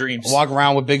 Reach for your dreams. Walk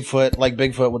around with Bigfoot, like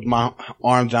Bigfoot with my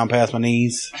arms down past my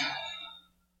knees. I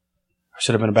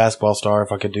should have been a basketball star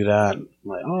if I could do that.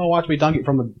 Like, oh, watch me dunk it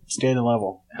from the standing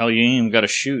level. Hell, you ain't even got to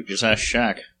shoot. Just ask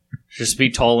Shaq. Just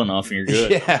be tall enough and you're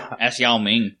good. Yeah. Ask Yao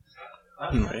Ming.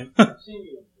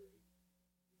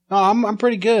 No, I'm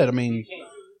pretty good. I mean,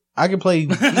 I can play. You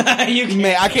can.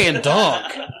 Man, I can't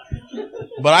dunk,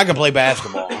 but I can play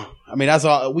basketball. I mean, that's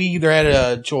all. We either had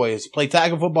a choice: play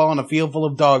tackle football in a field full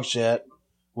of dog shit,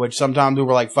 which sometimes we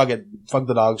were like, "Fuck it, fuck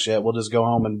the dog shit. We'll just go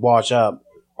home and wash up,"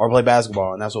 or play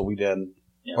basketball, and that's what we did.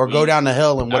 Yeah, Or go down the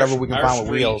hill and whatever we can our find with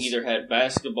street wheels. Either had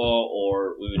basketball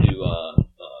or we would do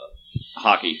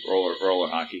hockey, roller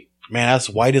hockey. Man, that's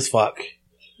white as fuck.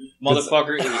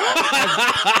 Motherfucker, it was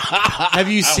Have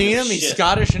you I don't seen give a him? He's shit.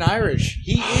 Scottish and Irish.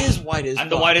 He is white as I'm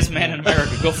the fuck. whitest man in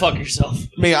America. Go fuck yourself.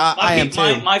 I am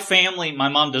too. My family, my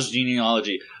mom does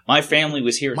genealogy. My family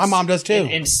was here. My mom does too.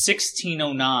 In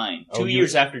 1609, Oh, 2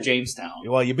 years after Jamestown.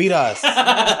 Well, you beat us.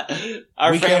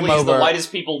 Our We came family is the over-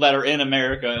 whitest people that are in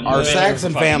America. And Our we've been here Saxon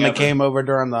for fucking family ever. came over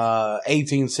during the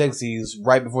 1860s,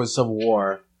 right before the Civil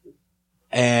War.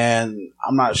 And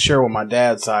I'm not sure when my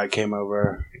dad's side came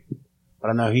over, but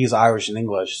I know he's Irish and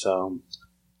English, so.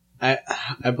 I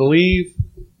believe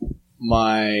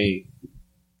my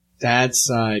dad's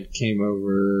side came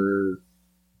over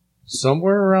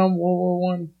somewhere around World War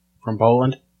One. From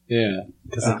Poland? Yeah.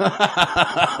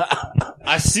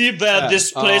 I see that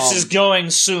this place um, is going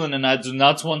soon, and I do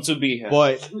not want to be here.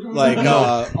 But like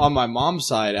on my mom's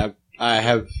side, I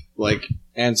have like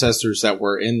ancestors that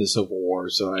were in the Civil War,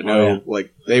 so I know Oh, yeah.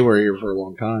 like they were here for a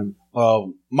long time.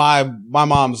 Well, my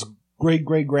mom's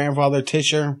great-great-grandfather,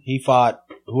 Tisher, he fought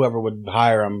whoever would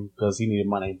hire him because he needed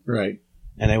money. Right.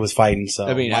 And they was fighting, so.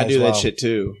 I mean, might I as do well. that shit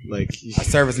too. Like, A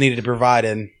service needed to provide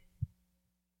in.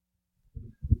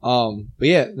 but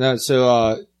yeah, no.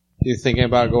 So, you thinking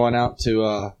about going out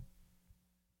to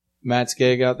Matt's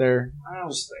gig out there? I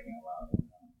was thinking about it.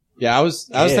 Yeah, I was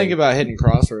Gig? thinking about hitting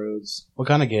Crossroads. What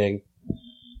kind of gig?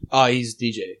 Oh, he's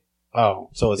DJ. Oh,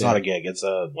 so it's Yeah. not a gig. It's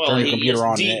a Well, turn your he computer is,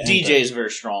 on. DJ is a very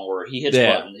strong word. He hits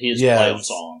Yeah. buttons. He hits Yeah. play on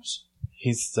songs.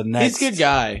 He's the next. He's a good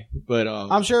guy, but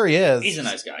I'm sure he is. He's a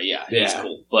nice guy. Yeah, he's Yeah.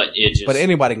 cool. But it just. But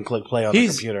anybody can click play on the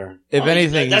He's- computer. if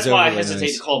anything, that's he's why I overly hesitate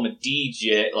nice. to call him a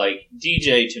DJ. Like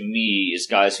DJ to me is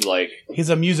guys who like, He's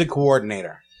a music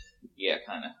coordinator. yeah,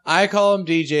 kind of. I call him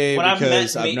DJ When I've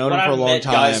because met- I've known when him for a I've long met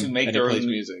time. guys who make and their he plays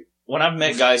own- music. When I've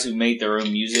met guys who make their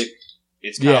own music,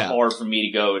 it's kind of Yeah. hard for me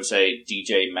to go and say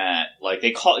DJ Matt. Like they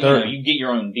call, you They're- know, you get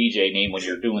your own DJ name when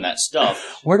you're doing that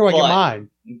stuff. Where do I But- get mine?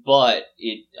 But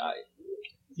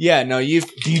Yeah, no, you've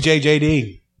DJ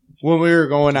JD. when we were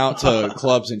going out to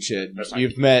clubs and shit, That's fine.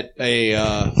 you've met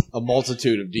a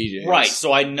multitude of DJs, right,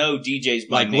 so I know DJs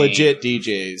by Like name. legit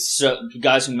DJs. So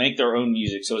guys who make their own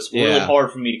music, so it's really Yeah.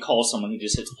 hard for me to call someone who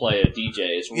just hits play a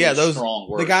DJ. It's really Yeah, those strong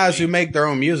words. the guys to who me. make their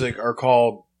own music are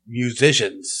called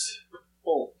musicians.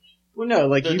 Well, no,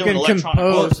 like They're you doing can electronic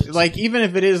compose, music. like even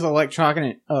if it is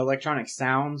electronic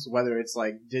sounds, whether it's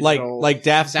like digital, Like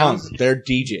Daft sounds, Punk, they're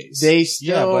DJs. they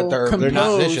still Yeah, but they're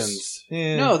compose, musicians.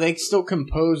 Yeah. No, they still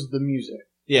compose the music.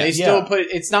 yeah, They still Yeah. put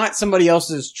it's not somebody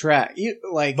else's track.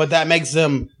 Like, But that makes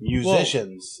them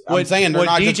musicians. I'm what- saying they're what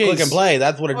not just DJs click and play.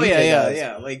 That's what a oh DJ yeah, does.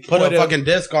 yeah. Like, Put What a if- fucking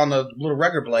disc on the little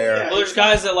record player. Well, there's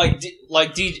guys that like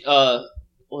what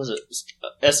was it?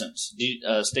 Essence,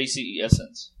 Stacy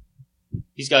Essence.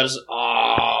 He's got his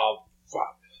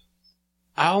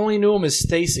I only knew him as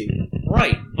Stacy.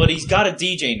 right, but he's got a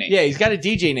DJ name. Yeah, he's got a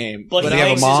DJ name, but Does he he have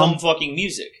a makes his mom? own fucking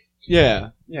music. yeah,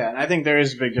 yeah, and I think there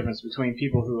is a big difference between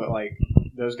people who like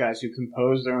those guys who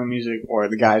compose their own music or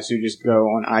the guys who just go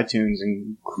on iTunes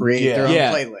and create Yeah. their own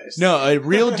Yeah. playlist. no, a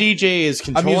real DJ is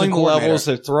controlling the coordinator. levels.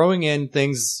 They're throwing in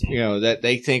things that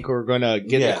they think are going to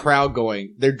get Yeah. the crowd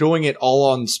going. They're doing it all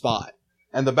on the spot.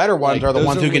 And the better ones Like, are the those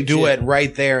ones are who can do legit. it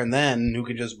right there and then, who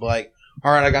can just be like,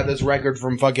 all right, I got this record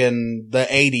from fucking the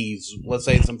 80s. Let's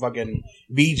say some fucking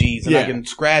Bee Gees, and I Yeah. can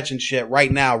scratch and shit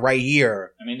right now, right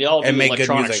here. I mean, they all do And make good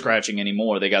electronic music. scratching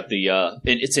anymore. They got the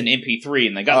it's an MP3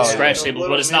 and they got the Oh, scratch yeah. table,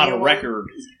 but it's not a record.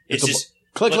 It's It's a- just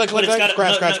Click, but- click, but click, it's click, got a-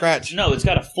 scratch, no, scratch, no, scratch. No, it's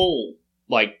got a full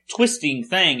like twisting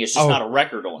thing. It's just Oh. not a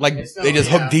record on it. Like, It's they just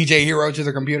yeah. hook DJ Hero to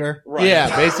their computer? Right.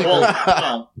 Yeah, basically.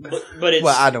 Well, no, but it's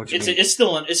Well, I know what you it's mean. it's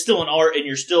still an art, and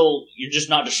you're just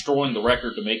not destroying the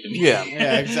record to make the music. Yeah.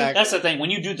 Yeah, exactly. That's the thing. When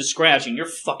you do the scratching, you're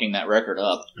fucking that record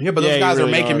up. Yeah, but Yeah, those you guys really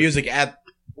are making are. music in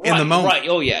Right, the moment. Right.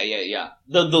 Oh yeah, yeah, yeah.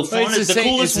 The But fun is the same,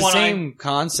 coolest it's the one. same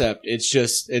concept. It's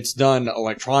just it's done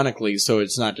electronically, so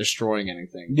it's not destroying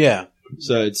anything. Yeah.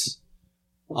 So it's.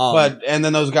 And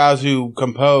then those guys who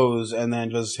compose and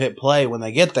then just hit play when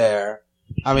they get there,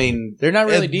 I mean, they're not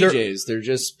really they're- DJs. They're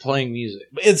just playing music.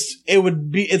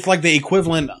 it's like the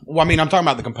equivalent. Well, I mean, I'm talking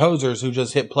about the composers who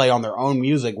just hit play on their own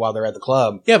music while they're at the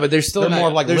club. Yeah, but they're still They're not, more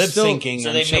of like they're lip still- syncing So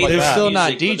and they shit made like they're their that. still not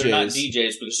music, but they're not DJs.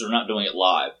 DJs because they're not doing it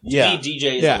live. To Yeah. me,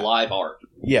 DJ is Yeah. a live art.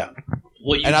 Yeah.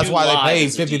 what you And that's do why live they paid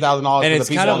is a $50,000 And for it's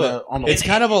the people kind of on the It's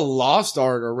kind of a lost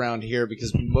art around here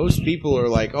because most people are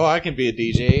like, "Oh, I can be a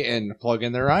DJ and plug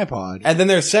in their iPod." And then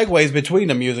there's segues between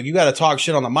the music. You got to talk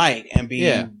shit on the mic and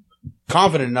be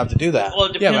confident enough to do that. Well,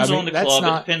 it depends Yeah, but I mean, on the that's club.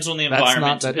 not- It depends on the that's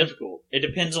environment. not that difficult. It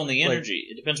depends on the energy.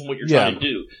 It depends on what you're Yeah. trying to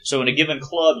do. So in a given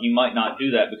club, you might not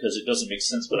do that because it doesn't make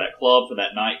sense for that club, for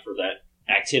that night, for that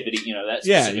activity. You know, that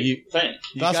specific thing.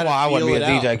 That's why I wouldn't be a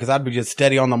DJ, because I'd be just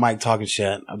steady on the mic talking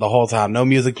shit the whole time. No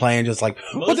music playing, just like,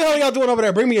 what the hell are y'all doing over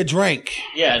there? Bring me a drink.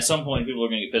 Yeah, at some point, people are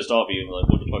going to get pissed off at you and be like,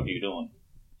 what the fuck are you doing?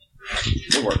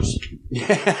 It works.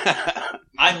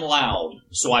 I'm loud,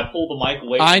 so I pull the mic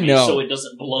away from me so it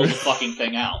doesn't blow the fucking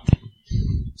thing out.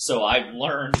 So I've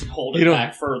learned to hold it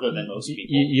back further than most people.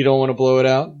 You don't want to blow it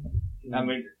out? I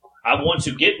mean, I want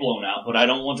to get blown out, but I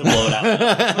don't want to blow it out.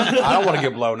 I don't want to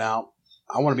get blown out.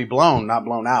 I want to be blown, not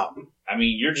blown out. I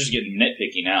mean, you're just getting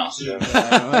nitpicky now.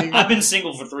 I've been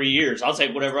single for 3 years. I'll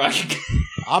take whatever I can get.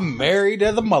 I'm married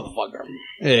as a motherfucker.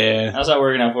 Yeah. How's that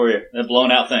working out for you? That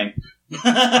blown out thing.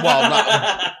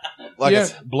 Well,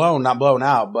 it's blown, not blown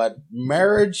out. But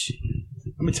marriage,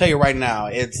 let me tell you right now,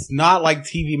 it's not like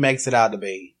TV makes it out to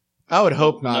be. I would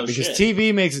hope not No because shit.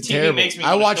 TV makes it TV terrible. makes me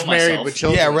I wanna watch kill Married myself. with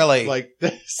Children. Yeah, really. Like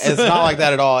this. It's not like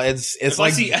that at all. It's If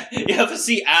like I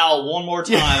see Al one more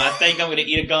time, I think I'm going to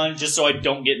eat a gun just so I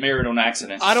don't get married on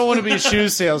accident. I don't want to be a shoe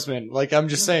salesman. Like I'm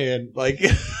just saying. Like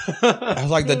it's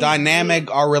like the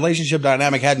dynamic, our relationship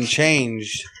dynamic hadn't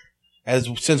changed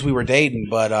since we were dating,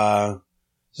 but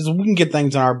just we can get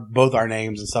things in both our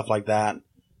names and stuff like that,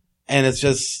 and it's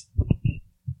just.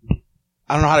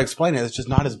 I don't know how to explain it. It's just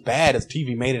not as bad as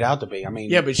TV made it out to be. I mean,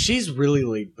 yeah, but she's really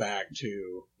laid back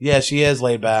too. Yeah, she is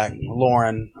laid back.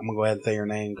 Lauren, I'm gonna go ahead and say her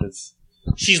name because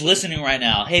she's listening right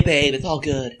now. Hey, babe, it's all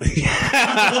good.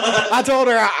 I told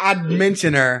her I'd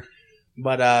mention her,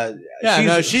 but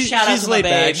she's laid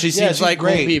back. She seems like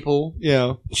great cool people.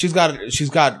 Yeah, she's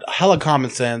got hella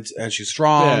common sense and she's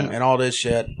strong and all this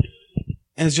shit.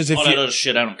 And it's just all that other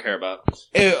shit I don't care about.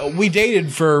 We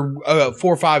dated for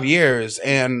 4 or 5 years,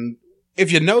 and if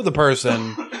you know the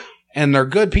person and they're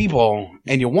good people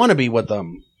and you want to be with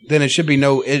them, then it should be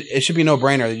no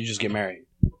brainer that you just get married.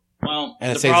 Well,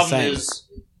 and the problem is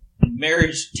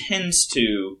marriage tends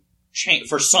to change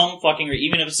for some fucking reason.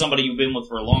 Even if it's somebody you've been with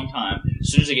for a long time,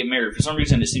 as soon as they get married, for some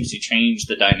reason it seems to change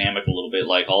the dynamic a little bit.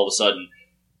 Like all of a sudden,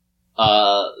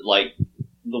 like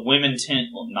the women tend,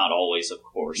 well, not always, of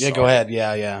course. Yeah, go ahead.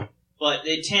 Yeah. But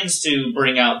it tends to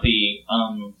bring out the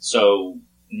so.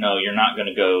 No, you're not going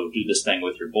to go do this thing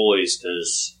with your boys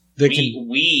because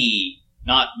we,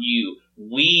 not you,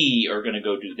 we are going to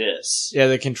go do this. Yeah,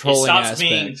 the controlling aspect. aspect.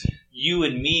 Being you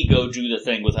and me go do the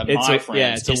thing with my friends.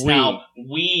 Yeah, it's now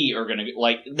we are going to,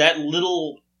 like, that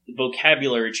little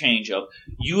vocabulary change of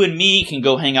you and me can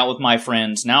go hang out with my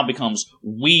friends now becomes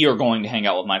we are going to hang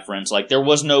out with my friends. Like, there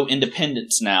was no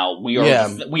independence now. We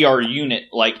are a unit.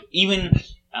 Like, even,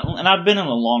 and I've been in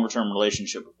a longer term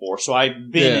relationship before, so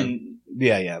I've been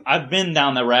I've been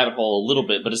down that rabbit hole a little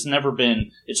bit, but it's never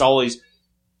been. It's always,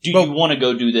 do you want to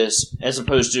go do this, as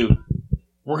opposed to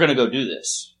we're going to go do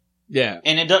this. Yeah,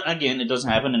 and it doesn't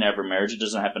happen in every marriage. It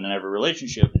doesn't happen in every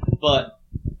relationship, but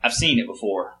I've seen it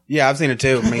before. Yeah, I've seen it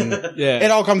too. I mean, it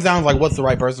all comes down to like what's the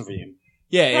right person for you.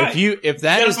 Yeah, right. if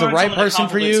that is the right person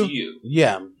for you,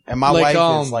 yeah. And my wife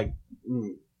is like,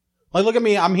 look at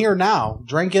me. I'm here now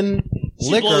drinking. She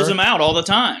liquor blows them out all the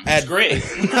time. It's great.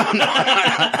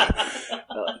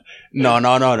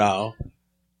 No.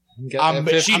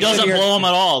 She doesn't blow them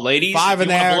at all, ladies. 5 in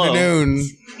the afternoon.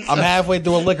 I'm halfway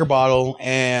through a liquor bottle,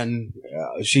 and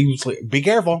she's like, "Be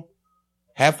careful,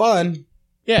 have fun."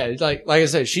 Yeah, like I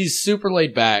said, she's super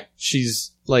laid back.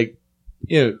 She's like,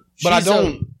 but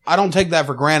I don't take that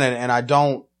for granted, and I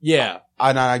don't. Yeah,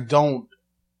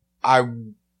 I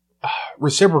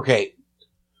reciprocate.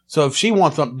 So if she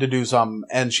wants to do something,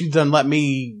 and she doesn't let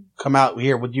me come out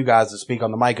here with you guys to speak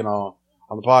on the mic and all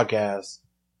on the podcast.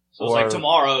 So it's like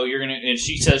tomorrow you're gonna, and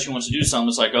she says she wants to do something.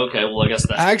 It's like, okay, well I guess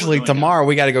that's actually tomorrow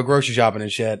we got to go grocery shopping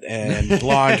and shit and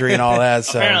laundry and all that.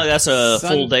 So apparently that's a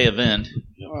full day event.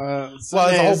 Well, it's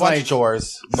a whole bunch of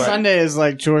chores. Sunday is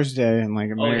like chores day in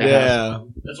like America. Yeah.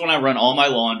 That's when I run all my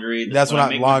laundry. That's when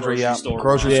I laundry,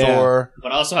 grocery store.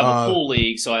 But I also have a pool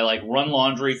league, so I like run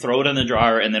laundry, throw it in the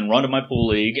dryer, and then run to my pool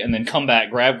league, and then come back,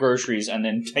 grab groceries, and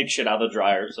then take shit out of the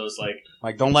dryer. So it's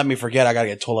like don't let me forget. I gotta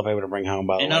get toilet paper to bring home.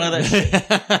 By the way, none of that shit,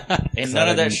 and none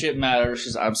of that shit matters.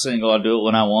 Because I'm single. I do it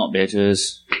when I want,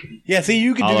 bitches. Yeah, see,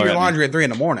 you can do your laundry at 3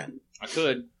 a.m. I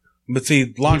could, but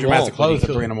see, laundromats are closed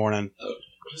at 3 a.m.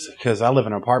 Because I live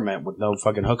in an apartment with no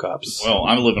fucking hookups. Well,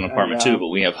 I live in an apartment too, but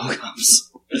we have hookups.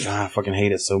 God, I fucking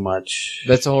hate it so much.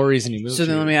 That's the whole reason he moved. So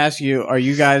then let me ask you, are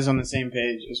you guys on the same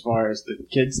page as far as the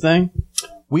kids thing?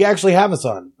 We actually have a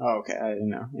son. Oh, okay. I didn't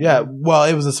know. Yeah, well,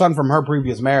 it was a son from her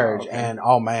previous marriage, Oh, okay. and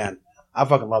oh man, I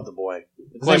fucking love the boy.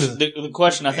 The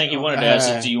question I think you wanted to ask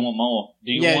is, do you want more?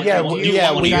 Do you want? yeah, do we- you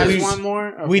yeah, want one we- You of guys yours? want more?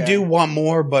 Okay. We do want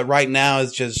more, but right now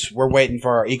it's just we're waiting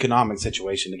for our economic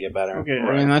situation to get better. Okay,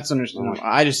 I mean that's understandable.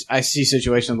 I see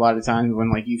situations a lot of times when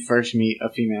like you first meet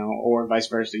a female or vice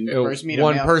versa. You first meet a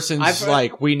one male. person's I've heard-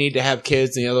 like, we need to have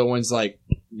kids, and the other one's like,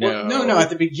 no. Well, no. At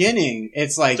the beginning,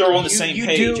 it's like They're on the you- same you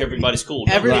page. do- Everybody's cool.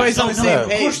 Everybody's on the same Of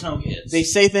page. course, no kids. They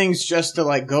say things just to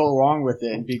like go along with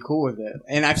it and be cool with it.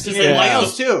 And I've seen Because it in they like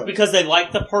males the- too. because they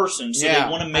like the person, so they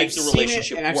want to make I've the seen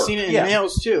relationship it, and I've work. seen it in Yeah.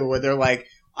 males too, where they're like,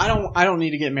 I don't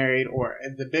need to get married, or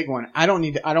the big one, I don't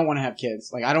want to have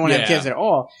kids. Like I don't want to have Yeah. kids at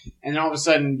all. And then all of a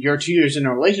sudden, you're 2 years in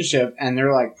a relationship, and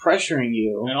they're like pressuring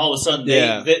you. And all of a sudden,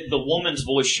 Yeah. the woman's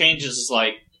voice changes. It's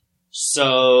like, so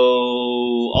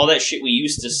all that shit we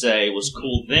used to say was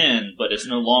cool then, but it's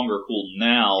no longer cool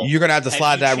now. You're gonna have to Have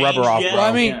slide you that rubber changed off, yet? bro. Well,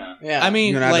 I mean, Yeah. Yeah, I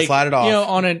mean, You're gonna have to like, slide it off. you know,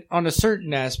 on a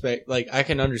certain aspect, like I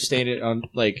can understand it on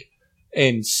like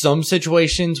in some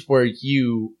situations where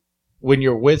when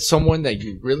you're with someone that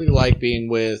you really like being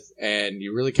with and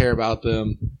you really care about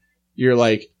them, you're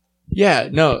like, yeah,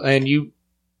 no, and you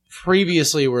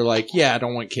previously were like, yeah, I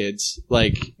don't want kids,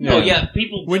 like, No, yeah,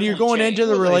 people when you're going definitely into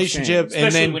the change. relationship, Especially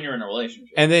and then when you're in a relationship.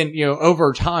 and then you know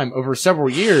over time, over several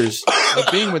years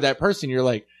of being with that person, you're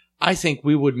like, I think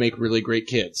we would make really great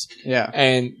kids, yeah.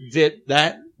 and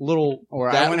that little Or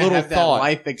I that want to little have that thought.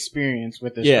 life experience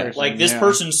with this Yeah. person. Like this yeah.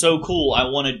 person's so cool. I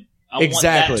want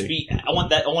Exactly. that to be. I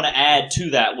want to add to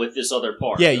that with this other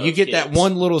part. Yeah, of you get that kids.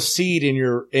 one little seed in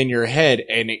your head,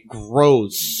 and it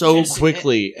grows so It's-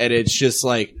 quickly, and it's just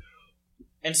like,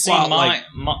 And see, Wow, my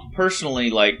personally,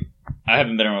 like, I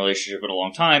haven't been in a relationship in a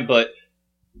long time, but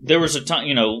there was a time,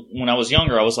 when I was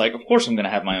younger, I was like, of course I'm going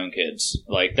to have my own kids.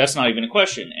 Like, that's not even a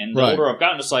question. And the Right. older I've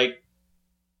gotten, it's like,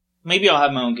 maybe I'll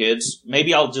have my own kids.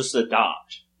 Maybe I'll just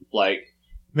adopt. Like,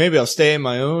 maybe I'll stay in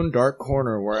my own dark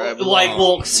corner where I belong. like,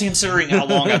 well, considering how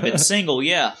long I've been single,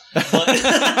 yeah.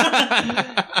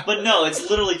 But no, it's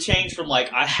literally changed from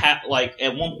like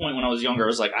at one point when I was younger, I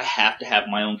was like, I have to have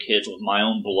my own kids with my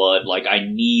own blood. Like I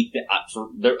need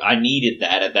that. I needed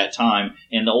that at that time.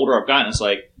 And the older I've gotten, it's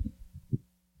like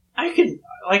I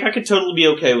could totally be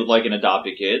okay with like an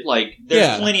adopted kid. Like there's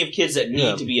Yeah. plenty of kids that need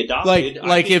Yeah. to be adopted.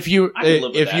 like if you I could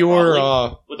live with if that, you were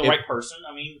probably. With the if- right person.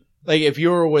 I mean, like if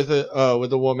you were with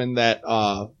a woman that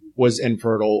was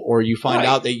infertile, or you find Right.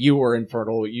 out that you were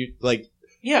infertile, you like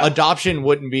yeah, adoption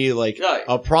wouldn't be like Right.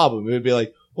 a problem. It would be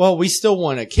like, well, we still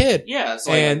want a kid, yeah. It's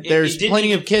like, and it there's didn't plenty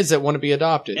even- of kids that want to be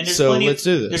adopted. And there's So plenty of- let's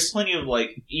do this. There's plenty of like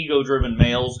ego-driven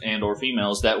males and or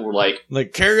females that were like,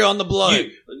 Like carry on the blood.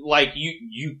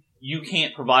 you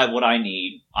can't provide what I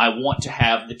need. I want to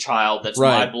have the child that's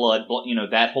Right. my blood,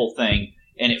 that whole thing,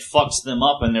 and it fucks them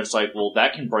up. And there's like, well,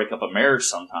 that can break up a marriage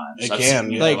sometimes. It I've can.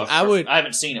 seen- Like, I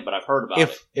haven't seen it, but I've heard about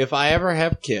it. If I ever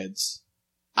have kids,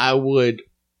 I would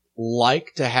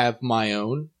like to have my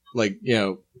own, like,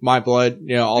 my blood,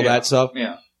 all Yeah. that stuff.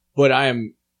 Yeah. But I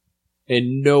am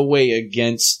in no way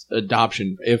against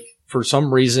adoption. If for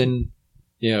some reason,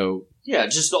 Yeah,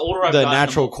 just the older I've the gotten,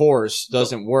 natural course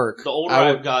doesn't work, the older I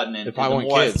I've would, gotten, and if I the want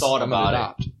more kids, I've thought I'm gonna about it,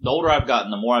 adopt. the older I've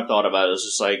gotten, the more I've thought about it. It's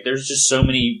just like there's just so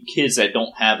many kids that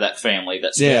don't have that family,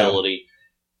 that Yeah. stability.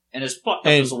 And as fucked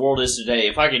up And- as the world is today,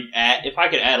 if I could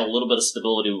add a little bit of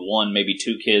stability with one, maybe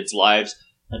two kids' lives,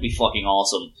 that'd be fucking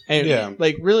awesome. And Yeah.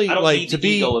 like really, I don't like need to the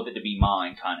be ego of it to be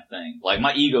mine, kind of thing. Like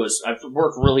my ego is, I've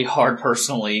worked really hard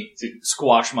personally to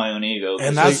squash my own ego.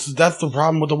 And that's the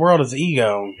problem with the world is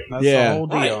ego. That's Yeah. the whole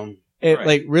deal. Right.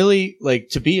 like really, like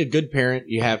to be a good parent,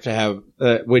 you have to have,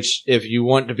 which if you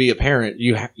want to be a parent,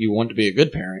 you want to be a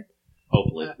good parent.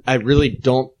 hopefully. I really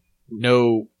don't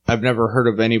know. I've never heard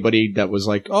of anybody that was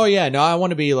like, oh yeah, no, I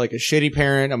want to be like a shitty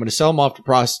parent. I'm going to sell them off to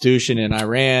prostitution in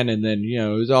Iran, and then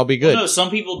it'll all be good. No, some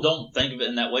people don't think of it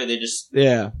in that way. They just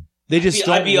Yeah, they just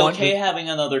I'd be don't want okay to- having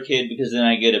another kid because then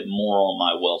I get it more on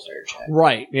my welfare check.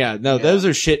 Right? Yeah, no, Yeah. those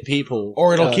are shit people.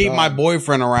 Or it'll Uh, keep my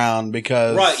boyfriend around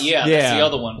because Right? Yeah, that's Yeah. the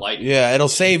other one. Like, yeah, it'll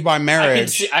save my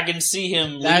marriage. I can see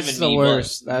him That's leaving the me.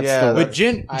 worst. That's Yeah, the But worst.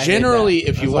 gen- I hate generally,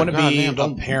 if I you was want to like, be "God damn, a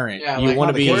don't- parent, Yeah, you like, want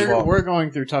to be kid's fault. we're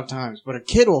going through tough times, but a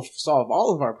kid will solve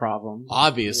all of our problems.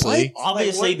 obviously.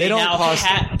 Obviously, Like, they don't now cost-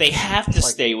 they have to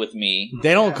stay with me.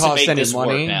 They don't to cost make any this work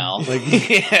money now. Like,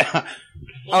 yeah.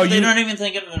 Well, they you- don't even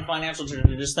think of it in financial terms.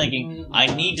 They're just thinking, I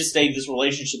need to stay in this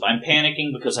relationship. I'm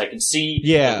panicking because I can see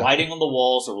Yeah. the writing on the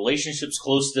walls. The relationship's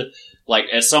close to, like,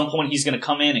 at some point he's going to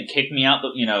come in and kick me out,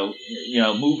 but,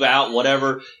 move out,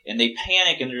 whatever. And they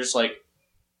panic and they're just like,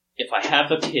 if I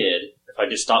have a kid, if I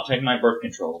just stop taking my birth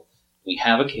control, we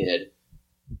have a kid,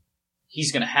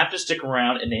 he's going to have to stick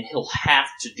around, and then he'll have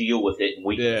to deal with it, and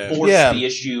we can force the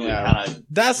issue and kind of...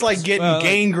 That's like getting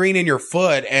gangrene in your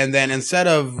foot, and then instead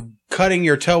of cutting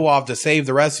your toe off to save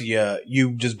the rest of you,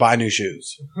 you just buy new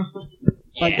shoes.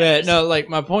 My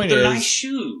point they're is... nice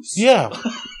shoes. Yeah.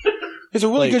 It's a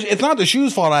really good... It's not the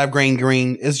shoes' fault I have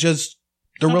gangrene. It's just...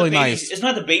 They're really nice. It's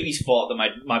not the baby's fault that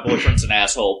my boyfriend's an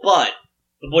asshole, but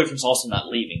the boyfriend's also not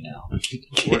leaving now.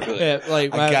 We're good.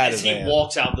 As he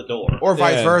walks out the door. Or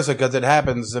vice versa, because it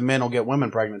happens, the men will get women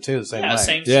pregnant too, the same way.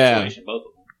 Same situation, both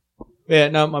of them. Yeah,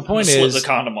 no, my point is... slip the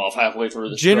condom off halfway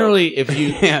through the generally, if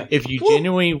you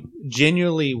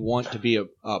genuinely want to be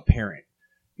a parent,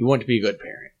 you want to be a good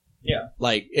parent. Yeah.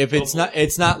 Like, if it's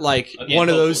not like one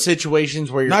of those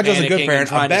situations where you're not just a good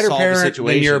parent, a better parent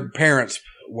than your parents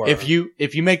were. If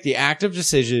you make the active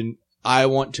decision, I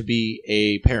want to be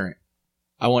a parent,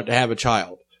 I want to have a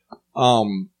child.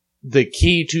 The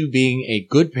key to being a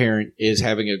good parent is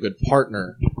having a good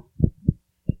partner.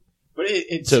 But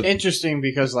it's interesting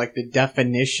because, like, the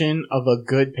definition of a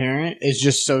good parent is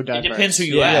just so diverse. It depends who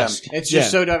you ask. It's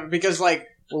just so diverse because, like,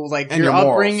 and your your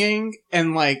upbringing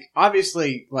and, like,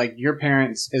 obviously, like, your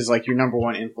parents is, like, your number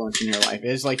one influence in your life.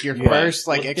 It's, like, your first,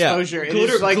 like, exposure.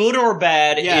 Good, good or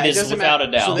bad, it is without a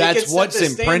doubt. So that's what's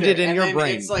imprinted in your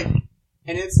brain. It's like,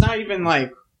 and it's not even,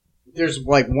 like, there's,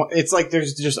 like, it's like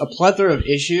there's just a plethora of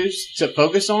issues to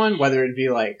focus on, whether it be,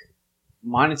 like,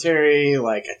 monetary,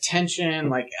 like, attention,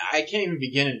 like, I can't even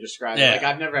begin to describe it. Like,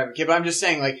 I've never had a kid, but I'm just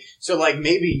saying, like, so, like,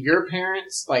 maybe your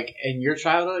parents, like, in your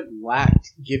childhood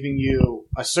lacked giving you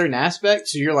a certain aspect,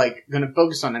 so you're, like, gonna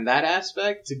focus on that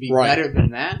aspect to be better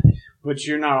than that, but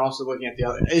you're not also looking at the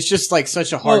other. It's just, like,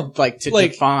 such a hard, to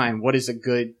define what is a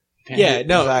good parent. Yeah,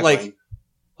 no, exactly.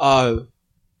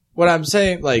 What I'm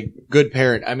saying, like, good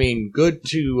parent, I mean, good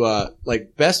to,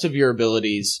 like, best of your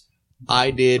abilities, I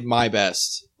did my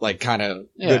best. Like, kind of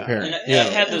good parent. And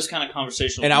I've had those kind of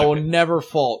conversations. And I will never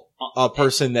fault a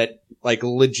person that, like,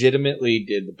 legitimately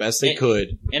did the best they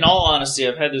could. In all honesty,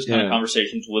 I've had those kind of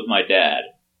conversations with my dad.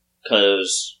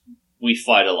 Because we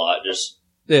fight a lot. Just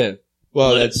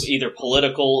well, that's either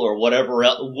political or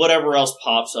whatever else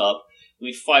pops up.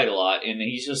 We fight a lot. And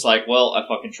he's just like, well, I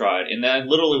fucking tried. And then I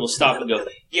literally will stop and go,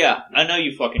 yeah, I know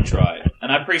you fucking tried.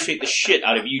 And I appreciate the shit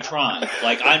out of you trying.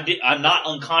 Like, I'm not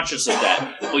unconscious of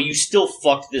that, but you still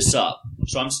fucked this up.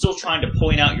 So I'm still trying to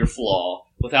point out your flaw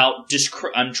without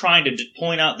I'm trying to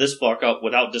point out this fuck up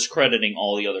without discrediting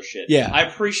all the other shit. Yeah. I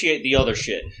appreciate the other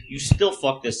shit. You still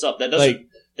fucked this up. That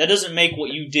doesn't make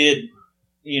what you did,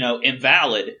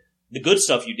 invalid. The good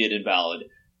stuff you did invalid.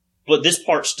 But this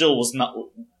part still was not.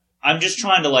 I'm just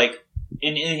trying to, like,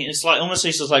 and it's like, almost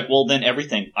it's just like, well, then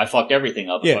everything. I fucked everything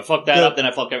up. If I fucked that up, then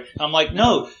I fucked everything. I'm like,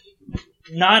 no.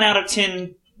 9 out of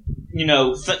 10,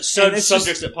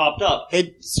 subjects that popped up.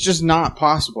 It's just not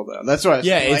possible, though. That's what I was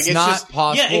saying. It's not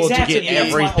possible to get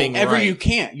everything right. You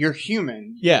can't. You're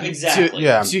human. Yeah. Exactly.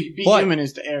 To be human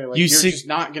is to err. Like, you're just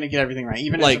not going to get everything right,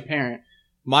 even as a parent.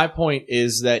 My point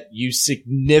is that you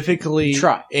significantly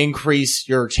increase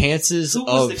your chances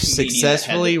of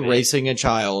successfully raising a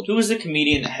child. Who was the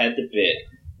comedian that had the bit?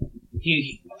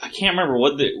 I can't remember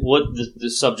what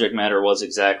the subject matter was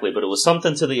exactly, but it was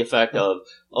something to the effect of,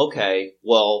 okay,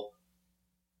 well,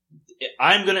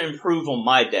 I'm going to improve on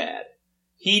my dad.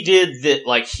 He did that,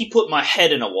 like, he put my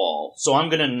head in a wall, so I'm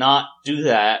going to not do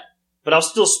that, but I'll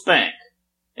still spank.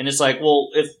 And it's like, well,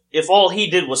 if all he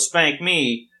did was spank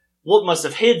me, what must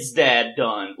have his dad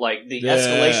done? Like, the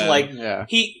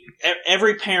escalation,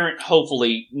 every parent,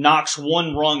 hopefully, knocks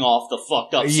one rung off the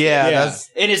fucked up stuff.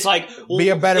 And it's like, well, be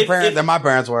a better parent than my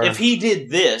parents were. If he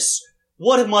did this,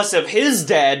 what must have his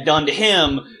dad done to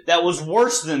him that was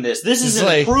worse than this? This is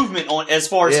an improvement on, as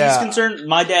far as he's concerned.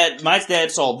 My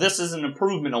dad saw this as an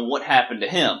improvement on what happened to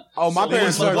him. Oh, my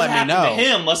parents would let me know. To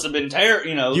him must have been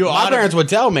terrible. My parents would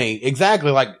tell me exactly,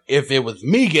 like, if it was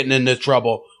me getting in this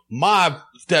trouble, my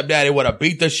stepdaddy would have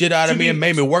beat the shit out of me and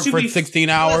made me work for 16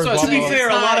 hours. To be fair,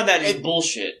 a lot of that is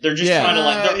bullshit. They're just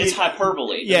trying to, it's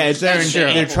hyperbole.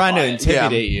 They're trying to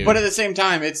intimidate you. But at the same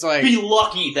time, it's like, be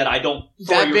lucky that I don't.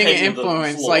 That being an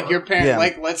influence, like your parents,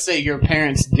 like, let's say your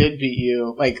parents did beat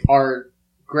you, like our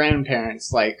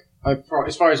grandparents, like,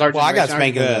 as far as our I got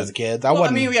spanked as a kid.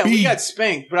 We got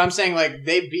spanked, but I'm saying, like,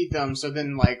 they beat them, so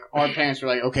then, like, our parents were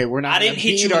like, okay, we're not. I didn't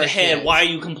hit you in the head. Why are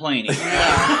you complaining?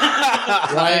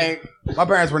 Like, My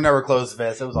parents were never closed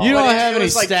fists. It was all You don't like- have It any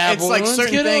was like, stab it's like wounds.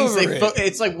 certain Get things. over it.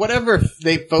 It's like whatever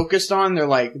they focused on, they're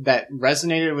like that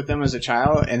resonated with them as a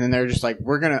child, and then they're just like,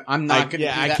 I'm not gonna do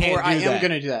I that, can't or I do am that.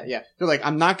 gonna do that. Yeah, they're like,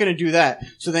 I'm not gonna do that.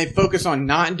 So they focus on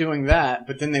not doing that,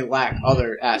 but then they lack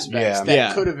other aspects Yeah. that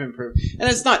Yeah. could have improved. And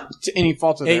it's not to any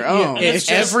fault of It- their own.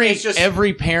 it's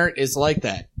every parent is like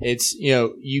that. It's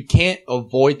you can't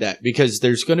avoid that because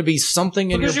there's going to be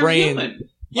something in Because your you're brain. human.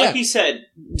 Yeah. Like he said,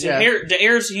 to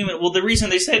err is human. Well, the reason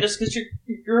they say this is because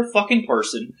you're a fucking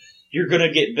person. You're going to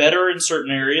get better in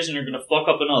certain areas and you're going to fuck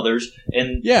up in others.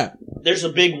 And Yeah, there's a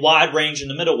big wide range in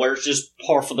the middle where it's just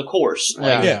par for the course.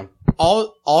 Like, yeah.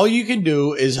 All you can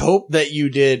do is hope that you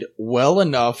did well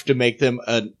enough to make them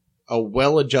a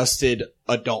well-adjusted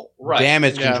adult. right.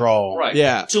 damage Yeah. control. Right.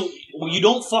 Yeah. So you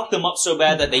don't fuck them up so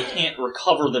bad that they can't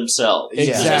recover themselves. Yeah.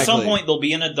 Because at some Exactly. point they'll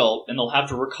be an adult and they'll have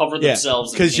to recover Yeah,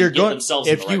 themselves. Because and you're get going. themselves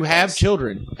in If the you right have place.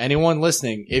 children, anyone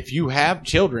listening, if you have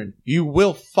children, you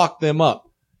will fuck them up.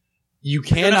 You You're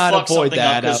gonna cannot fuck avoid something up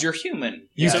that. because you're human.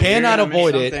 You So cannot you're gonna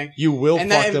avoid make it. something- You will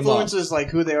and fuck that them up. influences like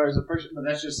who they are as a person. But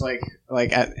that's just like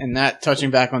and that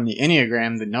touching back on the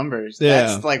Enneagram, the numbers. Yeah.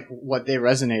 That's like what they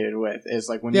resonated with is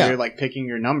like when Yeah. you're like picking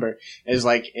your number is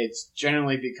like it's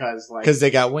generally because like Because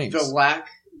they got wings. the lack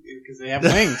because they have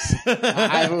wings.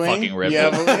 I have a wing. Fucking rip You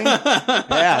have a wing.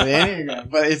 Yeah, the Enneagram.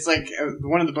 But it's like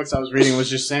one of the books I was reading was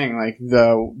just saying like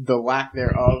the lack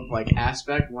thereof like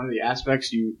aspect. One of the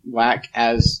aspects you lack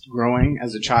as growing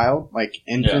as a child, like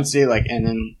infancy, like and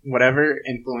then whatever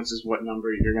influences what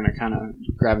number you're gonna kind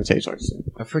of gravitate towards.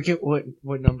 I forget what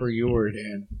number you were,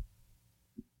 Dan.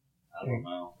 I don't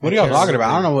know. What are y'all talking about?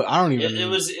 I don't know. I don't even. It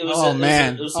was. Oh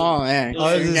man! It was Oh man! it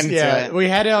was- We're getting into it. we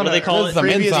had it on What do they call this it? is the Some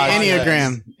previous inside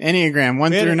podcast. Enneagram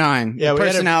 1 We had through a- 9. yeah, we had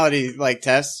a- Personality like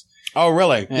tests. Oh,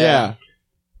 really? Yeah.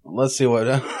 Let's see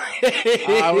what.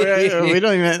 We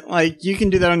don't even like. You can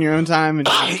do that on your own time. And,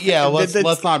 yeah, let's That's-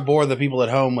 let's not bore the people at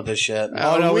home with this shit.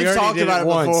 Oh, no, we we've already talked did about it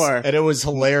once, before. and it was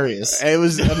hilarious. It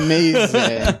was amazing.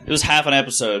 It was half an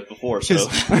episode before, so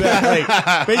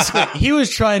Like, basically, he was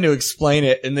trying to explain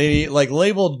it, and they like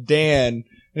labeled Dan,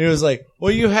 and he was like,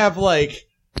 "Well, you have like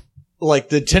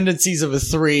the tendencies of a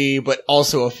 3, but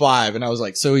also a 5," and I was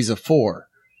like, "So he's a 4."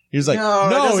 He was like, No,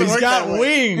 it "No, doesn't he's work got that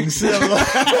way." wings." And I'm like,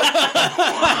 I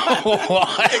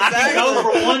can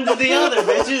go from one to the other,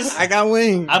 bitches. I got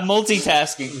wings. I'm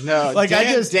multitasking. No, Like, Dan,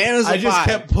 I just- Dan was a I just 5.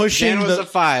 kept pushing Dan was the- a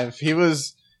 5. He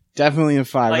was definitely a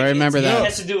 5. I remember it that.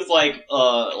 has to do with like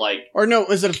Or no,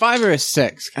 was it a 5 or a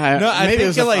 6? No, I maybe it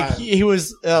was think a like 5. he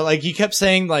was like he kept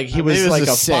saying like he was Maybe it was like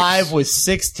a a 6. 5 with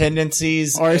 6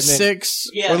 tendencies, or and a then- 6.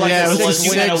 yeah, or like yeah, it it was was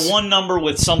you a had a 6. one number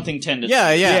with something tendency.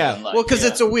 Yeah, yeah. Yeah. Like, Well, because yeah.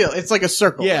 it's a wheel. It's like a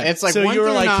circle. Yeah, It's like so 1 you were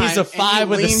through like 9, he's a and 5 you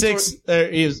with a lean 6.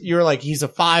 You were like he's a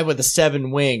 5 with a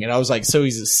 7 wing, and I was like, so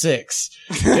he's a 6.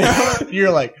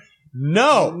 You're like,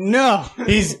 no, No,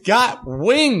 he's got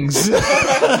wings. 5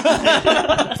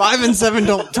 and 7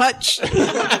 don't touch.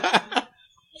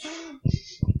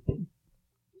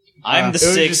 I'm the it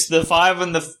was 6. just- The 5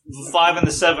 and the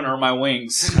 7 are my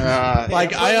wings.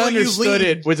 Like I understood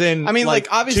it within. I mean, like, 2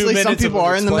 obviously some minutes of people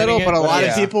are in the explaining middle, but a it, lot yeah.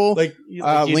 of people like you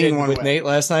lean did one with way. Nate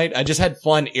last night. I just had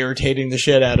fun irritating the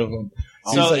shit out of him.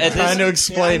 So He's like at trying to this-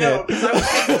 explain Yeah, I know, it. 'cause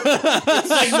I It's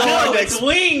like, no, it's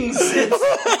wings.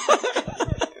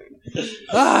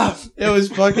 It was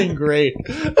fucking great.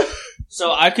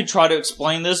 So I could try to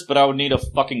explain this, but I would need a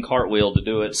fucking cartwheel to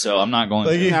do it. So I'm not going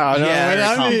Like, to. No, no, Yeah, wait, there's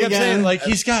I'm some- He kept saying again. like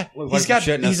he's got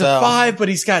shit in he's a a cell. 5, but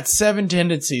he's got 7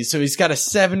 tendencies, so he's got a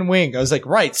 7 wing. I was like,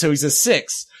 right, so he's a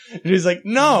 6. And he's like,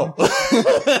 no,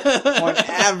 on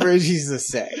average, he's a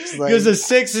 6. Like, because a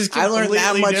 6 is I learned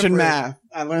that completely much different. in math.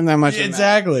 I learned that much in math.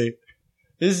 Exactly.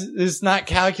 This is not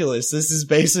calculus. This is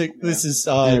basic. This is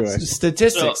Anyways.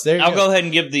 statistics. So There you I'll go. go ahead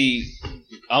and give the.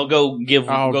 I'll go give.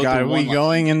 Oh go god, through are one we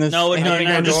going in this? No, Enneagram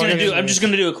I'm just gonna do. organization? I'm just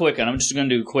gonna do a quick one. I'm just gonna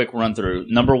do a quick run through.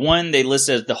 Number 1, they list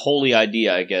as the holy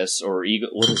idea, I guess, or ego.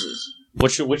 What is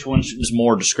this? Which one is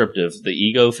more descriptive? The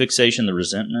ego fixation, the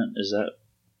resentment. Is that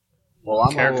Well,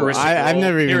 I'm characteristic? I've role?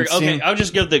 never even Here, okay, seen- I'll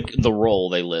just give the role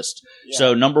they list.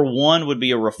 So number 1 would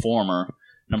be a reformer.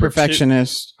 Number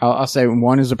Perfectionist. I'll say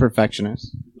 1 is a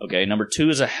perfectionist. 2, okay. Number 2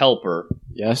 is a helper.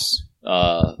 Yes.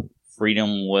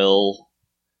 Freedom, will.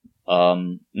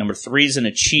 Number 3 is an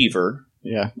achiever.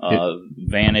 Yeah.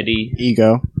 Vanity.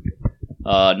 Ego.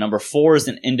 Number 4 is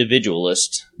an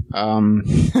individualist.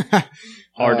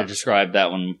 Hard to Uh, describe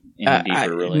that one any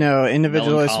deeper, really. No,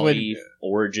 individualist would. Melancholy,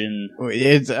 origin.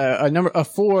 It's a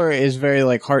 4 is very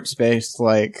like heart spaced.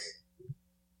 Like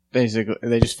basically,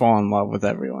 they just fall in love with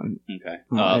everyone. Okay.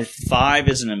 Right. 5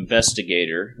 is an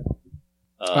investigator.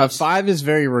 5 is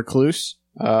very recluse.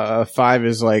 5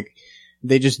 is like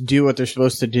they just do what they're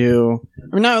supposed to do.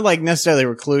 Or not like necessarily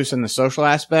recluse in the social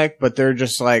aspect, but they're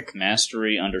just like,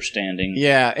 Mastery, understanding.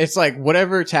 yeah, it's like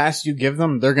whatever task you give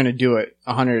them, they're going to do it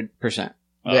 100%.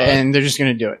 And they're just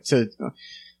going to do it. So,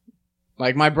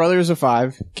 like, my brother is a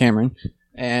 5, Cameron,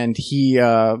 and he,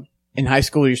 in high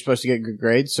school, you're supposed to get good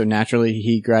grades. So naturally,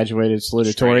 he graduated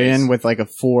salutatorian with like a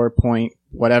 4 point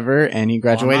whatever, and he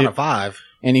graduated. I'm not a 5.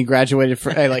 And he graduated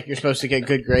for, like, you're supposed to get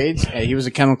good grades. He was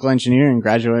a chemical engineer and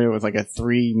graduated with like a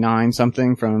 3.9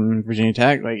 something from Virginia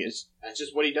Tech. Like, that's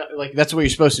just what he does. Like, that's what you're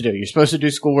supposed to do. You're supposed to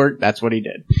do schoolwork. That's what he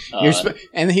did.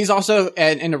 And he's also,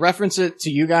 and to reference it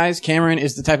to you guys, Cameron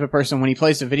is the type of person when he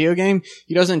plays a video game,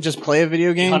 he doesn't just play a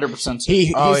video game. 100%. He's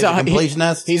a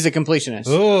completionist? He's a completionist.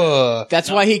 Ugh.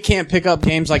 That's why he can't pick up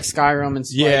games like Skyrim and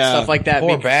stuff like that.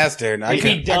 Poor bastard. I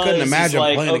couldn't imagine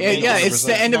like, playing okay, it. Yeah, it's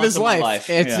the end of his life.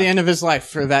 It's the end of his life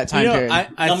for that time period.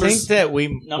 I think that we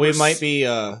might be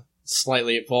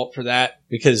slightly at fault for that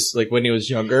because, like, when he was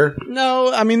younger.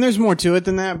 No, I mean, there's more to it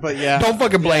than that, but yeah. Don't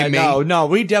fucking blame me. No,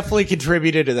 we definitely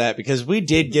contributed to that because we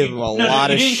did give him a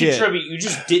lot of shit. You didn't contribute. You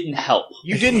just didn't help.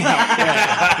 You didn't help.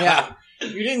 Yeah.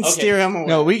 You didn't steer him away.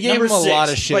 No, we gave him a lot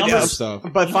of 6.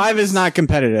 shit. But 5 is not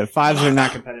competitive. 5s are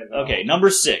not competitive. Okay, number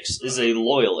 6 is a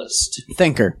loyalist.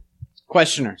 Thinker.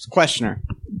 Questioner.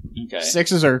 Okay.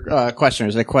 6s are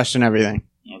questioners. They question everything.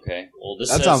 Okay. Well,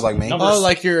 this That sounds like me.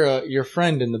 Like your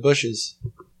friend in the bushes,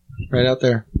 right out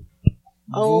there.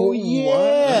 Oh,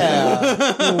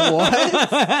 yeah.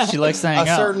 What? She likes to hang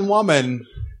A certain woman.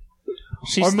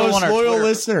 She's Our still most on our loyal Twitter.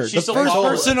 listener. She's The still first on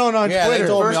person on Yeah, Twitter. they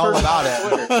told me all about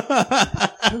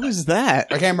it. Who is that?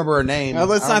 I can't remember her name.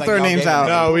 Let's I don't not throw think y'all names gave out.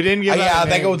 her No, we didn't give name. out Yeah, a I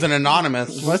think it name. was an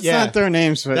anonymous. Let's Yeah. not throw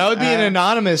names. But, That would be an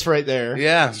anonymous right there.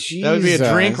 Yeah. That would be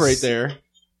a drink Jesus. right there.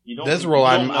 You don't- This rule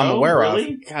you don't I'm know, aware of.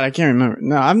 really? God, I can't remember.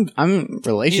 No, I'm He's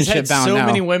relationship had bound so now.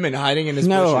 many women hiding in his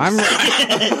No, bushes.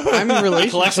 I'm relationship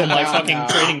Collects them like bound fucking now.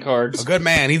 trading cards. A good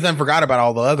man. He's then forgot about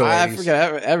all the other I ladies.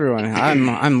 forget everyone.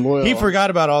 I'm loyal. He forgot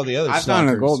about all the other I've found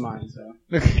a stalkers. gold mine.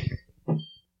 So.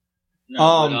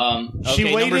 No, she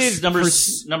okay, waited Number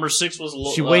for- 6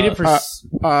 was. She waited for.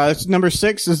 It's number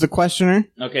 6 is the questioner,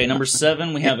 Okay, number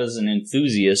 7 we have as an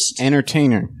enthusiast.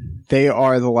 entertainer. They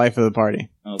are the life of the party.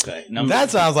 Okay, That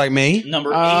sounds like me.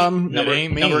 number 8. That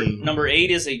ain't me. Number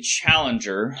 8 is a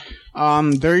challenger.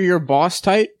 They're your boss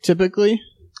type typically.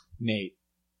 Nate.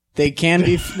 They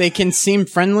can seem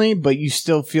friendly, but you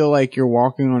still feel like you're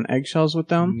walking on eggshells with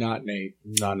them. Not Nate.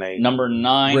 Not Nate. Number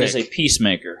 9 Rick. is a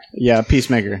peacemaker. Yeah,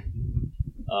 peacemaker.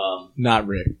 Not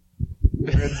Rick.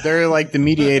 They're like the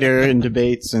mediator in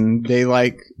debates, and they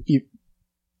like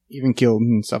even killed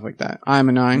and stuff like that. I'm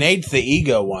a 9. Nate's the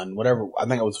ego one. Whatever. I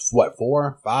think it was,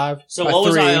 4, 5? So what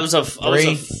was 3. I?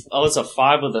 I was a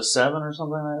 5 with a 7 or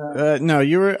something like that. No,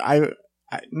 you were I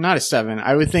not a 7.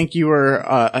 I would think you were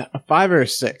a 5 or a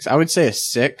 6. I would say a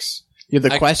 6. You're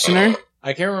the questioner,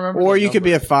 I can't remember. or the you could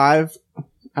be a 5.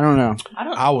 I don't know.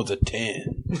 I was a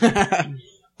 10.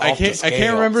 I Off the can't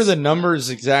scales. remember the numbers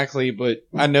exactly, but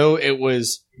I know it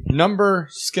was number,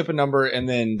 skip a number, and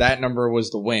then that number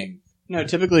was the wing. No,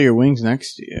 typically your wing's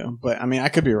next to you, but I mean I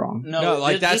could be wrong. No,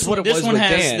 like, that's what it this was one with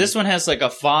has, Dan. This one has like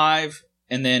a 5,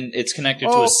 and then it's connected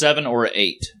to Oh. a 7 or an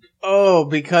 8. Oh,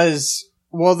 because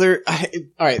all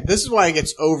right. This is why it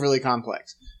gets overly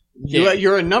complex. Yeah.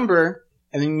 You're a number,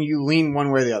 and then you lean one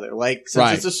way or the other. Like since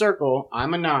Right. it's a circle,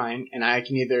 I'm a 9, and I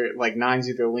can either 9's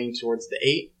either lean towards the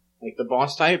 8, like the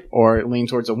boss type, or lean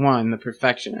towards a 1, the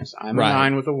perfectionist. I'm Right. a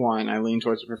 9 with a 1. I lean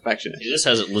towards a perfectionist. This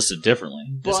has it listed differently.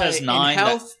 This But has 9. In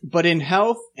health, but in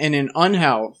health and in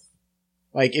unhealth,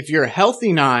 like if you're a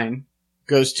healthy 9,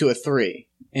 goes to a 3.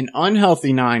 An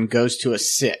unhealthy 9 goes to a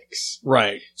 6.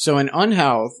 Right. So in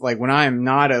unhealth, like when I am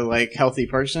not a healthy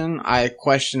person, I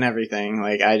question everything.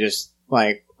 Like I just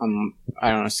I'm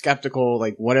I don't know, skeptical,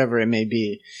 like whatever it may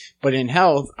be. But in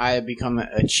health, I have become an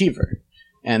achiever.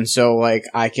 And so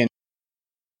I can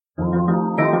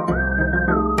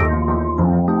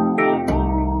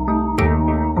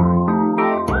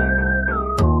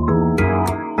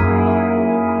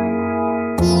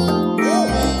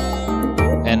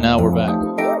And now we're back.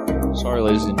 Sorry,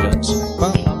 ladies and gents.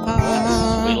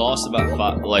 We lost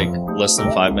about less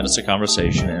than 5 minutes of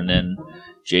conversation, and then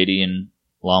JD and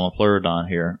Llama Pleurodon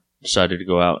here decided to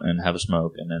go out and have a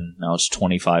smoke, and then now it's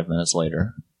 25 minutes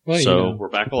later. Well, So we're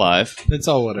back alive. it's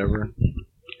all whatever.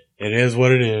 It is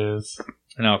what it is.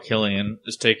 And now Killian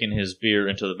is taking his beer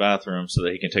into the bathroom so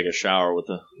that he can take a shower with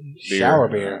the beer. Shower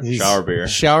beer. Shower beer.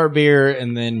 Shower beer,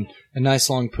 and then a nice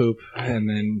long poop, and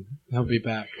then he'll be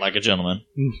back Like a gentleman.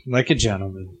 like a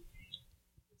gentleman.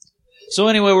 So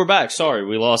anyway, we're back. Sorry,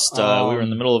 we lost. We were in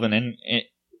the middle of an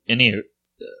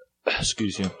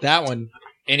excuse you. That one.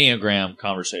 Enneagram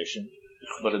conversation.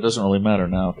 But it doesn't really matter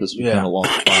now because we Yeah. kind of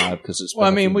lost 5 because it's. Well,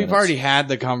 I been a mean, few we've minutes. already had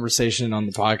the conversation on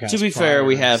the podcast. To be fair,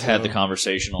 we have had so- the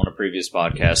conversation on a previous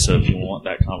podcast. So if you want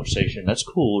that conversation, that's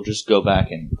cool. Just go back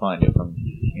and find it from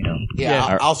Yeah,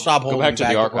 Yeah. I'll stop holding back to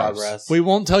back the the archives. progress. We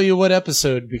won't tell you what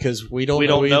episode because we don't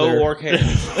know either. or care.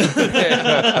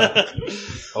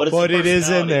 But it is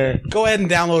in there. Go ahead and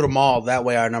download them all. That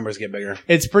way our numbers get bigger.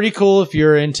 It's pretty cool if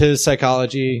you're into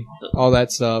psychology, all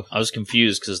that stuff. I was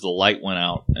confused because the light went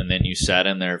out, and then you sat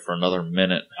in there for another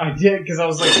minute. I did because I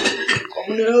was like, oh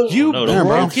no. You no, Damn,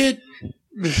 bro. broke it?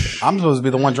 I'm supposed to be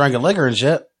the one drinking liquor and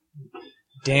shit.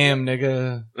 Damn,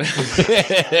 nigga.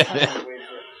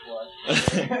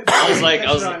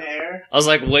 I was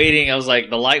like waiting. I was like,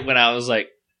 the light went out. I was like,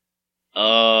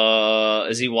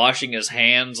 is he washing his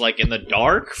hands like in the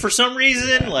dark for some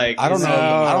reason? Like, I don't is know. he-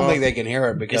 I don't think they can hear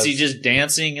it Is because he just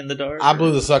dancing in the dark? I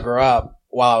blew the sucker up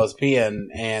while I was peeing,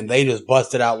 and they just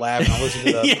busted out laughing. I listened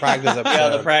to the Yeah. practice episode. Yeah,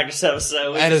 the practice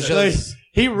episode. and it's just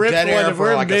He ripped Dead one air and for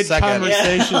we're like a mid second.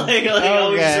 conversation.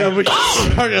 Yeah, And we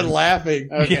started laughing.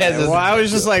 Okay. Yes, it's- well, I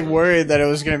was just like worried that it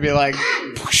was going to be like,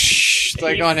 whoosh,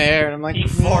 like on air, and I'm like, he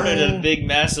farted a big,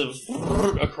 massive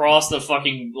across the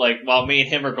fucking while me and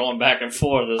him are going back and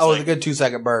forth. It was oh, it was like, a good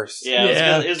 2-second burst.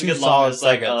 yeah, it was a 2 good long. solid It's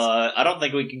like seconds. I don't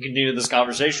think we can continue this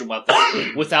conversation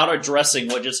without addressing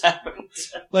what just happened.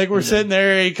 Like we're sitting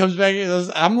there, he comes back and goes,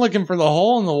 I'm looking for the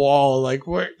hole in the wall. Like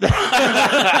where Echo,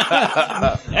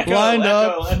 lined echo,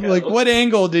 up. echo. Like what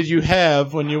angle did you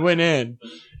have when you went in?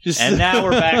 Just And now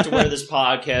we're back to where this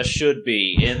podcast should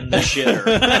be, in the shitter.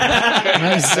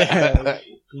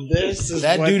 this is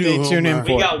That what doo-doo they tune in humor.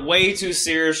 for. We got way too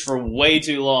serious for way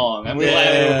too long. I'm Yeah.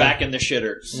 glad we're back in the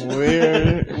shitter.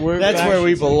 We're that's back. where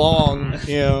we belong.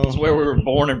 You know. It's where we were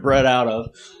born and bred out of.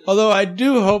 Although I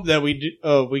do hope that we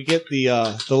get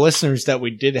the listeners that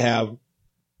we did have.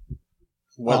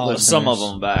 Some of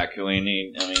them back. We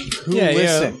need. I mean, Who yeah,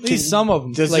 listen? at least some of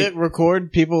them. Does like, it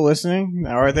record people listening?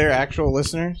 Are there actual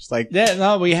listeners? Like, Yeah,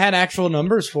 no, we had actual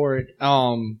numbers for it.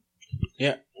 For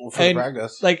And-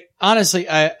 practice. Like honestly,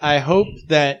 I hope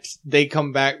that they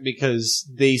come back because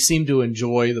they seem to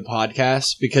enjoy the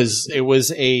podcast because it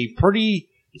was a pretty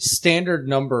standard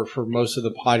number for most of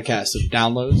the podcasts of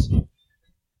downloads.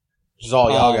 Just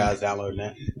all y'all um, guys downloading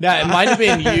it. Now it might have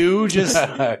been you just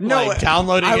No, like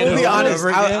downloading I it will be over and honest. over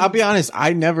again. I'll be honest.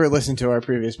 I never listened to our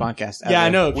previous podcast. Ever. Yeah, I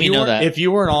know. If We you know weren't- that. If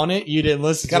you weren't on it, you didn't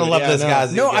listen. Gotta to love it. this Yeah,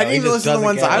 guy's. No, I didn't He even just listen to the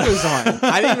ones doesn't I care. was on.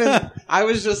 I didn't even. I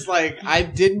was just like,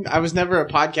 I was never a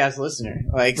podcast listener.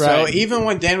 Like, Right. so even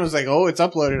when Dan was like, "Oh, it's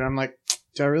uploaded," I'm like,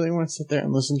 do I really want to sit there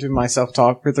and listen to myself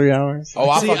talk for 3 hours? Oh,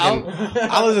 I See, fucking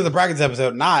I listened to the practice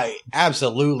episode and I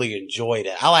absolutely enjoyed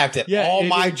it. I laughed at Yeah, all it-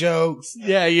 my jokes.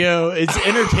 Yeah, you know, it's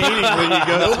entertaining when you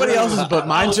go. Nobody else's but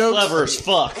my I'm jokes. clever as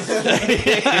fuck.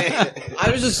 I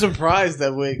was just surprised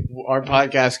that our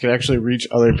podcast could actually reach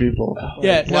other people.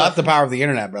 Yeah, Well, that's the power of the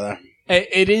internet, brother.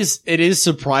 It is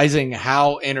surprising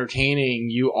how entertaining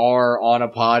you are on a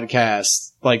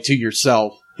podcast, like to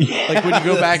yourself. Like when you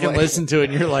go back and Like- listen to it,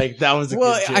 and you're like, "That was a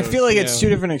Well, good joke," I feel like you it's know? 2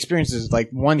 different experiences. Like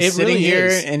one It sitting really here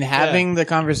is. and having the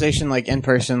conversation like in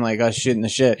person, like us shitting the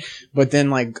shit, but then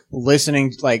like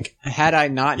listening, like had I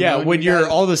not, Yeah, known when you you're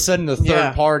guys- all of a sudden the third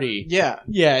Yeah. party. yeah,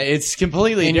 Yeah, it's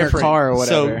completely In your different. car or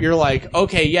So whatever. you're like,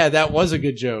 okay, yeah, that was a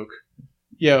good joke.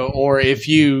 Or if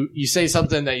you say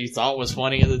something that you thought was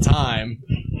funny at the time,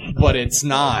 but it's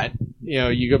not,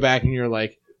 you go back and you're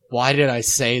like, why did I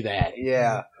say that?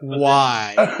 Yeah.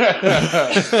 Why? oh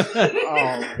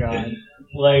god,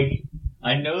 Like,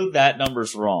 I know that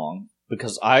number's wrong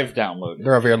because I've downloaded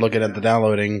They're over here looking at the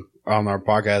downloading on our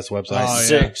podcast website. Oh, yeah.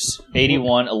 6,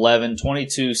 81, 11,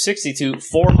 22, 62,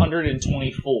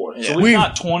 424. So we've We've-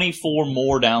 got 24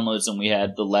 more downloads than we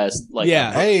had the last,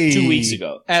 Yeah. Hey. 2 weeks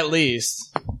ago. At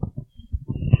least.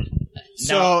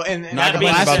 So and Not that the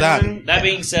being complaining about last that. one- That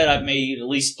being said, I've made at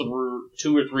least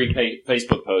 2 or 3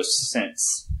 Facebook posts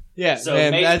since. Yeah, So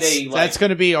and maybe that's they, like- that's going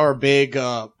to be our big.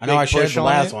 I know I shared the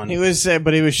last one. He was,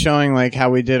 but he was showing like how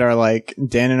we did our like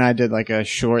Dan and I did like a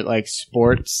short like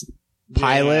sports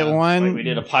pilot Yeah, one. like we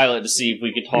did a pilot to see if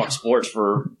we could talk sports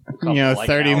for a couple,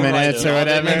 30 hours. minutes or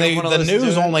whatever. And they, Wanna the listen to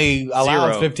news it? only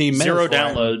allows 15 minutes. 0 for it.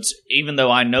 downloads, even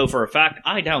though I know for a fact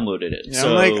I downloaded it. Yeah,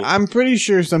 so I'm pretty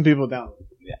sure some people download.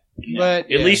 yeah, But,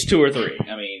 at yeah. least 2 or 3.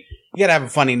 I mean, You gotta have a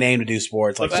funny name to do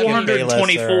sports. like Like Skip Bayless or-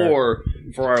 424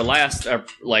 for our last,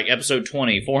 like episode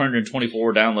 20,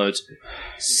 424 downloads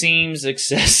seems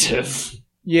excessive.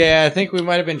 Yeah, I think we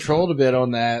might have been trolled a bit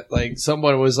on that. Like,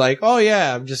 someone was like, "Oh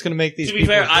yeah, I'm just gonna make these." To be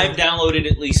people fair, think-" I've downloaded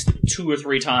at least 2 or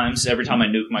 3 times every time I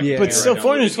nuke my computer. But still, I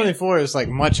download it again. 424 is like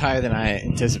much higher than I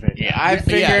anticipated. Yeah. I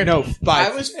figured. by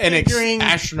I was an figuring-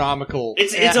 astronomical.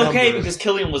 It's number. okay because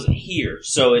Killian wasn't here,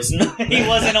 so it's not, he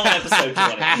wasn't on episode 20.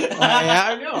 Yeah,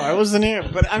 I know. I wasn't here,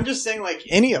 but I'm just saying, like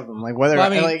any of them, like whether Well, I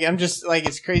mean, like I'm just like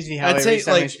it's crazy how I'd they say, reach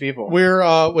that like, much people.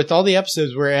 We're with all the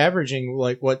episodes, we're averaging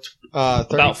like what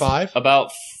 35.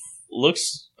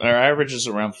 Looks, our average is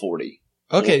around 40.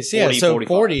 Okay, so yeah, 40, so 45.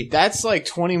 40. That's like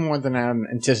 20 more than I'm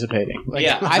anticipating. Like,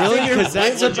 Yeah. I Really? figured 'Cause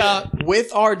that's with, about-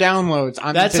 with our downloads.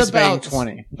 I'm That's anticipating about-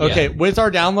 20. Okay, with our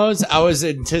downloads, I was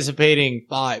anticipating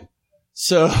 5.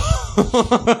 So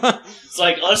It's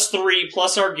like us 3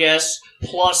 plus our guest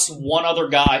plus one other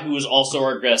guy who was also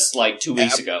our guest like 2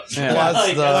 weeks ago. Yeah. Plus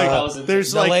Like, the- I was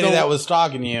there's The like lady the- that was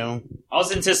stalking you. I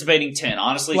was anticipating 10.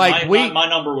 Honestly, Like, my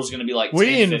number was going to be like 10, we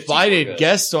 15 invited were good.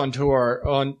 guests onto our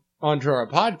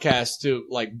podcast to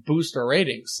like boost our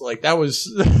ratings. Like that was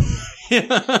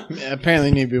Yeah, apparently,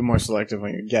 you need to be more selective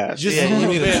on your guests. just Yeah, a you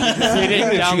little need to- bit. you We need didn't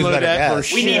to choose download better that for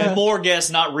guests. We shit. need more guests,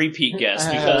 not repeat guests.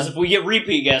 Because if we get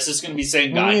repeat guests, it's going to be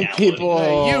same guy We need now. people.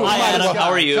 Hey, you, Hi, might as Adam. well- How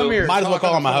are you? Come here. Might as well talk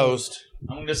call on him a the phone. host.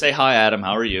 I'm going to say hi, Adam.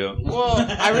 How are you? Well,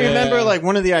 I remember Yeah. like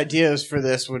one of the ideas for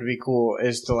this would be cool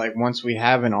is to like once we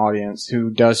have an audience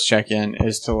who does check in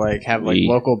is to like have like We-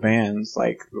 local bands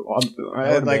like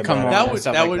would've like been come better. on That and would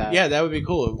stuff that like would that. yeah, that would be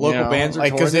cool. If You local know, bands are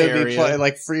like touring the it would be area.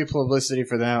 like free publicity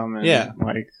for them. And, Yeah.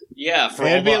 like Yeah, for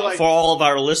It'd be all, like- for all of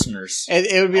our listeners.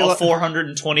 it would be All like,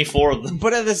 424 of them.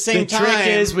 but at the same The time, trick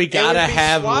is we it gotta would be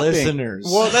have swapping. listeners.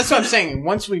 Well, that's what I'm saying.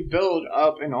 Once we build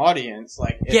up an audience,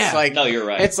 like it's Yeah. like No, you're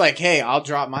right. it's like, hey, I'll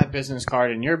drop my business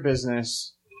card in your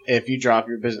business if you drop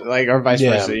your business, like or vice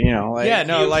Yeah. versa. You know, like Yeah,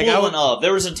 no, The like I would, equivalent of.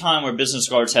 There was a time where business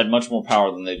cards had much more power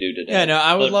than they do today. yeah, no,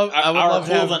 I would But love, I would our love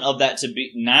to have, equivalent of that to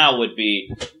be now would be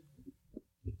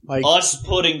like us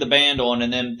putting the band on,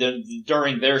 and then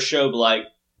during their show, be like,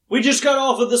 we just got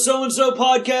off of the so and so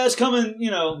podcast. Come and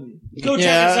go check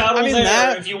Yeah, us out I on mean, there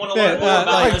that- if you want to learn more yeah,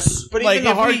 about like- us. But like,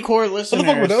 even the if we- hardcore What listeners the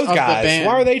fuck were those of the guys? band,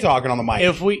 Why are they talking on the mic?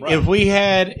 if we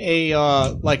had a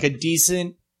like a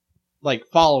decent like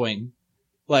following,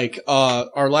 like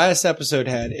our last episode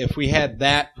had, if we had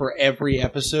that for every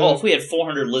episode, Oh, if we had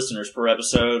 400 listeners per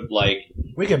episode, like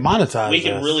we could monetize. we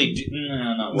could this. really do.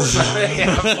 No, not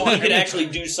we could actually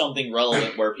do something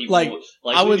relevant where people Like,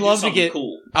 like I we would could do love to something get-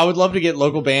 cool. I would love to get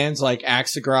local bands like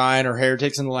Axe to Grind or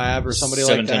Heretics in the Lab or somebody like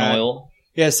 710 that. Oil.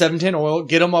 Yeah, 710 Oil.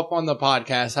 Get them up on the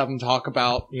podcast. Have them talk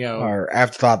about Our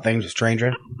afterthought things with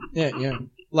Stranger. yeah.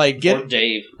 Like Or get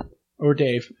Dave. or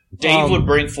Dave. Dave Um, would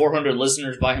bring 400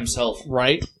 listeners by himself.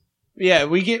 Right. Yeah,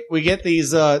 we get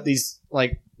these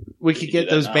like we could can get do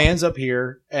that those now. bands up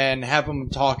here and have them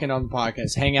talking on the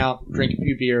podcast, hang out, drink a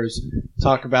few beers,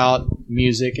 talk about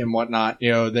music and whatnot.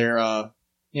 They're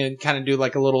kind of do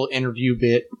like a little interview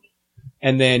bit,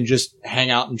 and then just hang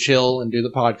out and chill and do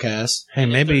the podcast. Hey,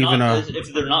 maybe If they're even not,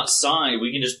 if they're not signed,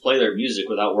 we can just play their music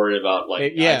without worrying about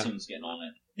like Yeah. iTunes getting on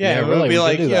it. Yeah, Yeah, it really, would be we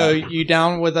like, could do you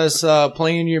down with us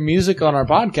playing your music on our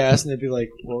podcast? And they'd be like,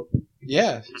 well,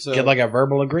 yeah. So get like a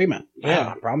verbal agreement.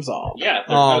 Yeah. problem solved. Yeah,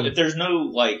 if there's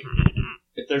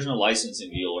no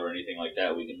licensing deal or anything like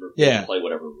that, we can Yeah. play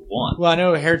whatever we want. well, I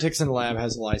know Heretics in the Lab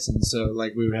has a license, so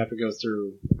like we would have to go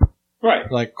through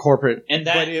Right. like corporate. And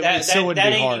But it still wouldn't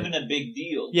be ain't hard. even a big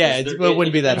deal. Yeah, Because it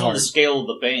wouldn't be that depends on hard. the scale of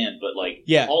the band, but like,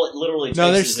 Yeah. all it literally takes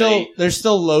No, is there's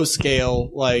still low scale,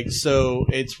 like so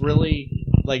it's really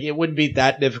like it wouldn't be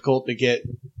that difficult to get.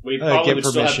 we get probably would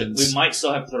still have to, permissions. we might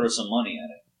still have to throw some money at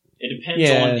it. It depends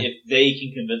Yeah. on if they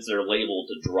can convince their label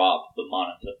to drop the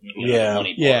Yeah.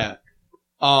 money part. Yeah.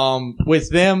 With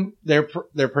them, they're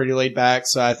pretty laid back,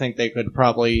 so I think they could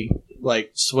probably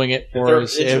like swing it for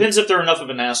us. It depends if they're if they're enough of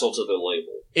their label.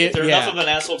 If they're yeah, enough of an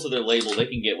asshole to their label, they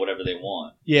can get whatever they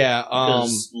want. yeah.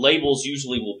 Because labels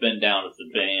usually will bend down if the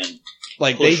band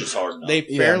Like they pushes hard enough.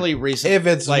 fairly recently, If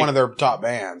it's like, one of their top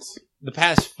bands. the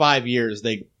past 5 years,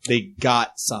 they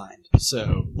got signed,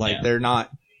 so like Yeah. they're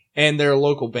not, and they're a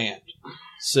local band,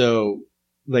 so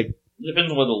like It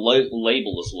depends on whether the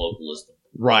label is local, as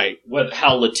right,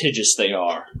 how litigious they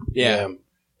are. yeah.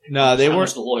 No, they how weren't.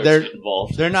 much the lawyers They're get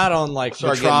involved. they're not on like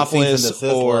Start getting cease and Metropolis desist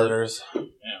or letters.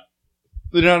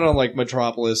 they're not on like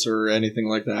Metropolis or anything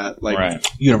like that. Like right.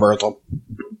 Universal.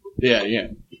 yeah.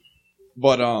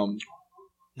 But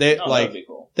they No, like that'd be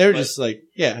cool. they're But, just like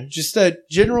just a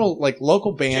general like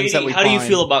local bands JD, that we. how do you find.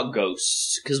 feel about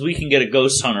ghosts? Because we can get a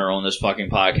ghost hunter on this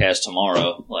fucking podcast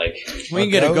tomorrow. Like, We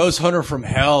can get a ghost hunter from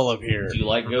hell up here. do you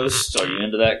like ghosts? Are you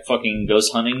into that fucking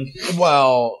ghost hunting?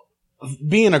 Well,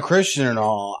 being a Christian and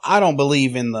all, I don't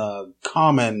believe in the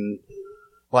common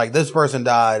like this person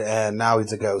died and now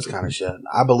he's a ghost kind of shit.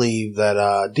 I believe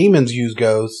that demons use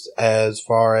ghosts as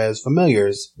far as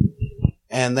familiars,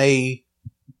 and they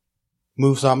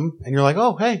move something, and you're like,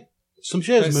 oh hey, some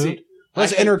shit has moved.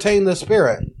 Let's entertain the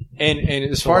spirit. And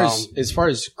as far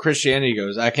as Christianity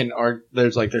goes, I can argue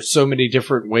there's so many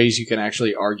different ways you can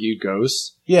actually argue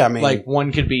ghosts. Yeah, I mean, like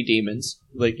one could be demons.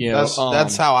 Like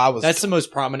that's how I was. That's the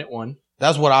most prominent one.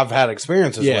 That's what I've had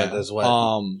experiences with as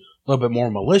well. A little bit more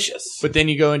malicious. But then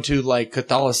you go into like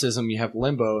Catholicism, you have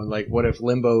limbo, and like what if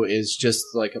limbo is just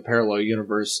like a parallel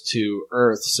universe to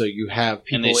Earth? So you have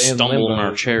people and they in stumble limbo. in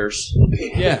our chairs.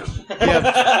 Yeah.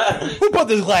 Who put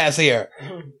this glass here?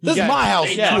 This is my house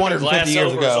They knocked the 250 glass years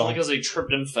over. It's ago. only because they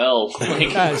tripped and fell.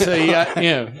 Like, Yeah, so you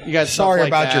got Sorry stuff like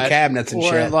about your that. cabinets and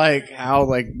Or shit. like how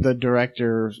like the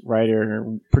director, writer,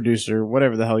 producer,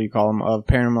 whatever the hell you call him, of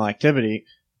Paranormal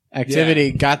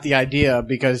Activity got the idea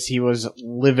because he was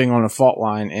living on a fault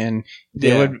line and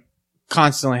they would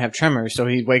constantly have tremors. So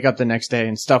he'd wake up the next day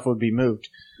and stuff would be moved.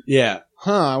 Yeah.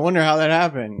 I wonder how that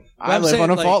happened. I I'm live saying, on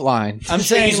a like- fault line. I'm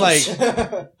saying like Jesus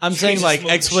moved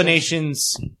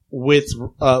explanations with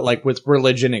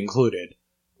religion included.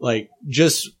 Like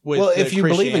just with Well, the if you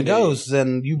believe in Christianity. ghosts,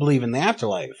 then you believe in the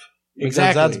afterlife. Because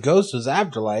Exactly. that's ghosts is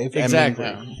afterlife. Exactly.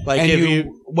 I mean, Like and if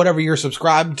you, whatever you're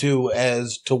subscribed to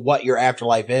as to what your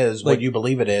afterlife is, Like- what you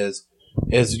believe it is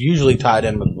usually tied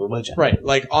in with religion. right,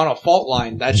 like on a fault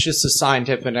line, that's just a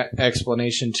scientific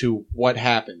explanation to what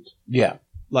happened. Yeah.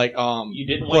 Like you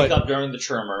didn't wake but- up during the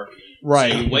tremor.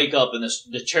 right. So you wake up and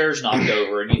the chair's knocked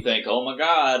over, and you think, "Oh my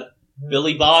God,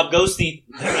 Billy Bob Ghosty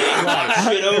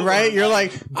shit over." Right? You're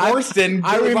like, Gorston.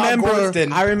 I Billy Bob remember.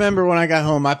 Gorston. I remember when I got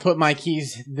home, I put my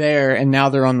keys there, and now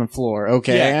they're on the floor.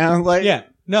 Okay, Yeah. and I'm like, Yeah.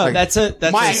 No, Like, that's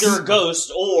Either a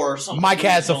ghost or something. My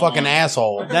cat's a going fucking on.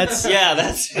 asshole. that's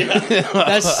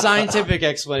that's scientific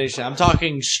explanation. I'm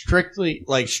talking strictly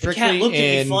The cat looked at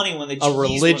me in funny when they a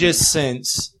religious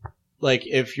sense. Like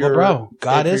if you're Well, bro,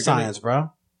 God if is you're gonna- science,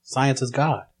 bro. Science is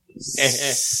God.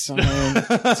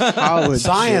 Scientology.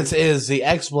 Science is the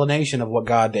explanation of what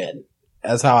God did.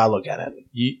 That's how I look at it.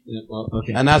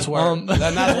 Okay. And that's where, and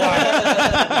that's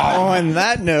why, On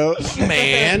that note,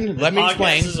 man, let me Podcast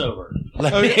explain. is over.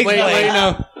 Let me Okay, explain. wait,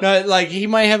 no, like he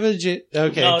might have a legit.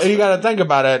 Okay, No, You got to think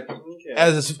about it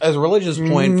as a religious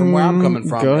point from where I'm coming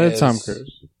from. Go ahead, is- Tom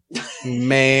Cruise.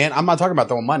 Man, I'm not talking about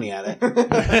throwing money at it.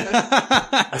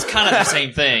 It's kind of the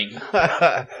same thing.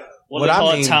 What What do they I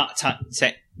call mean-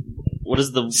 it? What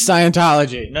is the?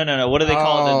 Scientology. No. What do they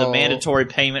call it? The Oh. mandatory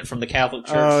payment from the Catholic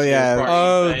Church. Oh, yeah.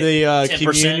 the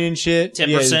 10%? communion shit. 10%?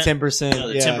 Yeah, 10%. No,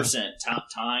 the 10%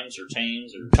 times or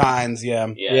tames or Times, yeah.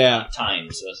 Yeah. not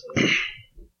times. That's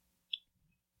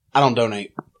I don't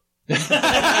donate.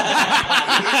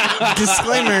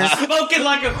 Disclaimer. Spoken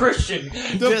like a Christian.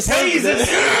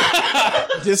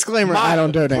 Disclaimer. I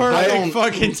don't donate. I don't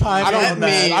fucking time. I Let don't.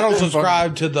 me- I don't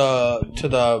subscribe to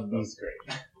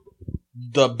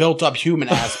the built up human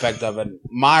aspect of it.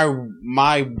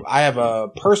 I have a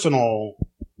personal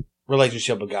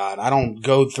relationship with God. I don't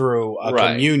go through a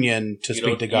Right. communion to You speak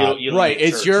don't- to you God. don't- you don't Right, go to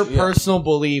it's church. your Yeah. personal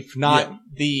belief, not Yeah.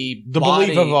 the The body.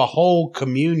 belief of a whole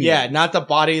communion. Yeah, not the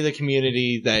body of the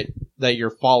community that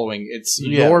you're following. It's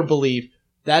Yeah. your belief.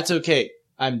 That's okay.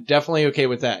 I'm definitely okay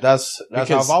with that. That's how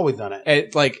Because- I've always done it.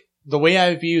 It, like the way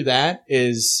I view that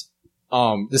is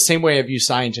the same way I view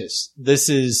scientists. This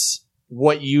is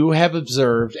what you have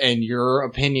observed and your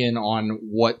opinion on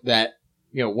what that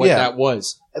Yeah. that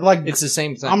was. Like It's the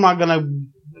same thing. I'm not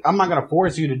gonna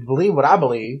force you to believe what I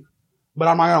believe, but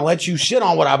I'm not gonna let you shit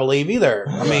on what I believe either.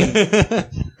 I mean,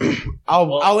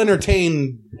 I'll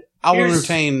entertain. Here's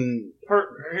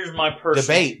my personal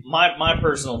Debate. My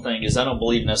personal thing is I don't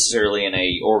believe necessarily in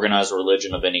a organized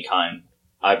religion of any kind.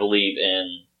 I believe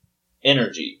in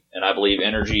energy, and I believe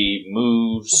energy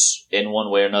moves in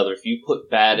one way or another. If you put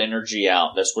bad energy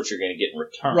out, that's what you're going to get in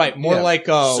return. Right, more Yeah. like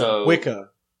So- Wicca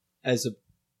as a.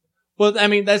 Well, I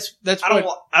mean that's I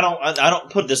what. don't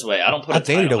put it this way. I don't put I a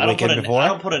title. dated a I don't put Wiccan before. I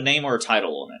don't put a name or a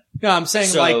title on it. No, I'm saying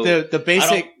So, like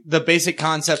the basic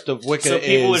concept of Wicca So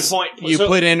people would is point- you so-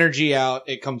 put energy out,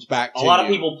 it comes back. A to lot of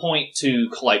you. people point to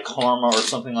like karma or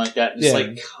something like that. And it's Yeah.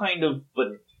 like kind of, but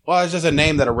Well, it's just a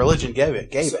name that a religion gave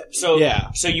it. so Yeah.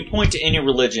 So you point to any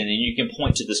religion, and you can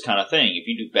point to this kind of thing. If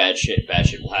you do bad shit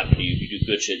will happen to you. If you do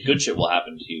good shit will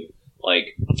happen to you.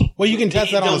 Like, Well, you can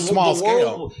test that on a small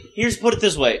scale. Here's put it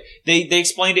this way: they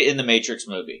explained it in the Matrix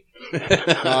movie.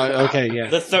 Okay, yeah.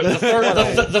 The third Here we one.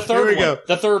 go.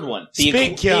 The third one.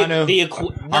 Speak,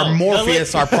 Keanu. Our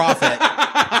Morpheus, our prophet.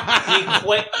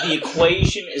 The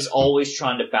equation is always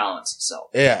trying to balance itself.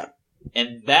 Yeah.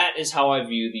 And that is how I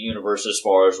view the universe as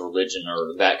far as religion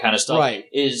or that kind of stuff. Right.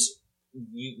 Is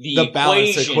the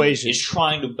balance equation is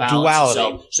trying to balance Duality.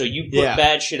 itself. So you put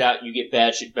bad shit out, you get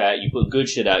bad shit back. You put good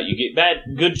shit out, you get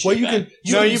good shit Well, you back. can-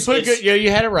 You put good.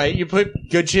 You had it right. You put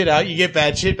good shit out, you get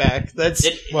bad shit back. That's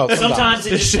Sometimes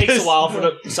it just takes a while for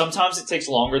the. Sometimes it takes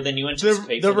longer than you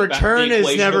anticipate. the return is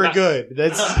equation never to good.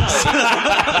 That's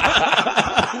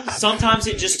Sometimes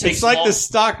it just takes. it's like the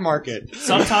stock market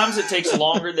Sometimes it takes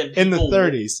longer than people, in the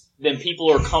 30s. than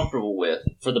people are comfortable with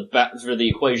for the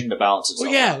equation to balance itself.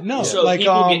 Well, yeah, no, So like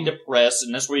people get depressed,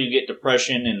 and that's where you get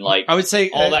depression and like I would say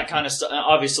all that kind of stuff.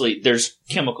 Obviously, there's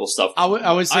chemical stuff. I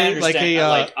would say like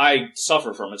understand, I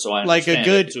suffer from it, so I like a understand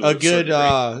good it to certain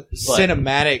degree.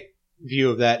 cinematic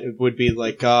view of that would be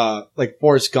like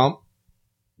Forrest Gump.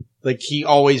 Like he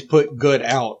always put good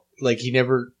out. Like he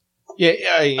never.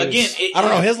 Again, I don't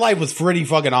know. His life was pretty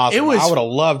fucking awesome. It was- I would have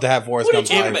loved to have Forrest What are you Gump's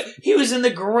talking life. about? He was in the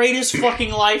greatest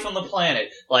fucking life on the planet.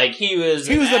 Like he was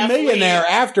He was an a millionaire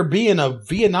athlete. after being a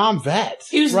Vietnam vet.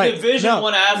 He was Right. a Division No.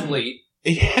 I athlete.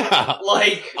 Yeah.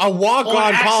 Like A walk-on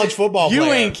On college accident- football You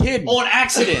player. ain't kidding. on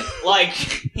accident. Like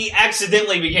he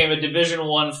accidentally became a Division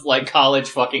I like college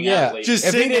fucking athlete. Just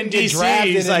If he sitting in didn't get DC,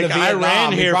 drafted he's like, into I Vietnam,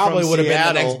 ran he here probably from would have been the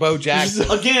Seattle. next Bo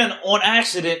Jackson. Again, on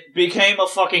accident, became a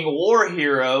fucking war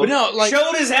hero. But no, like-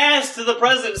 showed his ass to the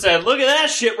president and said, "Look at that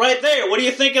shit right there. What do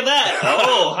you think of that?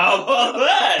 Oh, how about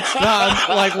that?"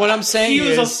 No, like what I'm saying He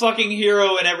was is a fucking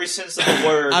hero in every sense of the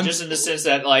word, just in the sense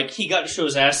that like he got to show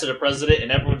his ass to the president,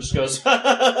 and everyone just goes,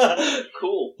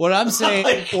 "Cool." what I'm saying.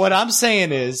 Like- What I'm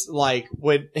saying is like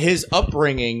when his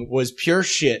upbringing was pure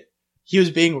shit. He was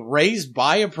being raised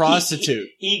by a prostitute.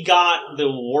 He got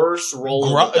the worst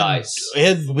roll of the dice.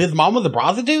 His mom was a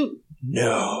prostitute?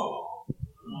 No.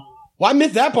 Well, I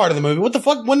missed that part of the movie. What the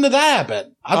fuck? When did that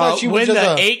happen? I thought she was when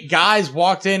just the 8 guys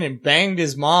walked in and banged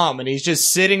his mom, and he's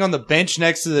just sitting on the bench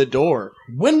next to the door.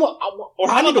 When? Or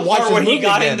I how need about to the watch part this where he movie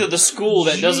got again. into the school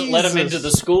that doesn't let him Jesus. into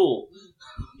the school?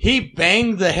 He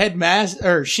banged the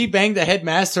headmaster, or she banged the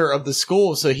headmaster of the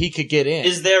school so he could get in.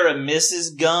 Is there a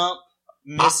Mrs. Gump?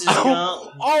 Mrs.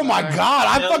 Gump? Oh my god!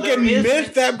 I No, fucking there isn't.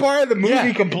 missed that part of the movie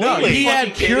Yeah. completely. No, he Fucking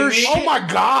had pure kidding me? shit. Oh my I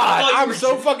god! thought you I'm were-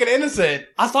 so fucking innocent.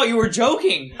 I thought you were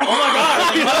joking. Oh my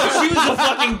god! No, she was a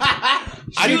fucking.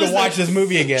 I need to watch this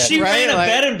movie again. She Right? ran a Like-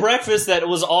 bed and breakfast that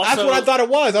was also. That's what I thought it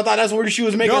was. I thought that's where she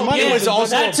was making No, money. it was yeah,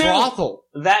 also that a too. brothel.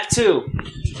 That too.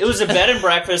 It was a bed and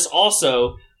breakfast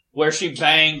also where she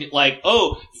banged like,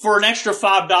 oh, for an extra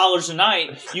 $5 a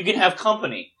night, you can have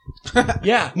company.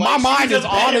 Yeah. My Like, mind she is was a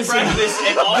bed and honestly. breakfast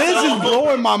and This also- is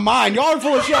blowing my mind. Y'all are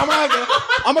full of shit.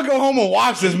 I'm gonna go home and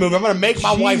watch this movie. I'm gonna make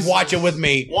my wife watch it with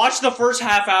me. Watch the first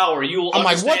half hour. You will I'm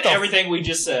like, understand what the everything we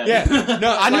just said. Yeah.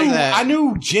 No, I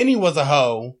knew Jenny was a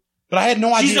hoe, but I had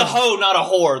no idea. She's a hoe, not a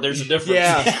whore. There's a difference.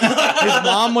 Yeah. His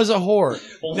mom was a whore.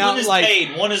 Well, Now, one is like,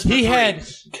 paid. One is for He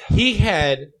free.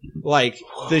 had like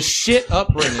the shit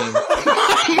upbringing.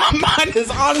 My mind is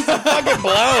honestly fucking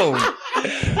blown.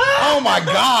 Oh my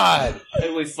god. I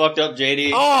think we fucked up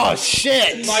JD. Oh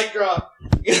shit. Mic drop.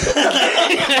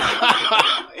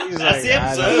 That's the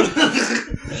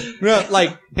episode. No,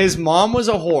 like his mom was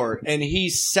a whore, and he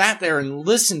sat there and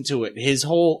listened to it his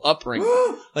whole upbringing.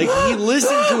 Like he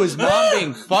listened to his mom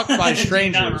being fucked by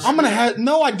strangers, I'm gonna have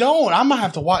no. I don't. I'm gonna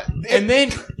have to watch. and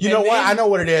then You know what? I know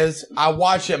what it is. I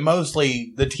watch it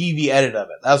mostly the TV edit of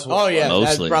it. That's what. Oh yeah,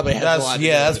 Mostly. that probably has a lot That's to do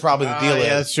yeah. with That's it. probably the deal. Yeah, is.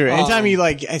 that's true. Anytime you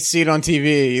like see it on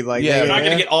TV, like Yeah, You're they- not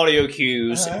going to get audio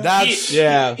cues. That's- He-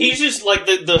 Yeah. He's just like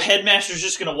the headmaster's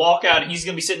just going to walk out and he's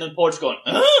going to be sitting on the porch going,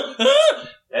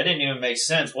 that didn't even make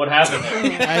sense. What happened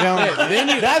there? I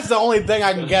don't. That's the only thing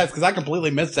I can guess because I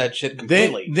completely missed that shit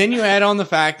completely. Then you add on the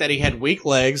fact that he had weak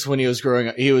legs when he was growing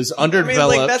up. He was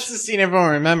underdeveloped. like that's the scene everyone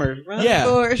remembers. Run, Yeah.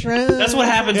 Forrest, run. That's what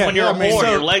happens when you're a whore.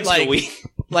 Your legs like- go weak.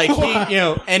 Like he,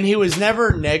 and he was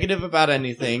never negative about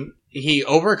anything. He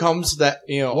overcomes that,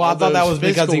 well, I thought that was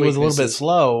because he was a little bit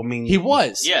slow. I mean, He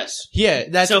was. Yes. Yeah,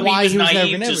 that's So why he was never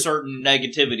naive to certain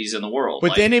negativives in the world.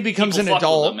 But Like, then he becomes people an fucked with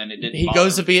adult. him and it didn't He bother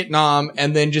goes to him. Vietnam,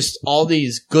 and then just all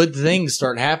these good things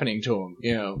start happening to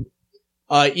him.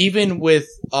 Even with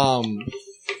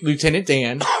Lieutenant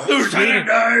Dan, Lieutenant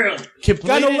Dan!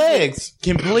 got no legs.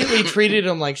 completely treated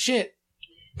him like shit,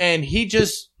 and he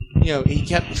just he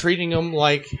kept treating him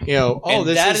like oh, And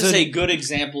this that is is a good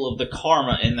example of the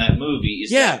karma in that movie.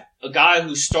 Is that a guy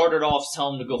who started off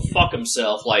telling him to go fuck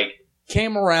himself, like,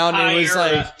 came around and was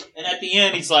like, and at the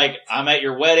end he's like, I'm at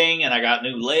your wedding and I got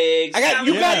new legs.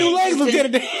 You got new legs,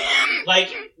 Lieutenant Dan. Like,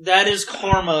 that is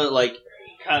karma, like,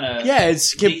 kind of. yeah,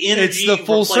 it's The energy it's the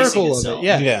full replacing circle itself. of it.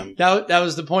 Yeah. Yeah. That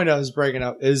was the point I was breaking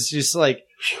up. Is just like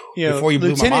Before you blew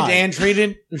my Lieutenant mind. Dan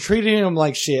treated him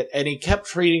like shit, and he kept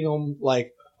treating him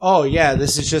like oh yeah,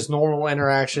 this is just normal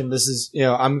interaction. This is,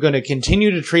 I'm going to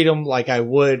continue to treat him like I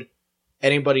would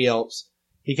anybody else.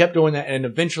 He kept doing that, and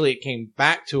eventually it came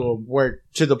back to him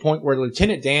to the point where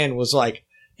Lieutenant Dan was like,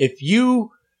 if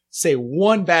you say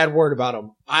one bad word about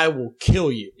him, I will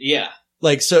kill you. Yeah.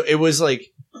 Like, so it was like,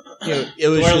 it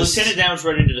was where just, Lieutenant Dan was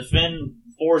ready to defend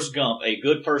Forrest Gump, a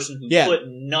good person who put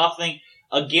nothing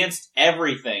against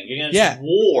everything, against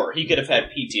war. He could have had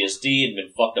PTSD and been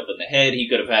fucked up in the head. He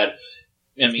could have had,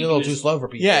 a little too slow for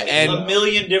PTSD. Yeah, and a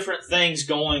million different things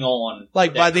going on.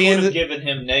 Like, by the end, given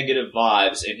him negative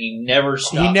vibes, and he never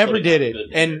stopped. He never did it,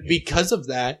 and energy. Because of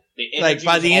that, like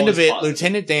by the end of it, positive.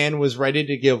 Lieutenant Dan was ready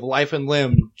to give life and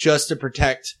limb just to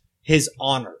protect his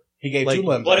honor. He gave Like, 2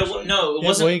 limbs. But it actually.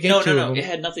 wasn't. well, he gave 2 of No. them. It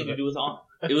had nothing to do with honor.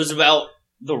 It was about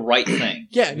the right thing.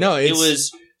 Yeah, no, It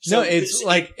was. no, it's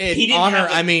like he in didn't honor. have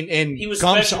a- I mean, in he was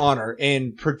Gump's special- honor,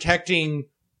 in protecting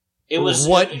It was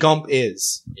what Gump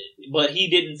is. But he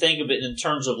didn't think of it in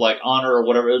terms of like honor or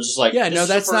whatever. It was just like, Yeah, this no, is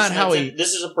a that's not person how that's he-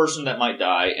 This is a person that might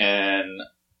die, and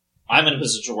I'm in a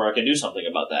position where I can do something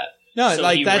about that. No, So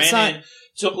like he that's ran not. in,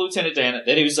 took Lieutenant Dan.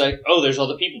 Then he was like, "Oh, there's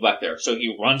other people back there." So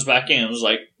he runs back in and was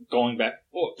like going back.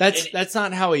 And forth. That's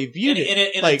not how he viewed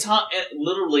it. In Like, a time,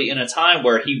 literally in a time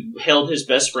where he held his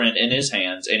best friend in his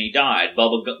hands and he died.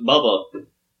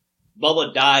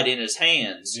 Bubba died in his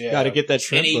hands, Yeah. got to get that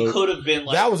shrimp and he boat. could have been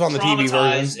like That was on the TV traumatized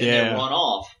version. and Yeah. then run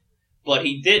off, but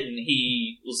he didn't.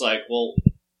 He was like, "Well,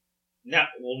 now,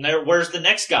 where's the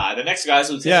next guy? The next guy's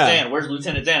Lieutenant Yeah. Dan. Where's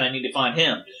Lieutenant Dan? I need to find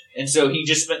him." And so he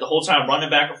just spent the whole time running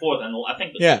back and forth. And I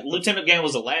think Lieutenant Dan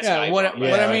was the last guy. What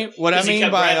I mean, Because he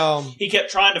kept by he kept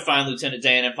trying to find Lieutenant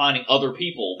Dan and finding other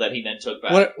people that he then took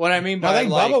back. what I mean by I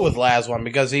think like, Bubba was the last one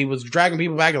because he was dragging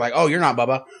people back. And like, oh, you're not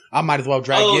Bubba. I might as well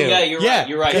drag oh you. yeah, you're Yeah. right.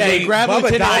 You're right. Yeah, he He- grabbed Bubba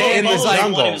Lieutenant died Dan in and the was Bubba like, was the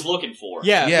one jungle. he was looking for.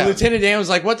 Yeah, Yeah. Lieutenant Dan was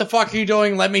like, "What the fuck are you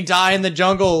doing? Let me die in the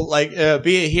jungle, like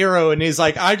be a hero." And he's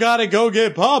like, "I gotta go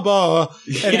get Bubba."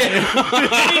 And You need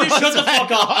to shut the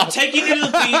fuck up. I'm taking you to the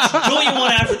beach. Do what you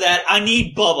want after that. I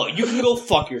need Bubba. You can go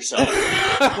fuck yourself.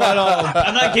 But,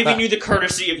 I'm not giving you the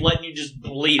courtesy of letting you just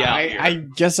bleed out here. I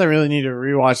guess I really need to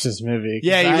rewatch this movie.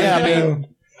 'Cause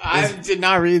I did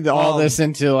not read all this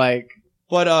into like.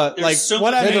 but There's like so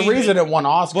what I much- There's mean, a reason it won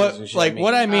Oscars. but and shit. like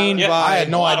what I mean yeah, by I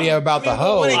had no idea about the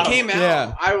hoe. When I it don't- came out,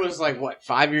 Yeah. I was like, what,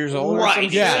 5 years old? Or right,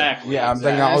 something? Yeah. exactly. Yeah, I'm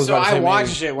thinking I was so about the I same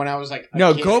watched age. it when I was like, a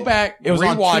no, kid. go back, It was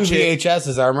on rewatch 2 it.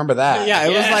 VHSs. I remember that. Yeah, it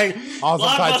was Yeah. like On some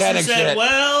Blockbuster Titanic said, shit.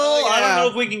 "Well, I Yeah. don't know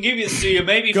if we can give this to you.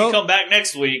 Maybe if Go- you come back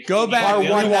next week." Go back, Part and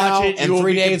one now, rewatch it, and you will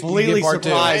 3 be days you completely get part two.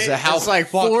 surprised at how it's like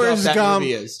fucked up Forrest that Gump,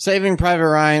 movie is. Saving Private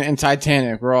Ryan, and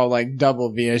Titanic were all like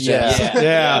double VHS. Yeah.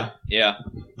 Yeah. Yeah.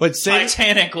 But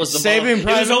Titanic was the Saving most, it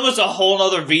was Private- almost a whole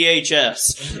other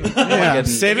VHS. Yeah. If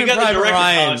Saving you got the Private director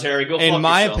Ryan, commentary, go in fuck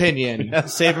my yourself. opinion,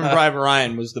 Saving Private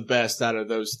Ryan was the best out of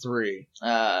those 3.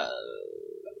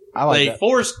 I like Like that.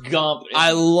 Forrest Gump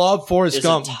I love Forrest is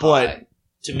Gump, a tie. but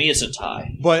To me, it's a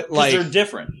tie. but 'Cause like they're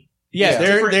different. yeah,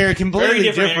 different- they're completely Very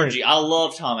different, different. energy. I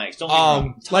love Tom Hanks. Don't get me wrong.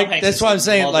 Tom Like, Hanks that's is what a I'm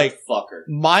saying, like, motherfucker.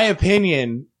 My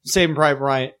opinion, Saving Private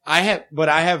Ryan, I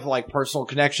have like personal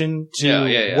connection to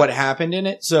Yeah. what happened in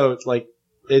it, so it's like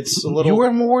it's a little. You were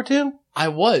in World War II? I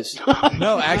was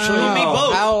no, actually, You and me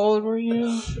both. How old were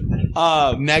you?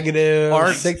 Negative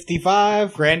Art-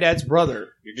 65. Granddad's brother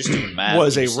You're just doing math.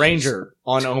 was a these days. ranger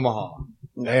on Omaha.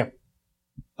 Damn.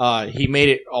 He made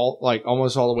it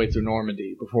almost all the way through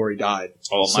Normandy before he died.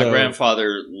 Oh, my So-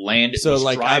 grandfather landed. So was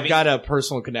like driving, I've got a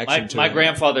personal connection to my him.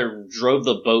 grandfather drove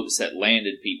the boats that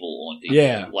landed people on D.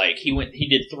 Yeah. Like he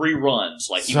did 3 runs.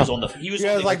 Like he So- was on the he was Yeah,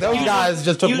 on it's the, like those he was guys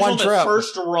just took he was one on trip. the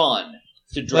first run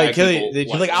to drag Like, people. did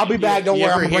you- He's like, I'll be back. Don't You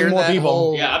worry. I'm ever going to bring hear more that people.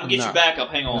 whole- yeah, I'm gonna get you back up.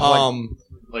 Hang on.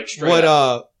 Like straight what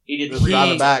up. He did Just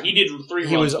drive it back. He did 3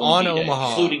 He runs was on D-Day, Omaha.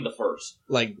 including the first.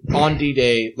 like on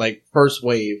D-Day, like first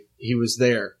wave, he was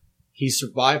there. He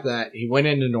survived that. He went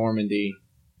into Normandy.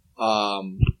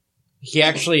 He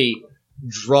actually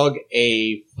drug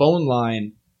a phone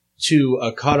line to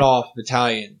a cut-off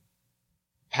battalion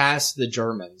past the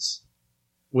Germans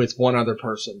with one other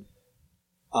person.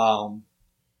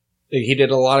 He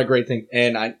did a lot of great things,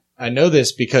 and I know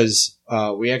this because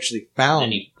we actually And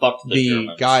found he fucked the the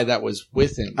Germans. guy that was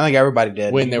with him I think everybody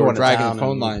did. when they were Going to dragging town the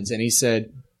phone and lines, and he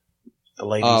said, The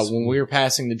ladies. when we were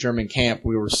passing the German camp,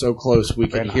 we were so close we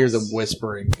could Very hear nice. them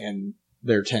whispering in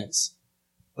their tents.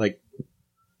 Like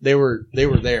they were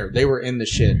there. They were in the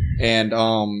shit. And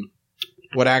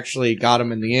what actually got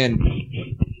them in the end,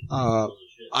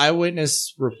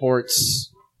 eyewitness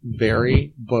reports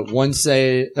vary, but one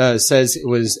says it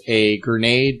was a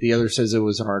grenade, the other says it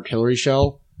was an artillery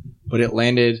shell, but it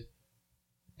landed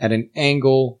at an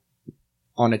angle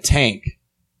on a tank.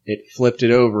 It flipped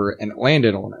it over and it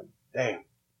landed on him. Damn.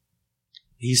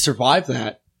 he survived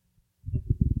that.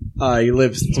 He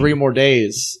lived 3 more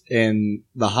days in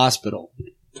the hospital.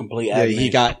 Complete Yeah, he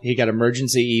got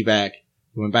emergency evac.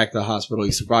 He went back to the hospital.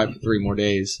 He survived for 3 more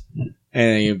days,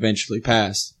 and he eventually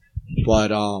passed.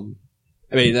 But I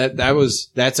mean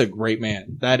that's a great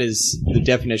man. That is the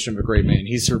definition of a great man.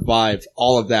 He survived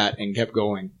all of that and kept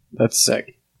going. That's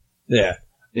sick. Yeah,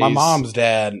 My mom's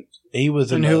dad, he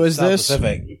was in And the who is South this?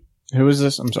 Pacific. Who is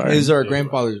this? I'm sorry. He's our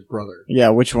grandfather's brother. Yeah,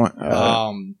 which one?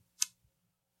 Are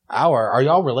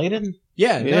y'all related?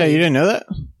 Yeah, yeah, you didn't know that?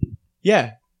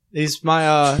 yeah. He's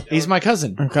my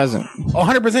cousin. Her cousin.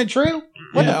 100% true?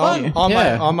 What Yeah, the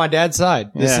fuck? on my dad's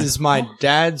side. This Yeah. is my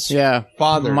dad's Yeah.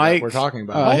 father Mike, that we're talking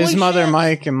about. his Holy mother, shit.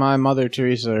 Mike, and my mother,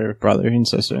 Teresa, are brother and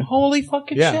sister. Holy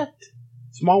fucking Yeah. shit.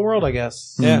 Small world, I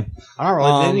guess. Yeah. I don't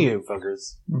relate to any of you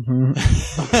fuckers. Mm-hmm.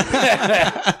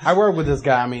 I work with this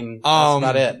guy. I mean, that's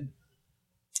about it.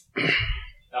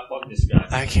 Now fuck this guy.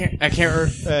 I can't That's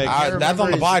remember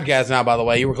on the his- podcast now, by the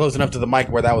way. You were close enough to the mic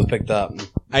where that was picked up.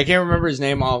 I can't remember his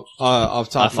name off top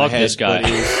of my fuck head. this guy.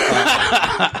 but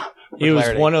he was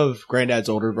Clarity. one of Granddad's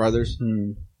older brothers.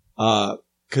 Hmm.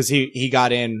 Because he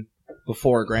got in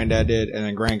before Granddad did, and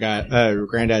then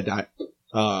Granddad died,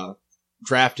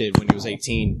 drafted when he was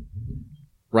 18,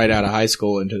 right out of high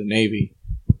school into the Navy.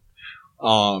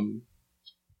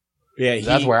 Yeah,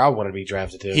 That's where I want to be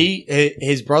drafted to.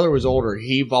 his brother was older.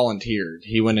 He volunteered.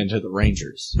 He went into the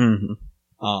Rangers.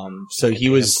 Mm-hmm. So he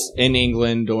was in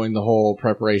England doing the whole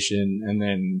preparation, and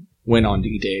then went on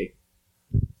D-Day.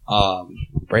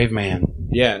 Brave man.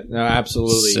 Yeah, no,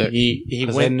 absolutely. Sick. He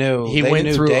 'Cause went. they knew, he they went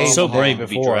knew through days all So the- brave to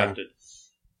be before. drafted.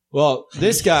 Well,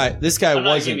 this guy I'm not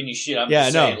wasn't. giving you shit. I'm Yeah,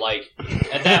 just no. saying, like,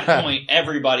 at that point,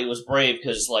 everybody was brave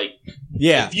because, like,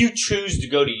 Yeah, if you choose to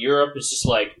go to Europe, it's just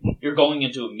like you're going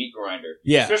into a meat grinder.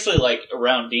 yeah, Especially, like,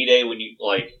 around D-Day when you,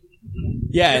 like,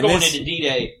 yeah. you're And going this, into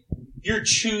D-Day, you're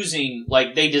choosing,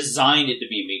 like, they designed it to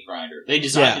be a meat grinder. They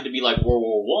designed Yeah. it to be like World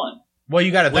War One. Well,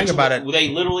 you got to think about it. They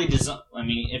literally designed. I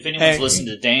mean, if anyone's Hey. listened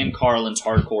to Dan Carlin's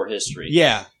Hardcore History,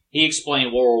 yeah, he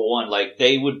explained World War One. Like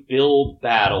they would build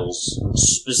battles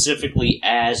specifically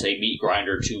as a meat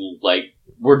grinder to like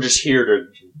we're just here to.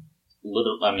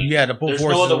 I mean, Yeah, to pull there's no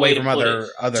forces other way away to from put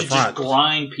other to just fronts.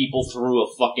 grind people through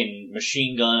a fucking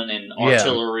machine gun and Yeah.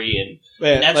 artillery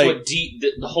and that's like, what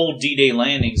the whole D-Day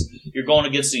landings. You're going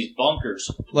against these bunkers.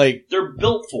 like They're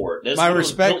built for it. That's my what it was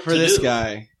respect built for to this do.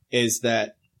 guy is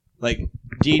that like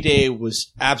D-Day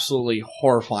was absolutely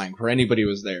horrifying for anybody who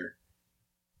was there,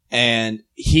 and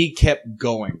he kept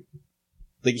going.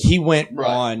 Like he went Right.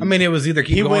 on. I mean, it was either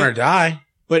keep He going went- or die.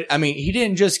 But I mean, he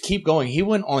didn't just keep going. He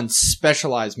went on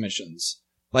specialized missions,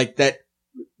 like that,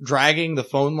 dragging the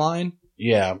phone line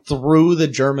Yeah. through the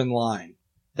German line.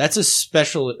 That's a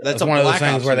special. That's It's a one of those Black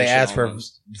things Ops where they mission ask for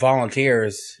almost.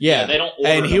 volunteers. Yeah, they don't. Order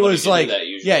and he nobody was to do like, that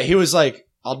usually. yeah, he was like,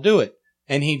 "I'll do it,"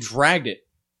 and he dragged it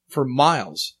for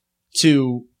miles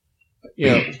to,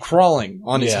 crawling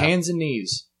on his Yeah. hands and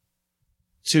knees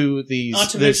to these. Not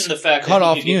to this mention the fact cut that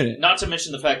off he could get, unit. Not to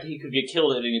mention the fact that he could get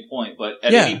killed at any point, but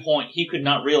at Yeah. any point he could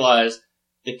not realize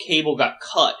the cable got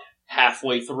cut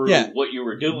halfway through Yeah. what you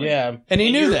were doing. Yeah. and he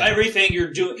And knew you're- that. everything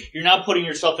you're doing, you're not putting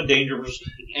yourself in danger,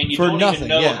 and you For don't nothing, even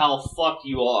know yeah. how fucked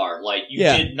you are. Like you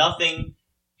Yeah. did nothing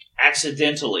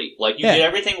accidentally. Like you Yeah. did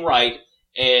everything right,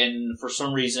 and for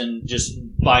some reason, just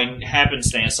by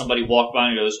happenstance, somebody walked by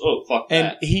and goes, "Oh fuck And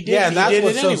that," he did. Yeah, and he that's did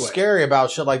what's it so anyway. scary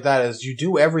about shit like that is you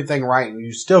do everything right and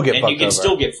you still get and fucked you can over.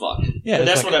 still get fucked. Yeah, But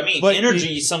that's it's what I mean. but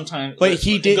Energy sometimes. but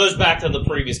he it did- goes back to the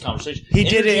previous conversation. He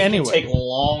did Energy it can anyway. take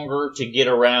longer to get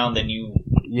around than you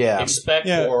Yeah. expect,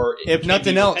 Yeah. or it If can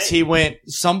nothing be else, prepared. he went,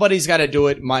 somebody's got to do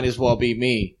it, might as well be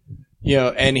me.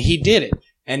 And he did it.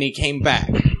 And he came back.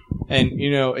 And,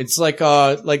 it's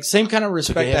like same kind of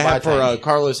respect hit I by have for tank.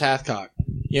 Carlos Hathcock.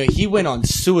 He went on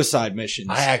suicide missions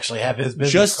I actually have his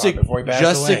business just card before he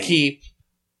passed away. to keep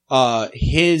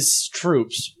his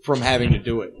troops from having to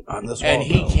do it. On this And wallet,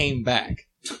 he though. came back.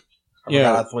 I yeah.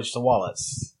 forgot I switched to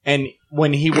wallets. And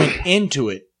when he went into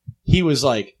it, he was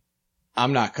like,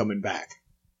 I'm not coming back.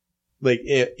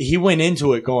 He went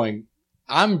into it going,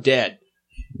 I'm dead.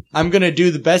 I'm going to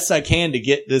do the best I can to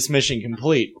get this mission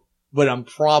complete, but I'm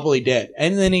probably dead.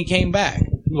 And then he came back.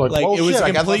 Like, well, it was shit,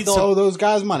 I guess I complete still owe those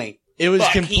guys money. It was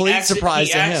Fuck, complete surprise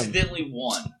he to him. accidentally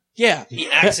won. Yeah. He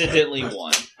accidentally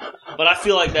won. But I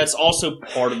feel like that's also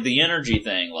part of the energy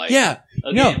thing. Like, Yeah.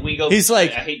 again, No, we go. he's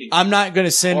like, I hate to, I'm not going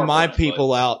to send Far my from it,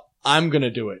 people out. I'm going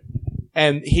to do it.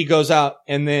 And he goes out,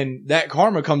 and then that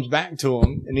karma comes back to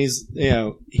him, and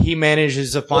he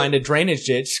manages to find a drainage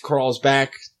ditch, crawls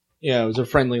back Those are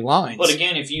friendly lines. But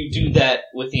again, if you do that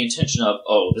with the intention of,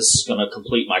 this is going to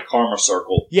complete my karma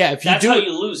circle, yeah, if you that's do how it,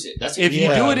 you lose it. That's if you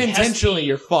Yeah. do it has to intentionally, be-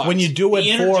 you're fucked. When you do The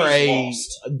it for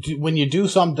energy's when you do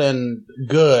something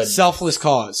good selfless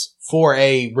cause. for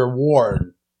a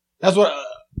reward, that's what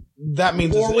that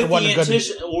means. or It with wasn't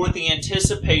good. or with the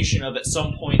anticipation of at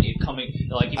some point it coming,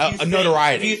 like if you A think,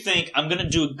 notoriety. If you think I'm going to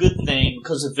do a good thing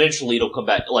because eventually it'll come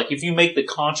back. Like if you make the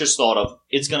conscious thought of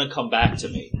it's going to come back to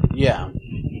me, Yeah,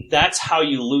 that's how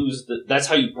you lose. That's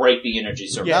how you break the energy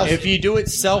circle. Yeah, if you do it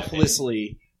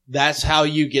selflessly, that's how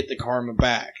you get the karma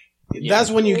back. that's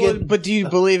when you Well, get. but do you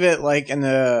believe it like in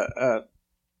the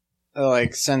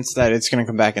like sense that it's going to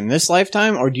come back in this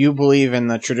lifetime, or do you believe in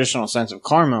the traditional sense of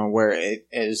karma, where it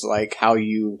is like how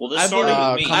you? Well, this I started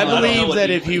believe- with me. I don't know believe what that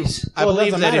he if you- believes. I Well, it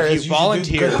believe doesn't that matter. if you It's should do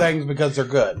volunteer, good things because they're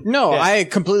good. No, Yeah. I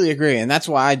completely agree, and that's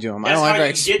why I do them. I That's don't how ever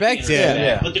you get the expect energy it. back.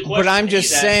 Yeah. But, the But question I'm he's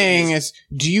just asking saying is,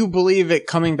 do you believe it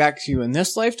coming back to you in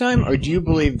this lifetime, or do you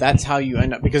believe that's how you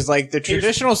end up? Because like the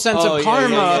traditional sense Oh, of yeah,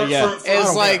 karma yeah, yeah. For- is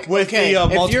don't like with okay, the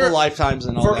if multiple you're lifetimes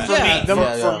and all for, that. for Yeah, me,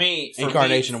 the- for me,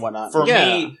 Incarnation and whatnot. For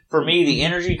Yeah. me, the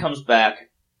energy comes back,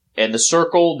 and the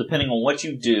circle, depending on what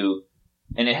you do,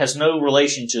 and it has no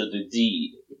relation to the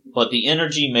deed. But the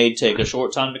energy may take a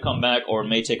short time to come back, or it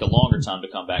may take a longer time to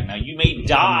come back. Now, you may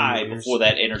die before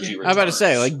that energy returns. I'm about to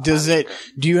say, like,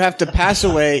 do you have to pass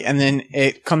away and then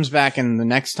it comes back in the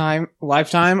next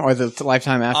lifetime, or the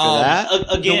lifetime after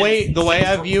that? Again, the way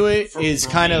I view it for- is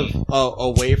for kind me- of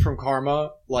away from karma.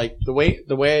 Like the way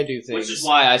I do things. which is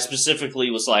why I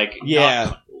specifically was like, Yeah.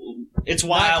 not- it's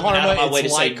why Not I went out of karma, my way to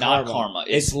it's say like not karma. karma.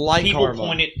 It's like people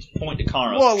karma. point to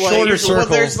karma. Well, like, Shorter well, circle.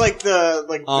 there's like the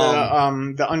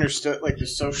understood, like the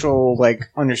social, like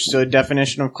understood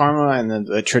definition of karma, and then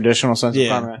the traditional sense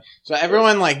Yeah. of karma. So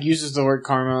everyone like uses the word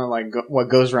karma, like what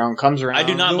goes around comes around. I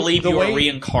do not the- believe the you way- are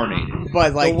reincarnated.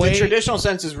 But like the way- the traditional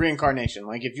sense is reincarnation.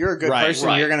 Like if you're a good Right, person,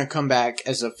 right. you're gonna come back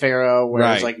as a pharaoh.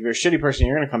 Whereas Right. like if you're a shitty person,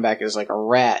 you're gonna come back as like a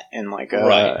rat and like a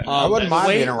Right. I wouldn't the mind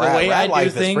way- being a the rat. way Rat I do life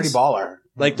is things- pretty baller.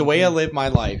 like the way I live my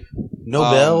life.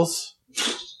 No bills.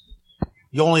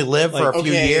 You only live for Like, a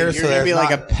few okay, years, you're so gonna there's be like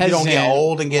not, a peasant, you don't get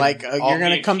old and get like, you're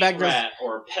gonna Be a come back king to- rat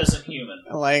or a peasant human.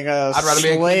 like a I'd rather be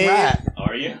a king slave. rat.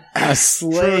 Are you? A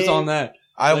slave. Truth on that.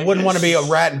 I wouldn't want to be a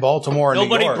rat in Baltimore or New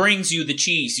Nobody York. brings you the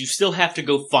cheese. You still have to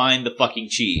go find the fucking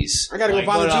cheese. I gotta go Like,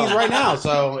 find the but, cheese right now.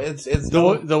 So it's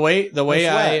The way sweat.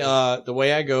 the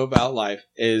way I go about life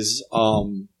is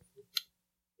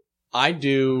I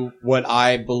do what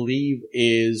I believe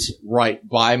is right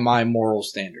by my moral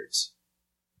standards.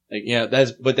 Like, yeah,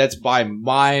 that's by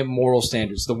my moral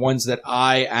standards, the ones that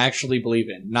I actually believe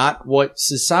in, not what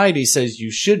society says you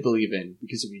should believe in.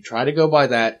 Because if you try to go by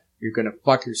that, you're gonna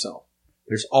fuck yourself.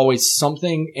 There's always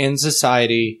something in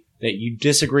society that you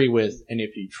disagree with, and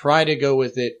if you try to go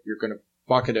with it, you're gonna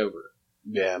fuck it over.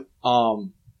 yeah.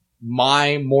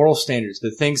 My moral standards,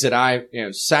 the things that I,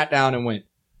 sat down and went,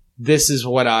 this is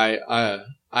what I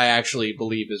actually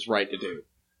believe is right to do.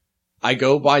 I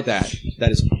go by that.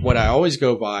 That is what I always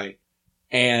go by.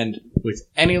 And with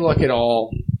any luck at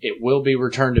all, it will be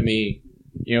returned to me,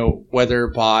 whether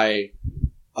by,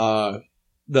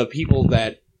 the people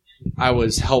that I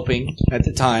was helping at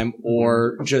the time,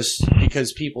 or just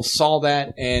because people saw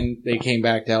that and they came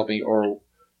back to help me, or,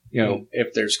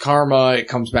 if there's karma, it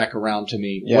comes back around to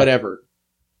me, Yeah. whatever.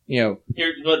 Here,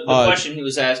 but the question he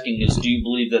was asking is, do you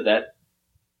believe that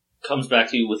comes back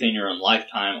to you within your own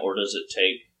lifetime, or does it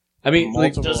take? I mean,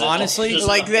 like, Multiple- Does it- honestly, does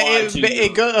Like apply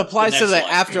to applies the to the next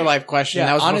life? afterlife question. Yeah,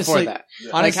 that was honestly- before that.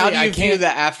 Like, honestly, how do I you view can't- the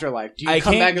afterlife? Do you I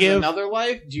come can't back give- as another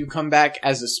life? Do you come back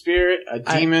as a spirit, a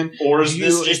demon? Or is Do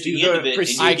this you- just do the you end of it, and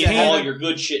proceed you I get can't- all your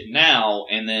good shit now,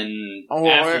 and then or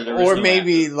after there is or no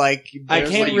maybe after? like I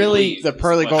there's, can't like, really- the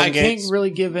pearly I golden I can't gates.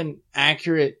 really give an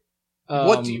accurate.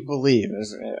 What do you believe?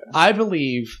 I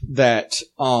believe that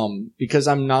because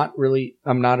I'm not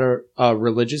a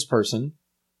religious person,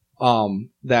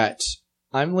 that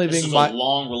I'm This living is my. a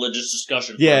long religious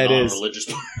discussion for Yeah, a it is. non-religious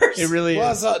person. It really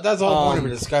Well, is. that's the whole point of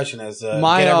Um, a discussion is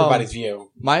my, get everybody's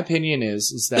view. My opinion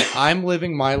is that I'm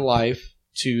living my life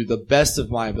to the best of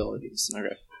my abilities.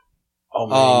 Okay. Oh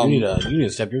man, um, you need to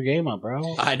step your game up,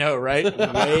 bro. I know, right? Like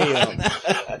I'm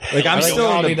I think we still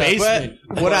all in the need to- basement.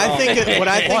 What I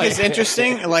think is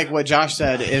interesting, like what Josh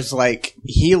said, is like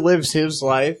he lives his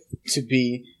life to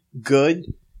be good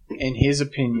in his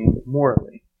opinion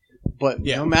morally. But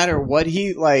Yeah. no matter what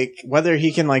he like, whether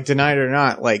he can like deny it or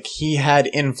not, like he had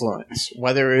influence,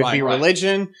 whether it be Right.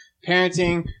 religion,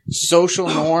 parenting, social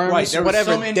norms, Right, there was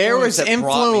whatever. some There was influence that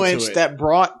brought me to influence it. that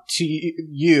brought to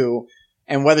you,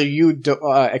 and whether you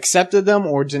accepted them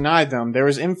or denied them, there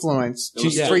was influence It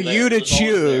was for still you there. to It was always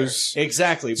choose.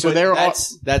 Exactly. So But they're all-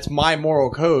 that's my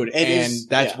moral code, It and is-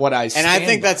 that's yeah. what I And stand I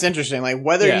think by. that's interesting. Like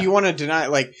whether Yeah. you want to deny,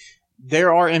 like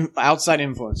there are outside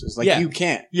influences. Like Yeah. you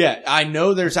can't. Yeah, I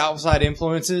know there's outside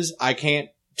influences. I can't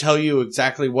tell you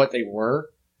exactly what they were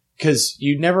because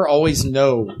you never always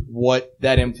know what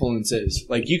that influence is.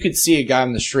 Like you could see a guy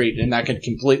on the street and that could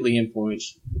completely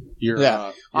influence your. Yeah.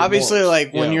 your Obviously, morals.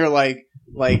 like when Yeah. you're like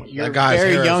you're That guy's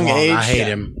very hair is young long. age. I hate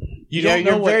him. you yeah, don't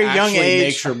you're know what very young actually age.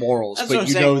 makes your morals, That's what but I'm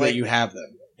you saying, know like- that you have them.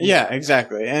 Yeah,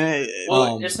 exactly. And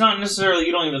Well, Um, it's not necessarily,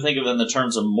 you don't even think of it in the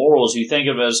terms of morals. You think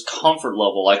of it as comfort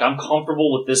level. Like, I'm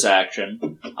comfortable with this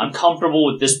action. I'm comfortable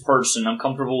with this person. I'm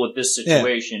comfortable with this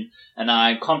situation. And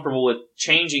I'm comfortable with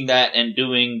changing that and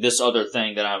doing this other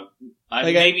thing that I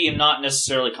Like, maybe am not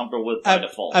necessarily comfortable with by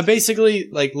default. I basically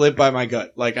like live by my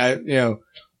gut. Like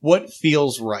what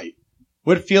feels right,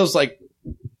 what feels like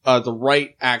the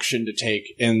right action to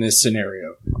take in this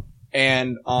scenario.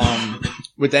 And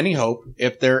with any hope,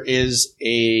 if there is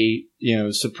a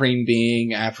supreme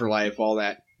being, afterlife, all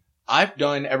that, I've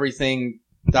done everything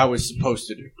that I was supposed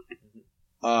to do.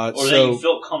 or that So you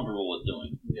feel comfortable with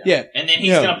doing. yeah, And then he's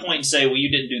Yeah. going to point and say, well,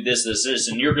 you didn't do this, this, this.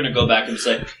 And you're going to go back and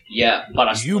say, yeah, but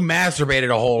I You masturbated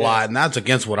a whole lot, and that's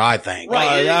against what I think.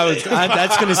 Right.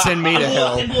 that's going to send me to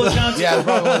hell. It boils down to Yeah, it's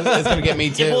probably- it's gonna get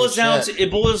me too. It boils down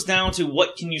Shit. to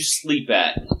what can you sleep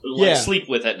at, Yeah. sleep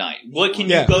with at night. What can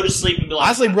Yeah. you go to sleep and be like?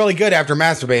 I sleep really good after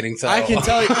masturbating. So I can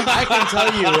tell you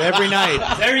every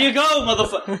night. There you go,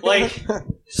 motherfucker! Like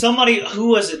somebody, who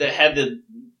was it that had the?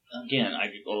 Again, I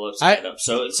love stand up.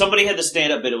 So somebody had the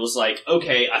stand up bit. It was like,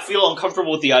 okay, I feel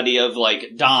uncomfortable with the idea of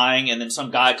like dying, and then some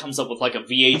guy comes up with like a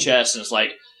VHS and it's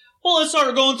like, well, let's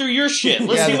start going through your shit.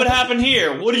 Let's Yeah, see what happened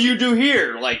here. What did you do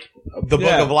here? Like, the book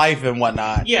Yeah. of life and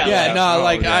whatnot. yeah, Yeah, like, no, Oh,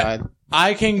 like God.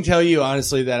 I can tell you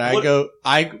honestly that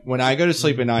What- when I go to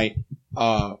sleep at night,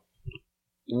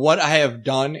 what I have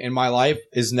done in my life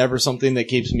is never something that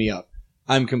keeps me up.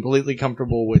 I'm completely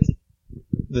comfortable with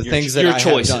the things that your I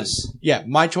choices. have done. Yeah,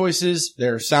 my choices,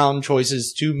 they're sound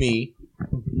choices to me.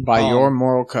 by your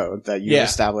moral code that you yeah.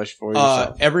 established for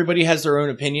yourself. Everybody has their own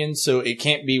opinion, so it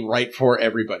can't be right for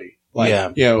everybody. Like,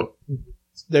 Yeah.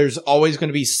 there's always going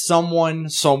to be someone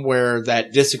somewhere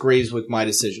that disagrees with my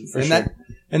decision. For and sure.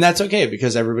 that's okay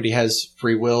because everybody has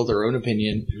free will, their own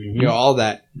opinion, Mm-hmm. all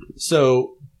that.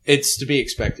 So it's to be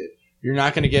expected. You're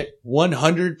not going to get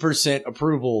 100%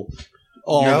 approval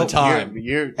all No, the time.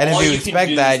 You're And if All you you can expect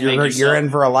do that, is make you're yourself- in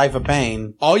for a life of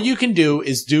pain. All you can do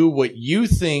is do what you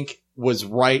think was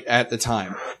right at the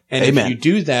time. And Amen. if you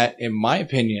do that, in my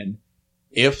opinion,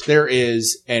 if there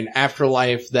is an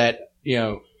afterlife that,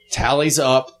 tallies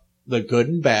up the good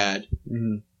and bad,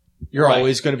 you're Right.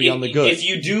 always going to be on the good. If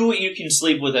you do what you can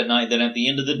sleep with at night, then at the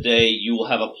end of the day, you will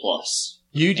have a plus.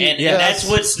 You do, And that's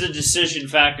what's the decision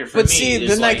factor for But me. see, is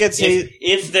then that like, gets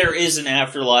if there is an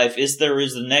afterlife, if there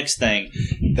is the next thing,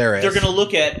 There is. they're going to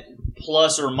look at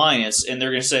plus or minus, and they're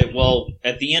going to say, well,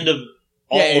 at the end of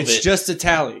all of it's it, just a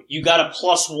tally. you got a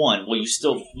 +1. Well,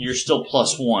 you're still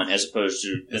 +1 as opposed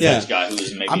to the Yeah. next guy who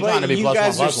is maybe. I'm trying to be you plus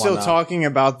guys one, are plus still one, though. talking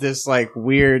about this like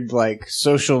weird like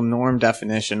social norm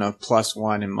definition of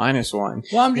 +1 and -1.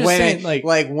 Well, I'm just when, saying,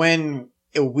 like when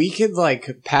we could like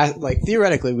pass, like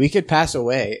theoretically we could pass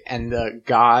away and the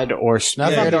God or That's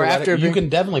not spirit or theoretic. after You can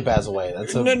definitely pass away.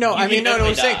 That's a, no, I You mean, can no,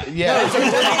 I'm definitely saying, die. Yeah. no, it's like,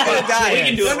 we're not gonna die. We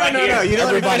can do it right no, here. you didn't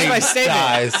let me Everybody finish my statement.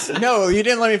 dies. No, you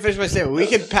didn't let me finish my statement. We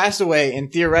could pass away and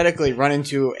theoretically run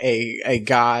into a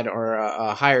God or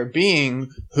a higher being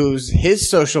his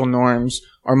social norms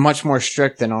are much more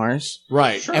strict than ours,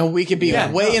 right. and we could be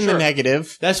Yeah, way in the sure.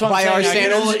 negative. That's what I'm by saying. our I can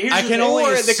standards. only- Here's I the can thing. only or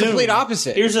the assume. complete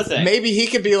opposite. Here's the thing. Maybe he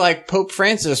could be like Pope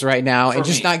Francis right now and For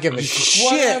just me. not give a shit.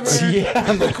 Whatever. Yeah,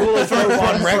 I'm the coolest Pope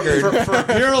on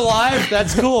record. You're alive.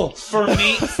 That's cool. For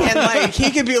me, And like he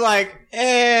could be like,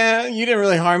 you didn't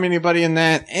really harm anybody in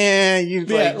that. You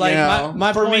Yeah, like you know.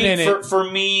 my for point me, in it. for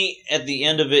me, at the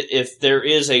end of it, if there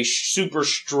is a super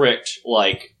strict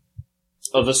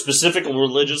of a specific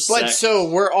religious But sect, so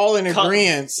we're all in Cut-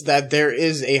 agreement that there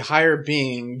is a higher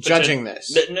being judging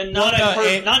this. not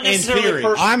in necessarily theory. a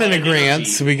person, I'm in but an agreement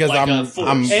energy, because like a I'm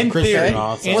force. In Christian theory. and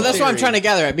all. So. In Well, that's what I'm theory. trying to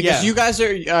gather at because Yeah. you guys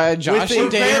are Josh With and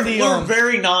the Dan. Randy, We're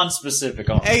very non-specific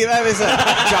on it. Hey, that is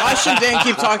Josh and Dan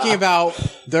keep talking about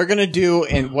they're going to do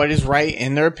and what is right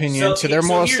in their opinion So- to their so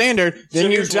moral here's- standard. Then so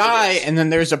you here's what it die, is. and then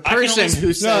there's a can only- person who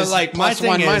No, says like my plus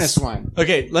one, thing minus is, one.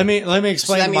 Okay, let me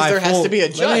explain that means my there has full. to be a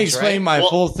let judge, me explain right? my Well-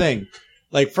 full thing.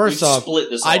 Like first We've off, split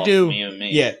this I off, do. me and me.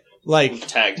 Yeah, like We've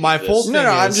tagged my this. full thing. No, is,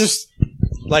 I'm just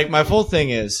like my full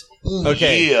thing is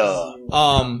okay.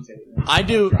 I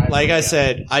do, like I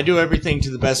said, I do everything to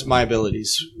the best of my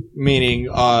abilities. Meaning,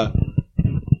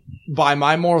 by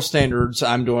my moral standards,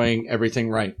 I'm doing everything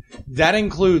right. That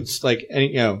includes, like,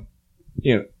 any,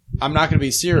 I'm not going to be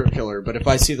a serial killer, but if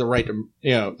I see the right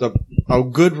to, a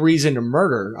good reason to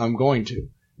murder, I'm going to.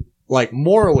 Like,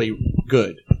 morally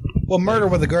good. Well, murder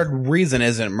with a good reason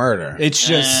isn't murder. It's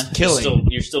just killing.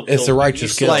 You're still It's a righteous You're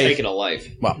still kill. taking a life.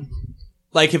 Well,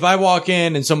 Like, if I walk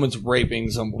in and someone's raping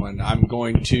someone, I'm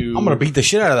going to beat the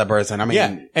shit out of that person. I mean,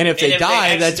 yeah. And if they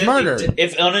die, that's murder.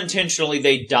 If unintentionally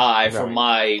they die from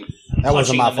my that wasn't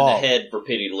punching my them fault. in the head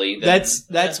repeatedly, then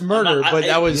That's murder, but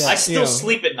that was I still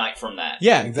sleep at night from that.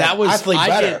 Yeah, Exactly. that was I sleep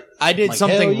better. I did Like,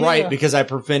 something hell yeah. right because I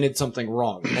prevented something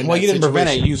wrong. in Well, that you didn't prevent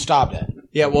it. situation. You stopped it.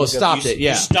 Yeah, well, stopped it. You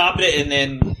Yeah. stopped it and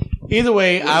then Either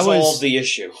way, I resolved was the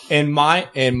issue. in my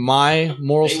moral They will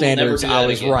never standards. do I that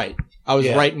was again. right. I was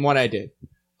Yeah. right in what I did.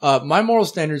 My moral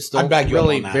standards don't back you up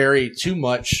really on that. vary too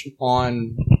much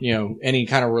on any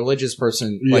kind of religious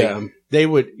person. Like, Yeah. they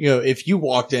would if you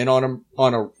walked in on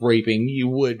a raping, you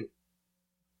would.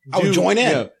 I would join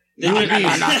in. No, No,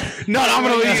 I'm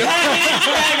gonna leave.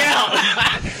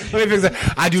 Let me fix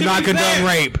that. I do not condone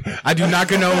rape. I do not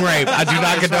condone rape. I do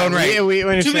not condone rape. We To be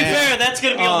understand. fair, that's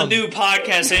going to be on the new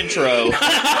podcast intro,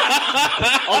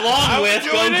 along with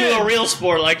going to a real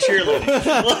sport like cheerleading.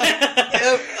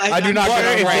 I do not Well,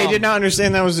 condone if they rape. did not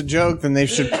understand that was a joke, then they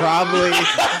should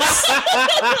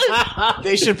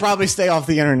probably stay off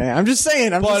the internet. I'm just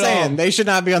saying. They should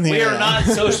not be on the We internet. are not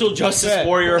social justice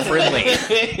warrior friendly.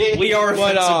 We are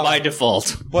offensive by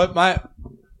default. But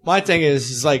my thing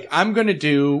is like I'm gonna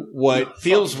do what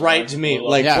feels right to me,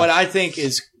 like Yeah. what I think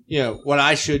is what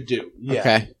I should do. Yeah.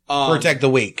 Okay. Protect the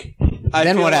weak. I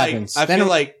Then feel what like- happens? I Then- feel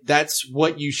like that's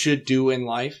what you should do in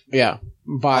life. Yeah.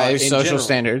 By In social general.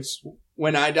 standards.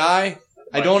 When I die,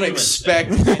 I By don't human expect.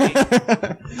 Put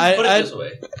it I this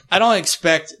way. I don't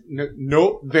expect.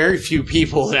 Very few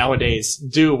people nowadays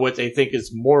do what they think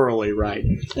is morally right.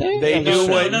 They do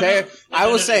what I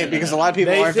will say, because a lot of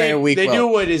people aren't very weak. They do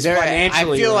what is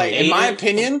financially. I feel like, right. in my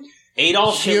opinion,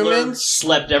 Adolf Hitler Humans-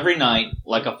 slept every night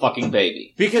like a fucking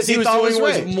baby. because he he was thought it doing was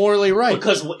what was right. morally right.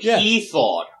 Because what Yeah. he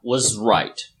thought was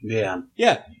right. Yeah.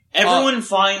 yeah, Everyone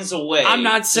finds a way I'm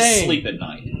not saying- to sleep at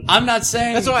night. I'm not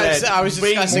saying that's why that I was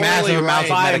being discussing massive morally amounts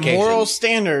of right- by medication. moral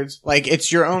standards. Like,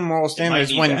 it's your own moral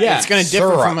standards need when that. Yeah. it's going to differ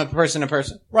Syrup. from a person to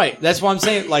person. Right. That's what I'm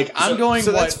saying. Like I'm going.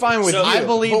 So what, that's fine with so you. I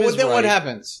believe but is then what right.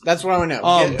 happens? That's what I want to know.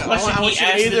 Um, Yeah, The question I want he you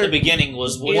to asked either- in the beginning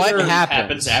was what What happens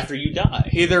happens? after you die?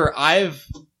 Either I've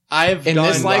in done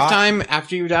this lifetime,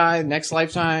 after you die, next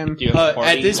lifetime, Do you have a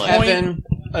party? at this like, point, heaven.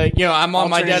 I'm on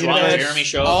my Alternate deathbed. universe. Jeremy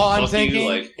show up, All I'm fuck you, thinking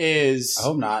like- is, I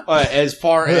hope not. as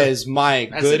far as my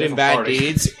That's good a and different bad party.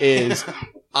 deeds, is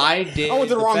I did I went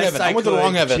to the wrong best heaven. I went to the could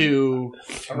wrong heaven. to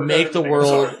make the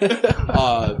world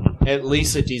at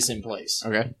least a decent place.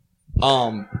 Okay.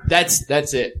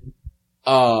 That's it.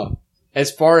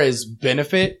 As far as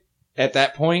benefit at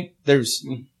that point,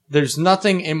 there's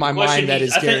nothing in my mind that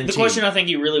is guaranteed. The question I think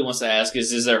he really wants to ask is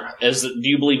do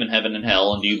you believe in heaven and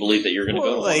hell, and do you believe that you're going to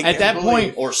go to like, heaven? at that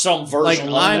point, Or some version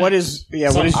of I'm- it? What is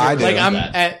what is your I do. like I'm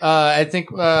that. at, I think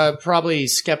probably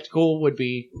skeptical would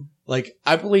be like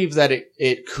I believe that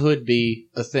it could be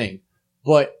a thing,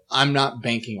 but I'm not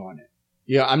banking on it.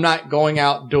 I'm not going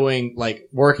out doing like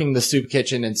working the soup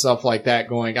kitchen and stuff like that.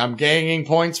 Going, I'm gaining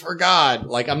points for God.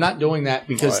 Like I'm not doing that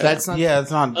because that's not. Yeah,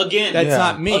 it's not. Again, That's Yeah.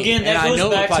 not me. Again, and that I goes know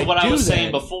back if to what I do was saying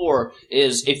that- before,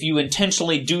 is if you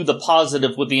intentionally do the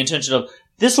positive with the intention of,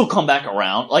 this will come back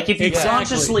around. Like, if you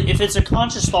Exactly. if it's a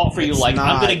conscious thought for you, It's like, I'm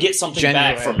not going to get something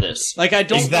back genuine. from this. Like I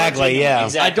don't Exactly, yeah.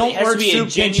 Exactly. I don't It has work to be a soup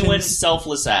genuine, kitchens.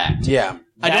 selfless act. Yeah.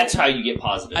 That's how you get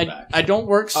positive back. I don't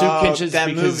work soup kitchens that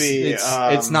because movie,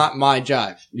 it's not my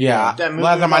jive. Yeah. That movie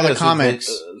Last time I about did the comics,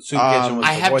 Soup Kitchen was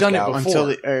I the have Boy done it Scout. before. until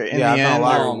in Yeah, the I've done end a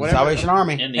lot or of whatever. Salvation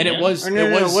Army. In the And it end. was Or no,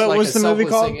 like what was a the movie selfless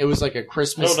called? thing. It was like a I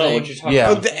Christmas don't know thing. what you're talking Yeah.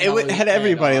 Oh, about. it had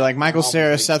everybody, like Michael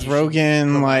Cera, Seth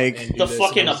Rogen, like The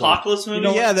fucking apocalypse movie?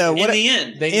 Yeah, the- In what- the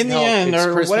end. in the end,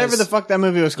 or whatever the fuck that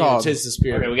movie was called. Tis the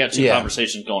spirit. Okay, we got two Yeah.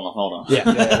 conversations going on. Hold on. Yeah.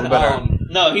 Yeah, we better.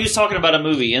 No, he was talking about a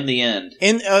movie, In the End.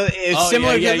 It's Oh,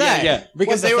 similar yeah, to yeah, that yeah.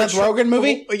 because What, they the were Seth Rogen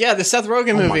movie? Yeah, the Seth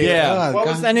Rogen Oh my movie. Yeah. What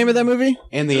was that name of that movie?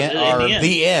 In the end, In or the end.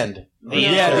 the end. The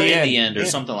End, Yeah, or The In End. the End, or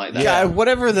something like that. Yeah,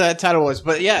 whatever the title was,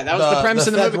 but yeah, that was the premise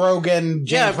of the Seth movie. Rogen,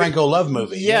 James Yeah, Franco love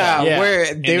movie. Yeah, Yeah.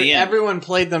 where the end. everyone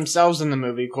played themselves in the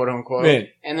movie, quote unquote, Yeah.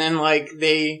 and then like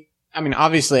they I mean,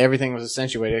 obviously everything was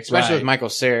accentuated, especially with Michael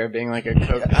Cera being like a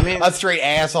coke. I mean, A straight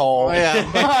asshole. oh,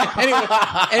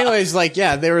 yeah. Anyways, like,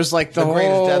 yeah, there was like the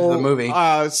greatest whole death of the movie.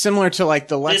 similar to like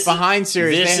the Left Behind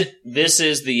series. This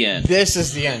is the end. This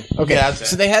is the end. Okay, Yeah, that's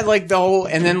so they had like the whole,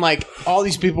 and then like all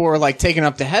these people were like taken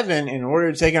up to heaven. In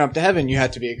order to take up to heaven, you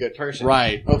had to be a good person,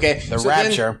 Right. Okay, The so then-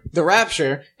 rapture. the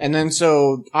rapture, and then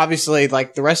so obviously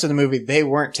like the rest of the movie, they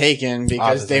weren't taken because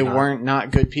Obviously they not. weren't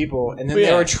not good people, and then Yeah.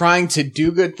 they were trying to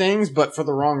do good things, but for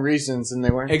the wrong reasons, and they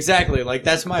weren't. Exactly. Like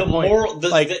that's my The point. moral,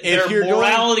 like their if you're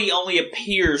morality only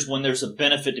appears when there's a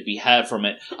benefit to be had from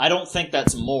it. I don't think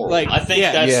that's moral. Like, I think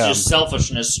yeah. that's Yeah. just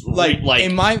selfishness. like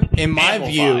in my amplified.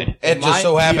 view, It in just my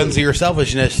so happens view, your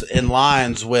selfishness in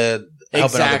lines with helping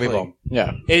Exactly. other people.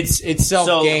 Yeah, it's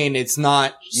self gain. It's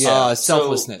not Yeah.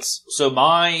 selflessness. So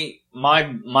my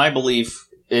belief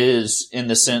is in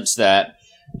the sense that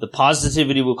the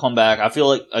positivity will come back. I feel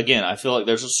like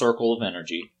there's a circle of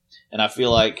energy, and I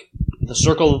feel like the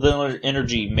circle of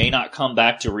energy may not come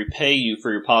back to repay you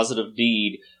for your positive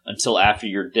deed until after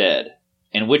you're dead.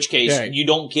 In which case, Okay. you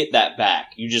don't get that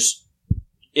back. You just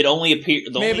it only appears.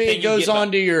 Maybe it goes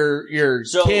on to your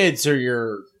So- kids or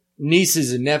your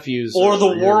nieces and nephews or the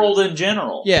your- world in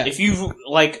general. Yeah. If you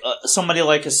like somebody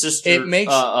like a sister, It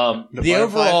makes- The The butterfly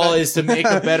overall effect? is to make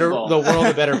the world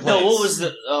a better place. No, what was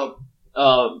the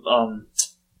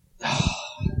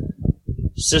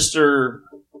sister?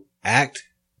 Act.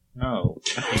 No.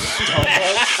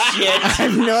 I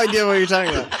have no idea what you're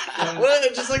talking about.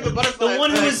 What? Just like the butterfly. The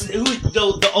one effect.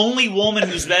 the only woman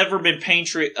who's ever been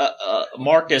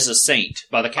marked as a saint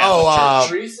by the Catholic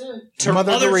Church.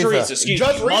 Mother Teresa. Excuse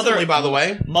Just me. recently, by the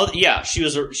way. Yeah, she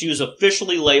was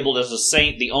officially labeled as a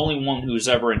saint. The only one who's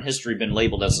ever in history been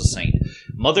labeled as a saint.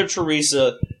 Mother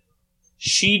Teresa.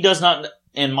 She does not,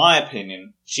 in my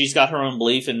opinion, she's got her own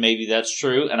belief, and maybe that's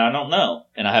true, and I don't know,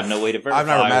 and I have no way to I've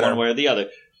never verify met one her. way or the other.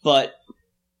 But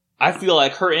I feel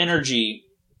like her energy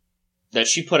that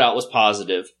she put out was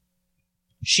positive.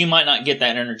 She might not get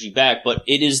that energy back, but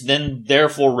it is then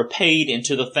therefore repaid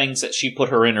into the things that she put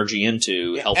her energy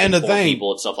into, helping And the poor thing- people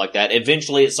and stuff like that.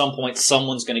 Eventually, at some point,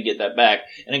 someone's going to get that back.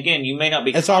 And again, you may not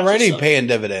be. It's conscious already of it. paying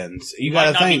dividends. You might got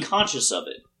to not think be conscious of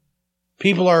it.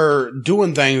 people are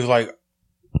doing things like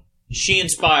She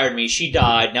inspired me. She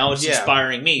died. Now it's Yeah.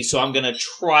 inspiring me. So I'm going to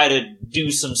try to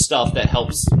do some stuff that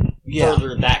helps Yeah.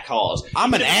 further that cause.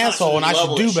 I'm an Even if it's not asshole to and the I should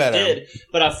level do that she better. did,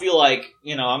 but I feel like,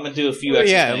 I'm going to do a few Well,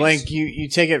 extra yeah, things. like you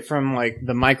take it from like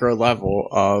the micro level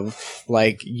of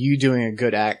like you doing a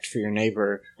good act for your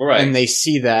neighbor, right. and they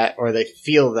see that or they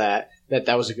feel that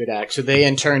was a good act, so they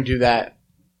in turn do that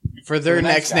for their the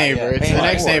next next guy, neighbor. yeah, It's pay the it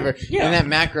next forward. neighbor, Yeah. and that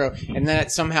macro, and then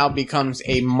it somehow becomes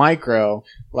a micro.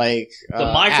 Like the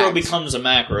micro act. becomes a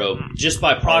macro just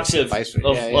by proxy of, Vice-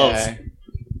 of, yeah, of yeah.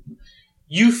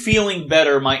 you feeling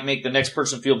better might make the next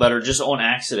person feel better just on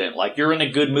accident. Like you're in a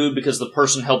good mood because the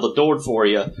person held the door for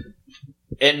you,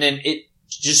 and then it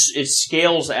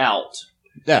scales out.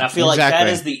 Yeah, And I feel like that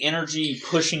exactly. is the energy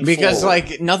pushing Because forward.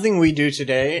 like nothing we do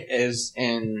today is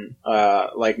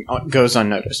goes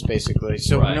unnoticed basically.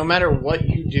 So Right. no matter what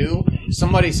you do,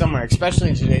 somebody somewhere, especially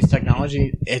in today's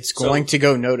technology, it's going to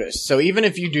go noticed. So even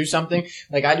if you do something,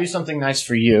 like I do something nice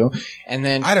for you, and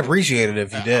then I'd appreciate it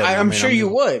if you did. I'm mean, sure you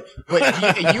would, but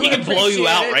you he would can blow you appreciate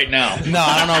out it. right now. No,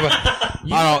 I don't know.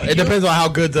 But, I don't. It depends on how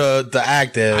good the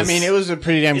act is. I mean, it was a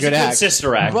pretty damn It's good a good act.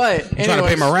 sister act. But I'm trying to pay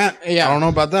anyways, my rent. Yeah. I don't know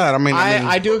about that. I mean,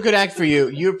 I do a good act for you.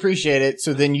 You appreciate it,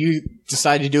 so then you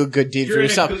decide to do a good deed for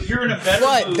yourself. You're in a better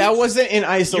But mood. that wasn't in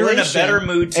isolation. You're in a better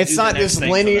mood to It's do not the next this thing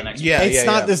for the linear. next Yeah, It's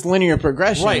not this linear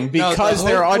progression Right. No, because the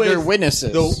there are hope other with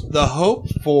witnesses. The hope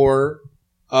for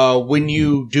when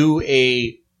you do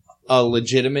a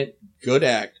legitimate good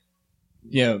act,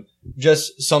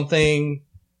 just something,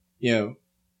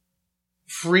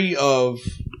 free of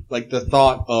like the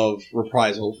thought of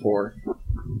reprisal for,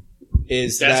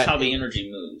 is That's that how the energy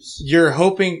moves. you're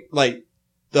hoping, like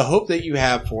the hope that you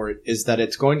have for it is that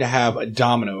it's going to have a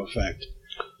domino effect.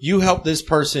 You help this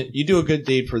person, you do a good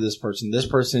deed for this person. This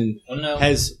person Well, no,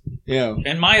 has,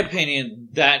 in my opinion,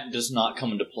 that does not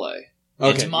come into play.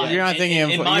 Okay, It's my- You're not thinking of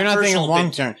in my you're not thinking personal of long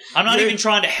opinion. term. I'm not You're- even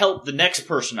trying to help the next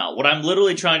person out. What I'm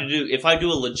literally trying to do, if I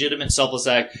do a legitimate selfless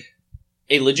act,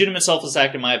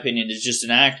 in my opinion, is just an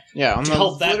act Yeah, on to the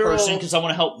help that literal person because I want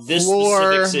to help this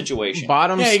floor, specific situation.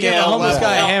 bottom yeah, you give a scale. homeless level.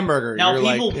 guy a Now- hamburger. Now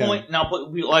You're people like, yeah.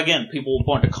 point. Again, people will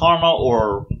point to karma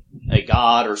or a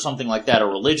god or something like that, or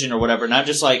religion or whatever. And I'm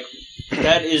just like,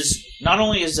 that is not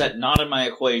only is that not in my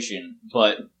equation,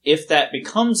 but if that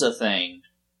becomes a thing,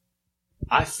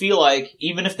 I feel like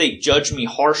even if they judge me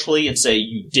harshly and say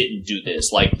you didn't do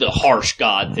this, like the harsh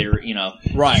god theory,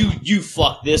 Right. you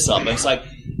fucked this up. It's like,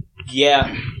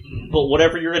 yeah, but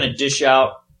whatever you're going to dish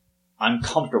out, I'm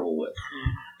comfortable with.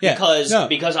 Yeah,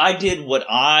 Because I did what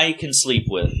I can sleep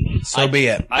with. So be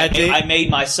it. I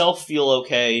made myself feel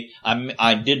okay.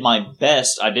 I did my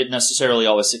best. I didn't necessarily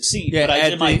always succeed, but I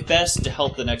did my best to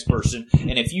help the next person.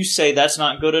 And if you say that's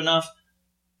not good enough,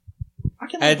 I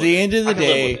can live At the end of the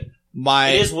day,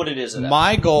 it is what it is.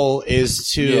 My goal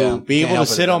is to be able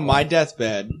to sit on my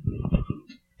deathbed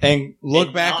and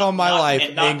look back on my life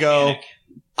and go, panic.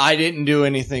 I didn't do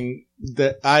anything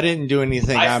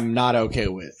I'm not okay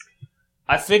with.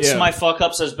 I fixed my fuck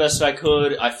ups as best I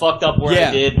could. I fucked up where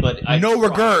I did, but No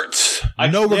regrets.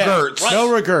 No regrets. Right.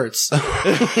 No regrets.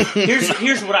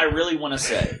 Here's what I really want to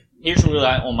say. Here's what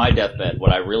on my deathbed.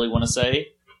 What I really want to say.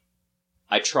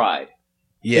 I tried.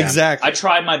 Yeah. Exactly. I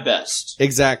tried my best.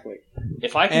 Exactly.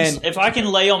 If I can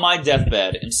lay on my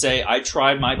deathbed and say I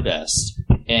tried my best,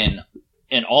 and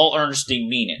in all earnesty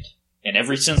mean it, in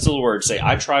every sense of the word, say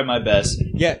I tried my best.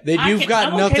 Yeah, then you've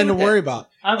got nothing to worry about.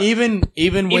 Even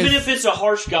if it's a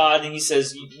harsh God and he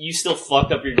says you still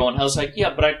fucked up, you're going hell. It's like,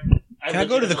 yeah, but Can I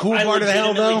go to the cool part of the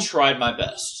hell, though? I tried my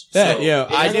best. Yeah, So, yeah.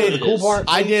 I did the cool part.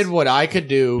 I did what I could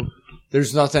do.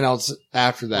 There's nothing else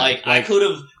after that. Like I could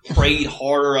have prayed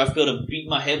harder. I could have beat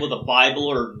my head with a Bible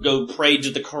or go pray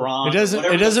to the Quran.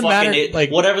 It doesn't matter.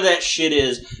 Whatever that shit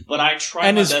is. But I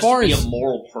tried my best to be a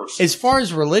moral person. As far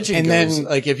as religion goes,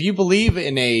 if you believe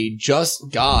in a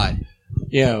just God,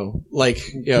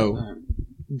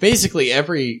 basically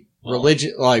every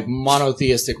religion,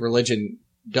 monotheistic religion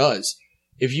does.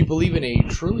 If you believe in a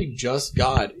truly just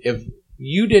God, if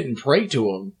you didn't pray to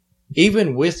him,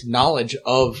 even with knowledge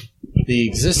of the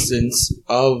existence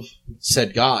of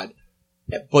said God,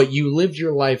 but you lived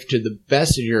your life to the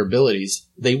best of your abilities,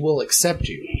 they will accept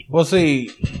you. Well,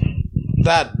 see,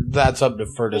 that's up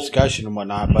for discussion and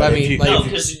whatnot. But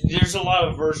because there's a lot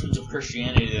of versions of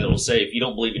Christianity that will say if you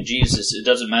don't believe in Jesus, it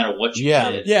doesn't matter what you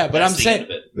did. Yeah, but I'm saying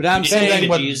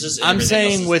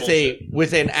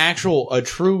with a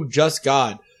true just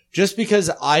God. Just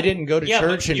because I didn't go to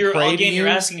church and pray to you, you're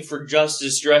asking for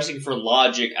justice. You're asking for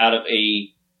logic out of a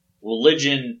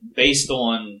religion based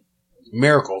on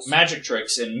miracles, magic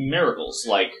tricks, and miracles.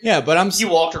 But you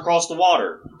walked across the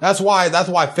water. That's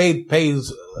why faith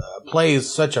plays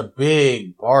such a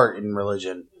big part in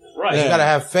religion. Right, you got to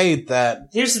have faith that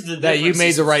you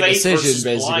made the right decision.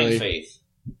 Basically, blind faith.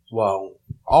 Well,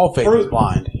 all faith is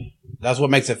blind. That's what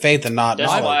makes it faith and not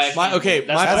knowledge.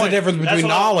 That's the difference between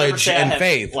knowledge and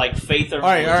faith. Like faith or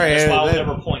knowledge. All right. That's why I'll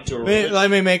never point to a religion. Let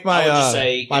me make my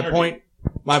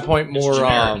point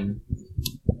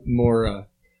more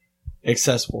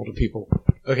accessible to people.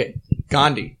 Okay,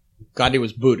 Gandhi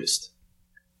was Buddhist.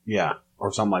 Yeah,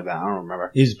 or something like that. I don't remember.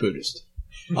 He's Buddhist.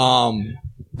 I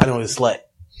know he's slit.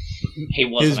 He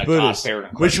wasn't a Buddhist,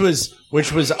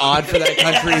 which was odd for that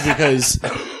country because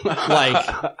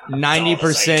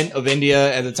 90% of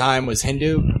India at the time was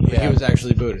Hindu. But he was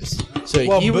actually Buddhist.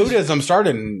 So Buddhism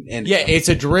started in India. Yeah, it's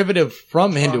a derivative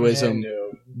from Hinduism,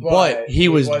 but he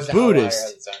was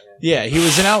Buddhist. Yeah, he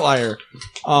was an outlier.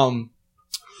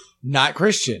 Not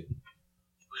Christian.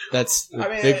 That's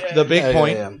the big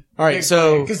point. Yeah. All right,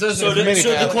 so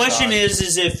the question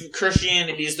is if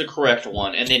Christianity is the correct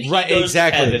one, and then he goes to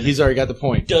heaven, he's already got the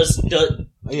point. Does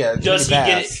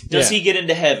he get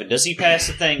into heaven? Does he pass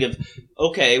the thing of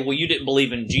okay? Well, you didn't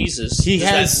believe in Jesus. Do you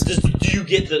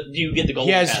get the golden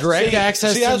He has pass? direct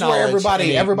access to knowledge. That's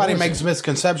where everybody makes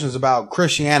misconceptions about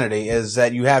Christianity is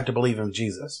that you have to believe in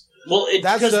Jesus. Well,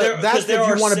 that's if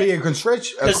you want to be a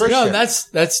Christian. No,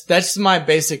 that's my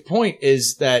basic point.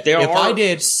 Is that there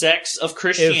are sects of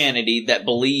Christianity that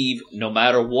believe no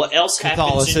matter what else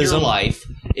happens in your life,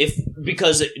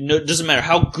 because it doesn't matter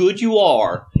how good you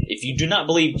are, if you do not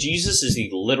believe Jesus is the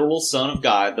literal Son of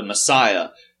God, the Messiah,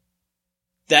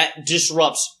 that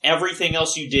disrupts everything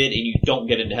else you did, and you don't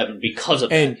get into heaven because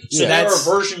of that. So there are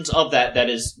versions of that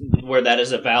is where that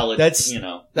is a valid, that's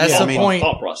the point.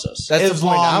 Thought process. That's Islam the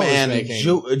point I was and making.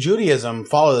 Judaism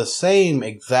follow the same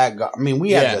exact God. I mean,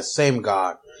 we have the same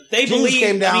God. Jesus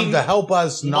came down to help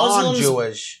us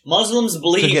non-Jewish. Muslims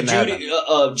believe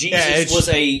Jesus was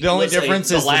the only difference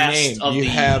is the name. You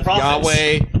have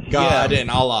Yahweh, God,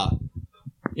 and Allah.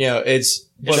 It's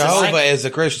Jehovah is a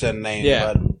Christian name,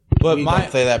 but we don't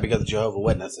say that because of Jehovah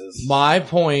Witnesses. My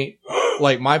point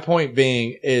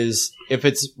being is if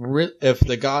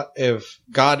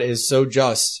God is so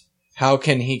just, how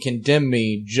can He condemn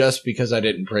me just because I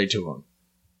didn't pray to Him?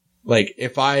 Like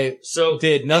if I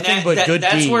did nothing but good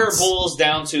deeds. That's where it boils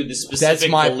down to the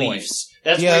specific beliefs. Point.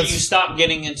 That's where you stop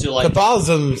getting into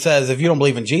Catholicism says if you don't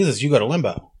believe in Jesus, you go to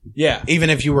limbo. Yeah. Even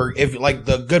if like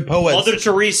the good poets. Mother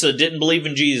Teresa didn't believe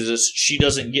in Jesus. She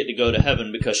doesn't get to go to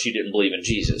heaven because she didn't believe in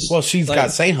Jesus. Well, she's Like-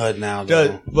 got sainthood now,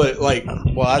 though. But like, Well,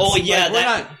 that's, oh yeah, like, we're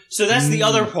that, not- so that's the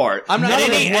other part. I'm not at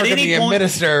gonna any, work at in any the point.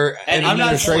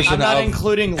 administration I'm not of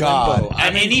including God. limbo. At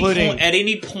I'm any including, point, at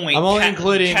any point, I'm only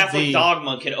including Catholic the-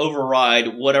 dogma can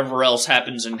override whatever else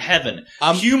happens in heaven.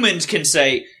 Humans can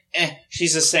say,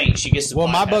 she's a saint. She gets to. Well,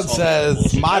 my bypass book all that says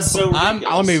bullshit. That's so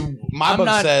ridiculous. my I'm book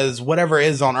not- says whatever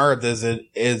is on earth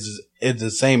is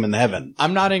the same in heaven.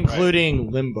 I'm not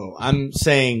including limbo. I'm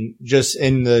saying just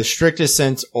in the strictest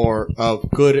sense or of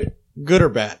good or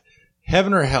bad,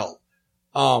 heaven or hell.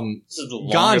 This is the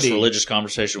longest Gandhi religious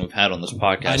conversation we've had on this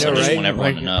podcast. I know, I just right? want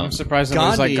everyone to know. I'm surprised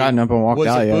nobody's Gandhi gotten up and walked was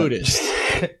out a yet. Buddhist.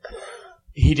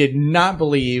 He did not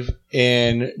believe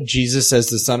in Jesus as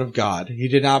the Son of God. He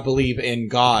did not believe in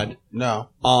God. No.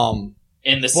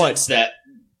 In the But- sense that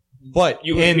But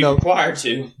you would in be the required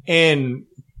to. in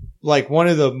like one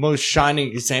of the most shining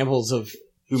examples of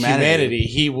humanity,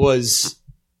 he was,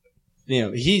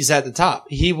 he's at the top.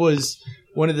 He was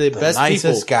one of the best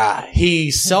nicest people. guy.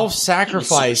 He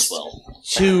self-sacrificed Well,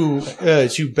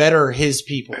 to better his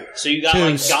people, so you got to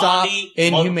like stop Gandhi,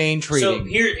 inhumane So treating.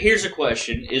 here's a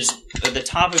question: is at the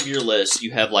top of your list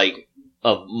you have like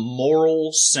of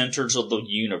moral centers of the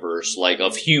universe, like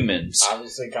of humans.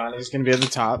 Obviously, Gandhi's going to be at the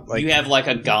top. Like, You have like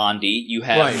a Gandhi. You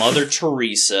have Right. Mother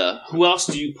Teresa. Who else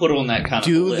do you put on that kind of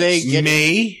do list? they get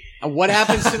Me? what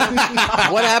happens to them?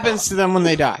 What happens to them when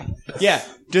they die? Yeah.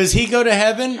 Does he go to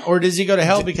heaven or does he go to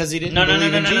hell because he didn't No,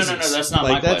 believe in no. Jesus? That's not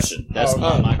Like, my question. That's oh,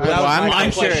 not my oh, question. well, I'm my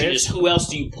question curious. is, who else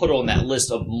do you put on that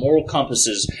list of moral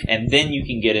compasses? And then you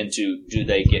can get into, do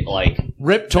they get like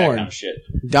Rip that kind Torn. of shit?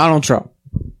 Donald Trump.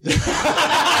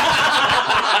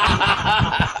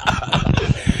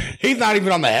 He's not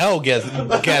even on the hell guest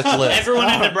list.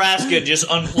 Everyone in Nebraska just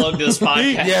unplugged this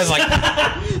podcast. Yeah, it's like,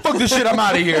 fuck this shit, I'm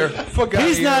out of here. Fuck outta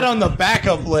He's here. not on the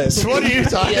backup list. What are you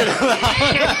talking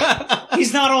about?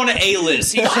 He's not on an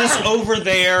A-list. He's just over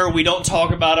there. We don't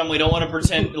talk about him. We don't want to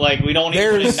pretend like we don't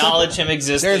even There's- acknowledge him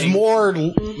existing. There's more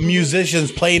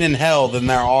musicians playing in hell than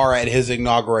there are at his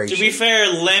inauguration. To be fair,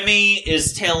 Lemmy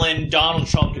is telling Donald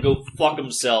Trump to go fuck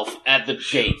himself at the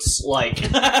gates. Like,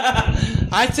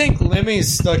 I think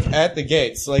Lemmy's stuck at the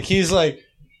gates. Like, he's like,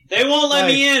 they won't let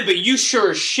Like- me in, but you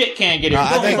sure as shit can't get in.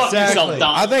 I Go think- fuck Exactly. yourself,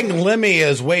 Donald. I think Lemmy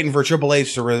is waiting for Triple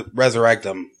H to resurrect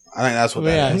him. I think that's what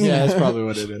that is. yeah, that's probably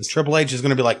what it is. Triple H is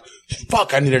going to be like,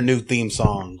 fuck, I need a new theme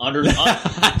song.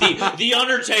 The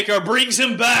Undertaker brings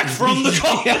him back from the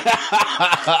coffin.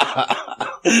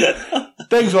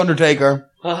 Thanks, Undertaker.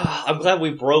 I'm glad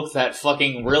we broke that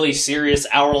fucking really serious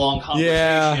hour-long conversation.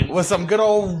 Yeah. With some good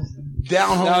old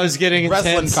down-home That was getting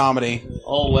wrestling intense. comedy.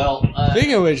 Oh, well.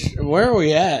 Speaking of which, where are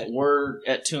we at? We're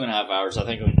at 2.5 hours. I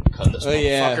think we can cut this Oh,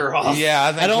 yeah. motherfucker off. Yeah,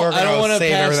 I think we're I don't going want to to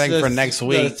save pass everything the, for next the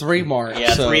week. 3 mark.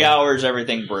 Yeah, so. 3 hours,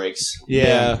 everything breaks.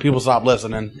 Yeah. People stop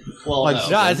listening. Well, Like,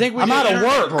 No, I think we I'm did out of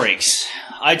Internet work. breaks.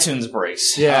 iTunes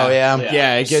breaks. Yeah. Oh, yeah.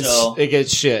 Yeah, it gets So- it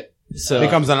gets shit. So It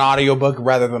becomes an audiobook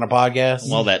rather than a podcast.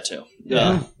 Well, that too.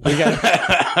 yeah. we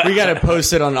got to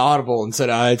post it on Audible instead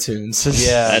of iTunes.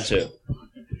 yeah. That too.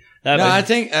 That No, was- I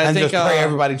think and just pray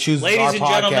everybody chooses Ladies our and podcast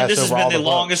gentlemen, this has over all been the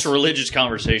books. longest religious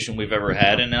conversation we've ever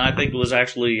had, and I think it was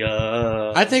actually.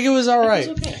 I think it was all right.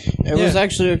 It was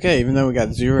actually okay, even though we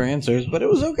got 0 answers, but it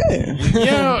was okay.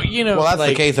 You know, Well, that's like,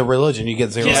 the case of religion. You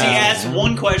get 0 Because he answers. asked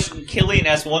one question, Killian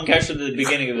asked one question at the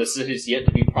beginning of this that is yet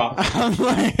to be properly I'm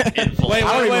like, influenced. Wait,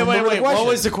 I don't even remember the What question.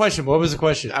 was the question? What was the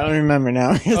question? I don't remember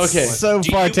now. It's Okay. so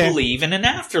Do far. you believe in an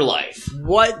afterlife?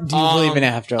 What do you believe in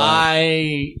afterlife?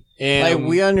 I am. Like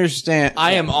we understand.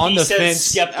 I am on He the said fence.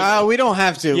 skeptical. We don't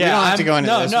have to. we don't have to go into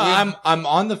no, this. no. We- I'm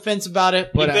on the fence about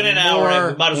it, but You've been I'm an hour in. We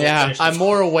more, might as well yeah, finish this. I'm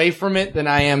more away from it than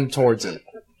I am towards it.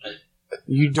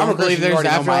 You I'm don't a believe Christian, you there's already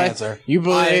know my afterlife. answer. You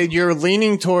believe you're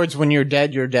leaning towards when you're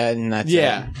dead, and that's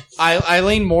Yeah, it. I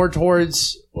lean more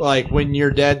towards like when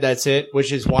you're dead, that's it.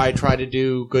 Which is why I try to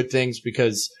do good things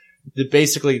because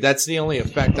basically that's the only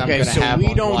effect I'm Okay, going to so have. we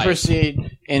on don't life. proceed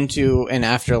into an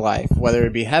afterlife, whether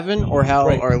it be heaven or hell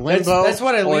Right. or limbo, That's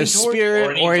what I or lean a towards. spirit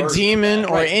Or any or a version of demon that.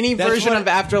 or Right. any That's version what- of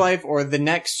afterlife or the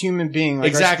next human being. Like our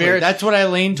Exactly. spirit, That's what I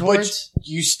lean but towards.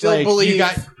 you still Like, you believe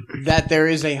got- that there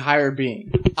is a higher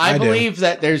being. I I do. believe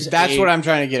that there's. That's what I'm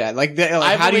trying to get at. Like,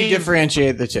 I how do you believe-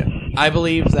 differentiate the two? I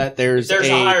believe that there's. If there's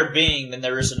a higher being, then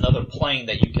there is another plane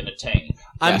that you can attain.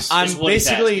 Yes. I'm Is what he's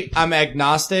basically I'm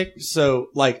agnostic, so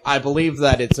like I believe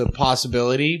that it's a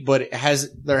possibility, but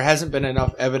there hasn't been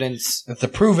enough evidence To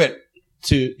prove it.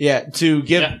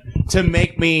 to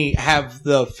make me have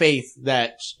the faith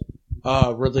that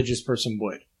a religious person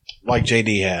would. Like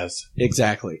JD has.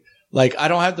 Exactly. Like, I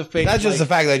don't have the faith. That's just the like,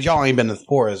 fact that y'all ain't been as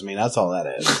poor as me. That's all that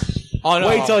is. oh, no.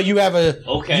 Wait till you have a.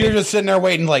 Okay. You're just sitting there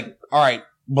waiting, like, all right,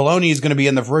 bologna is going to be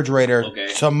in the refrigerator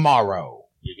Okay. tomorrow.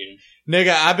 You can.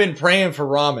 Nigga, I've been praying for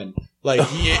ramen. Like,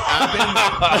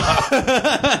 I've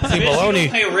been. See, Bitch, bologna. You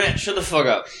don't pay rent. Shut the fuck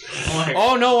up.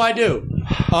 Oh, no, I do.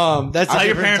 That's How a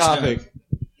your different parents topic.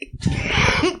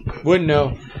 Wouldn't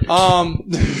know.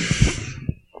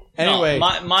 Anyway,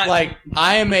 No, my like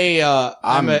I am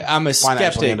I'm a financially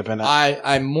skeptic. independent.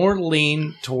 I'm more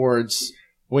lean towards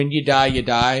when you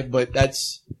die, but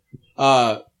that's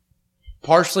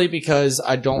partially because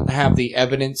I don't have the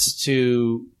evidence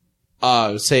to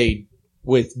say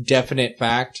with definite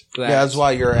fact that Yeah, that's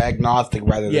why you're agnostic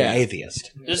rather than Yeah.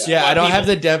 atheist. this is yeah, why I don't have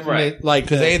people- the definite like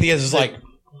Because the- atheist is like,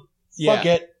 yeah. fuck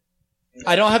it.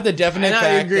 I don't have the definite And I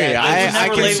fact. agree. that- I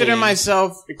never consider labeled.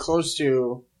 myself close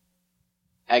to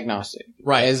agnostic.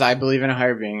 Right. As I believe in a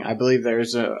higher being. I believe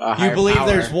there's a higher you believe power.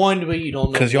 there's one, but you don't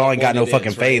know Because y'all what ain't got one no it is, fucking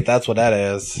right? faith. That's what that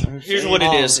is. Here's what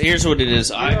it is. Here's what it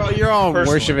is. You're all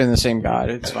personally- worshiping the same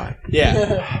God. It's fine.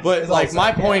 Yeah, but like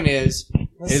my point is,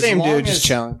 as Same long dude, just as-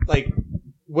 chilling. like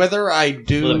whether I With a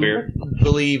do beer.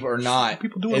 believe or not,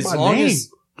 People do it as by long name.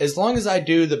 as long as I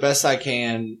do the best I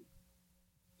can,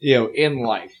 in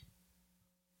life,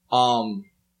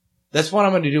 that's what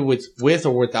I'm going to do with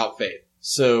or without faith.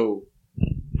 So,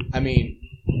 I mean,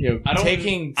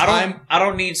 taking time. I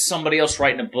don't need somebody else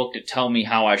writing a book to tell me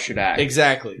how I should act.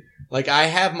 Exactly. Like I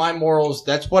have my morals.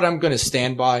 That's what I'm going to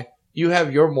stand by. You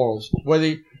have your morals.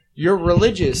 Whether you're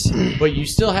religious, but you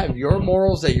still have your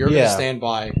morals that you're going to Yeah. stand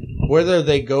by, whether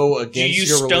they go Do against you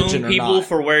your religion stone or people not.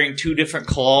 for wearing two different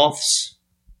cloths?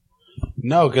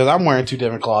 No, because I'm wearing two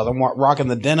different clothes. I'm rocking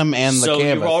the denim and the So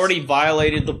canvas. you've already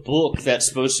violated the book that's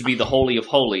supposed to be the Holy of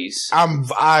Holies.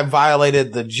 I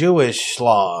violated the Jewish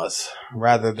laws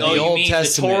rather than. Oh, you Old mean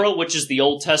Testament. the Torah, which is the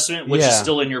Old Testament, which is Yeah.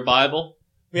 still in your Bible?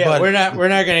 Yeah, But- we're not going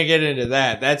to get into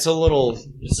that. That's a little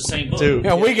It's the same book. too.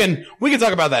 Yeah, we can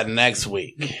talk about that next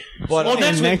week. But Well,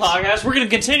 next week, next- podcast, we're going to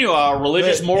continue our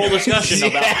religious moral discussion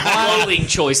about clothing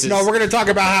choices. No, we're going to talk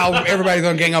about how everybody's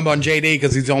going to gang up on JD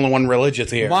because he's the only one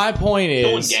religious here. my point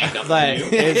No one is ganged up on that you.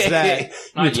 is that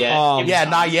Not yet. Give it yeah, time.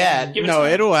 not yet. Give it No,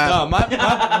 time. it'll happen.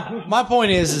 no, my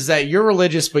point is that you're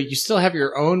religious, but you still have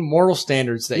your own moral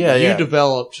standards that Yeah, you yeah.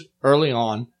 developed early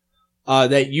on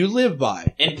that you live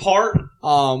by. In part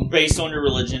Um, based on your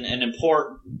religion, and in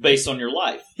part based on your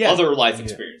life. Yeah. Other life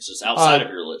experiences outside of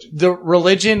your religion. the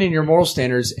religion and your moral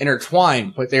standards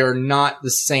intertwine, but they are not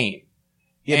the same.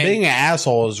 Yeah, And- being an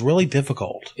asshole is really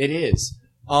difficult. It is.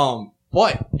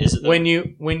 But Is it though? when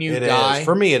you It die, is.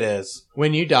 For me, it is.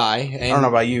 when you die, and I don't know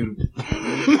about you.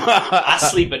 I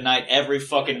sleep at night every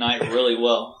fucking night really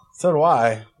well. So do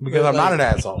I, because I'm not an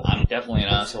asshole. I'm definitely an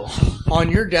asshole.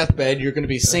 on your deathbed, you're going to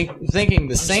be thinking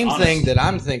the same honest. thing that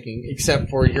I'm thinking,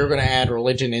 except for you're going to add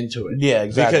religion into it. Yeah,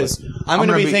 exactly. Because I'm going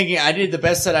to be thinking I did the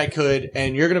best that I could,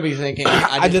 and you're going to be thinking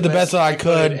I did the best that I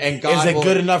could. and God Is it will-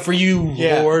 good enough for you,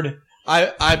 Yeah. Lord?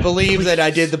 I believe that I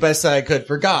did the best that I could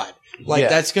for God. Like Yeah.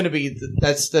 that's going to be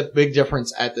that's the big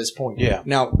difference at this point. Yeah.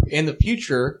 Now in the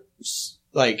future,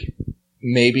 like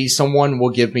maybe someone will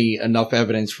give me enough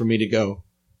evidence for me to go,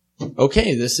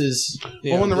 okay, this is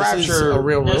Well, when the this is rapture- a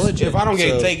real religion. If I don't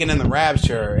get So, taken in the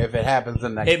rapture, if it happens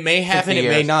in the it may happen, 50 it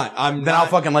may years, not. then I'll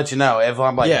fucking let you know. If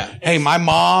I'm like, Yeah. hey, my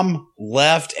mom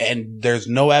left and there's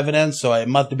no evidence, so it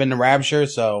must have been the rapture.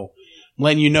 So I'm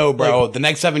letting you know, bro, the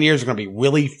next 7 years are going to be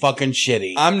really fucking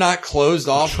shitty. I'm not closed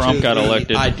off. Trump to got the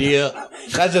elected. Idea.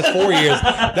 That's just 4 years.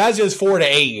 That's just 4 to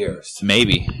 8 years.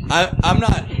 Maybe. I'm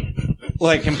not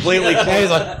like completely He's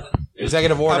closed. like,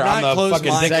 executive order. I'm I'm, not the closed fucking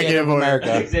minded. dictator of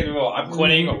America. I'm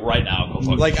quitting right now. Go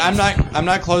fuck Like I'm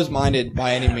not closed minded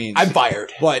by any means. I'm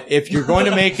fired. But if you're going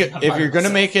to make it,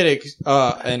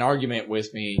 an argument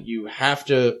with me, you have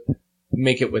to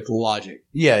make it with logic,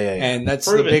 Yeah, yeah, yeah. and that's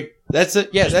Prove the it. big. That's a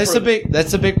yeah. Just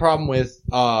That's a big problem with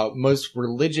most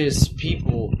religious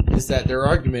people is that their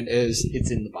argument is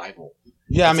it's in the Bible.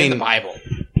 Yeah, I It's in mean, the Bible.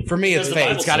 for me, it's Because the faith.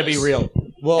 Bible It's got to be says- real.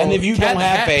 Well, And if you Cat in don't the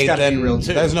have Hat's faith, gotta be then real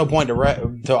too. there's no point to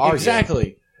argue.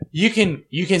 Exactly. You can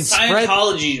spread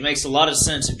Scientology makes a lot of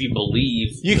sense if you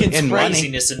believe you can in spread money.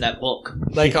 craziness in that book.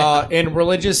 like in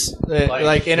religious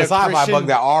like in The a sci-fi Christian, book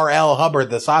that R.L.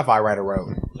 Hubbard, the sci-fi writer, wrote.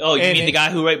 Oh, you And mean the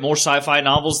guy who wrote more sci-fi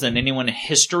novels than anyone in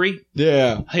history?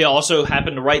 yeah. He also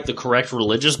happened to write the correct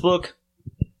religious book.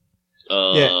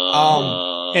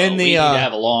 in the, we need to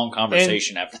have a long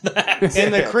conversation after that.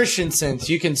 In the Christian sense,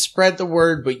 you can spread the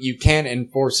word, but you can't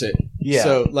enforce it. Yeah.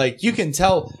 So, like, you can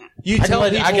tell You I tell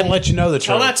people, I can let you know the truth.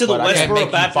 Tell that to the but I can't make Westboro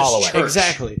you Baptist follow it. Church.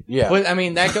 exactly. Yeah. But I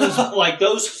mean, that goes like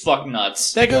those fuck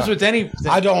nuts. that goes with any.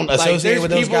 I don't like, associate there's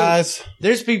with those people- guys.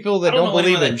 There's people that I don't don't know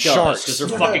believe anyone in that does, sharks. because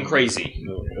they're fucking crazy.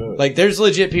 Like, there's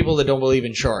legit people that don't believe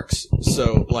in sharks.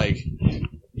 So, like,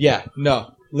 yeah,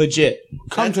 no, legit.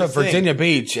 Come That's to the thing, Virginia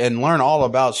Beach and learn all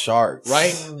about sharks.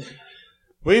 right?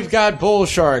 We've got bull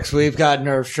sharks. We've got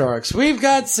nerf sharks. We've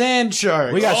got sand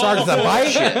sharks. We got sharks that bite,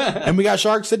 shit. and we got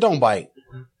sharks that don't bite.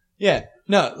 Yeah,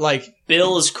 no, like,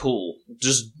 Bill is cool.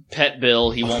 Just pet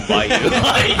Bill. He won't bite you.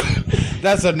 Like,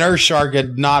 That's a nurse shark at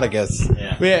Nauticus.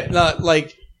 yeah. yeah, no,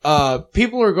 like,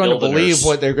 people are going to Build a believe nurse.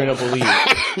 what they're going to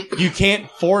believe. You can't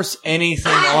force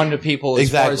anything onto people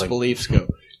as far as Exactly. beliefs go.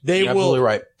 They You're will, absolutely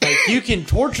right. like, you can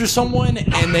torture someone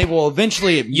and they will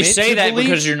eventually admit You say to that believe.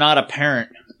 because you're not a parent.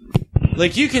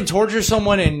 Like, you can torture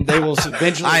someone and they will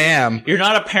eventually. I am. You're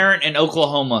not a parent in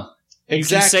Oklahoma. You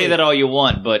Exactly. can say that all you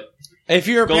want, but If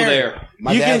you're a go parent, there.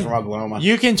 My You dad's can- from Oklahoma.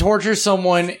 you can torture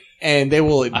someone and they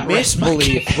will admit rest my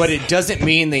belief, case. but it doesn't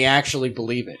mean they actually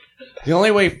believe it. The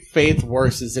only way faith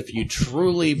works is if you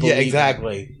truly believe. Yeah, it.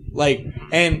 exactly. Like,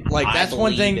 and like I that's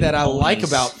one believe thing in that I like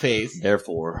ponies. about faith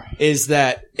Therefore, is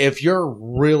that if you're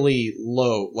really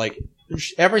low, like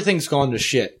everything's gone to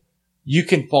shit, you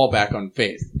can fall back on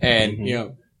faith, and Mhm. you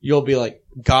know you'll be like,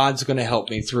 God's going to help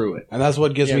me through it. And that's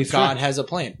what gives Yeah, me God strength. has a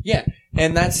plan. Yeah.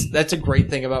 And that's a great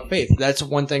thing about faith. That's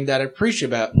one thing that I appreciate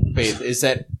about faith is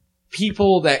that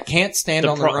people that can't stand The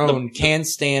on pro- their the- own can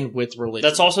stand with religion.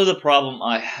 that's also the problem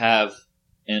I have,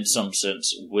 in some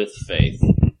sense, with faith,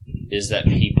 is that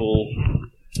people.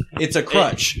 It's a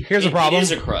crutch. Here's the It problem.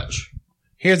 is a crutch.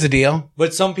 Here's the deal.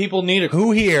 But some people need a crutch.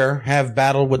 Who here have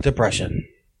battled with depression?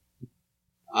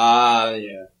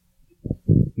 Yeah.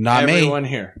 Not Everyone me.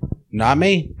 here. Not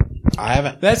me. I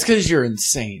haven't. That's because you're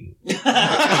insane. No,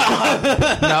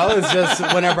 it's just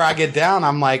whenever I get down,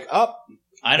 I'm like, oh,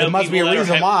 I know there must be a people that are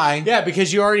reason happy- why. Yeah,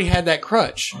 because you already had that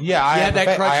crutch. Yeah, I You have had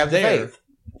that the crutch I have the there. faith.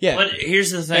 Yeah. But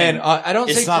here's the thing. And I don't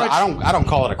It's say It's not. crutch. I don't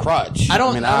call it a crutch. I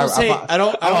don't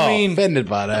mean offended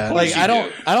by that. like I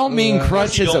don't mean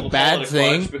crutch You is a don't call bad it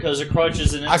thing. crutch because a crutch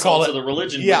is an I call insult to it- the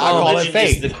religion. yeah, but I the call it religion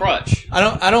faith. is the crutch.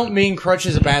 I don't mean crutch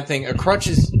is a bad thing. A crutch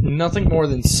is nothing more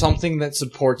than something that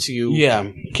supports you. yeah,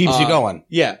 keeps you going.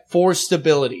 Yeah, for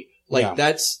stability. Like Yeah.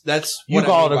 that's You what I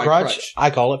call mean it a by crutch. I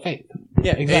call it faith.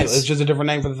 Yeah, Exactly. It's just a different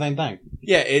name for the same thing.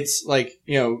 yeah, it's like,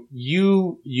 you know,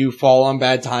 you fall on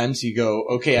bad times, you go,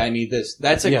 okay, I need this.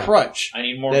 That's a Yeah. crutch. I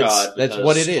need more That's- God. that's because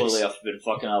what it is. Clearly, I've been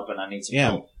fucking up, and I need some Yeah.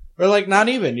 help. Or like not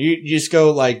even. You just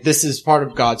go like, this is part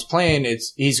of God's plan.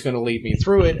 He's going to lead me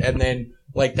through it, and then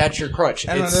like that's your crutch.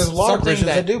 And It's there's a lot of something Christians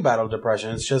that do battle depression.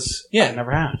 It's just Yeah. I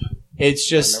never have. It's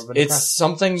just I've never been it's depressed.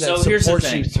 something that So here's the supports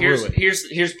thing. you through it.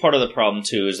 Here's part of the problem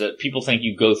too is that people think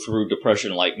you go through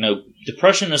depression. Like, no,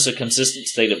 depression is a consistent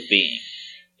state of being.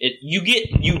 You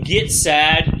get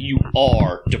sad, you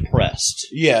are depressed.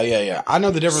 Yeah. I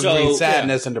know the difference So, between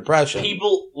sadness and depression.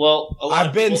 People, well, a lot I've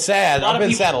of been people- sad. a lot I've of been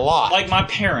people- sad a lot. Like my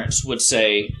parents would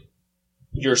say,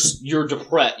 "You're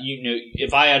depressed." You know,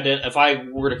 if I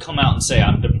were to come out and say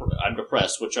I'm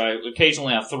depressed, which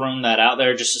occasionally I've thrown that out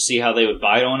there just to see how they would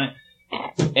bite on it.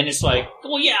 And it's like,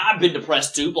 well, yeah, I've been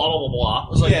depressed too, blah, blah, blah, blah.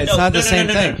 It's like, Yeah, it's not the same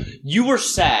thing. You were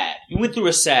sad. You went through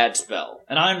a sad spell.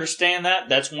 And I understand that.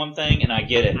 That's one thing, and I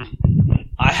get it.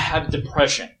 I have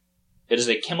depression. It is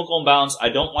a chemical imbalance. I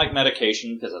don't like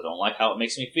medication because I don't like how it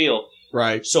makes me feel.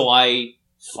 Right. So I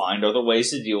find other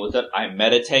ways to deal with it. I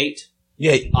meditate.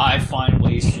 Yeah, I find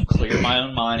ways to clear my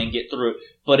own mind and get through it.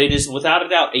 But it is without a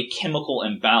doubt a chemical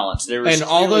imbalance. There is And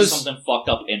all clearly those- something fucked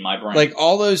up in my brain. Like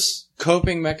all those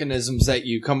coping mechanisms that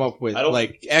you come up with, I don't-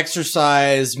 like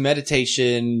exercise,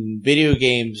 meditation, video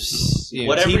games, you know,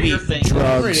 Whatever TV, you're thinking.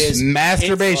 whatever it is,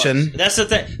 masturbation. That's the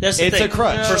thing. That's the It's thing. a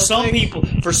crutch. For some Like- people.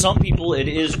 For some people, it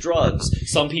is drugs.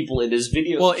 Some people, it is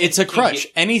video. well, it's a crutch.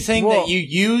 Anything Well, that you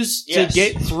use to yes.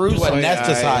 get through What something,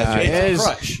 anesthetize you. it's It a is,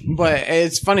 crutch. but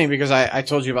it's funny because I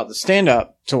told you about the stand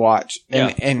up to watch,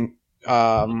 and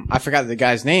I forgot the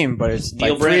guy's name, but it's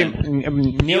Neil like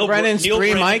Brennan. Neil Brennan's Neil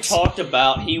three Brennan mics, talked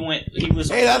about he was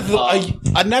Hey, that's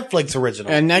a Netflix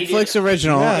original. a Netflix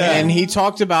original, Yeah. and he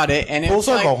talked about it, and Full it's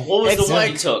like, circle. what was it's the one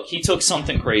like, he took? He took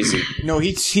something crazy. no,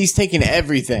 he's taking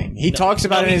everything. He talks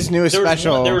about it in his newest there was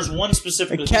special. there was one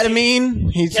specific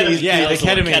Ketamine. Ketamine, yeah, that was the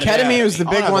one. ketamine. Ketamine was the I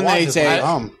big don't have one to that watch he this takes.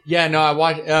 one. Yeah, no, I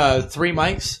watched 3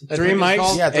 mics. That's Three what it's mics?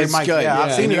 called. Yeah, Three It's Mics. good. Yeah, I've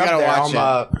Yeah. seen You it up gotta there.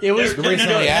 watch it. It was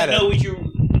recently added.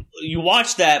 You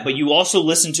watch that, but you also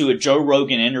listen to a Joe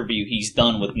Rogan interview he's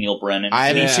done with Neil Brennan. I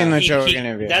haven't Yeah. seen the He- Joe he- Rogan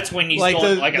interview. That's when he's Like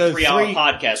going the- like the a 3-hour three-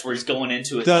 podcast where he's going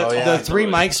into it. The yeah. 3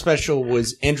 mic special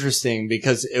was interesting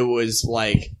because it was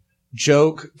like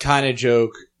joke, kind of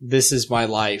joke, this is my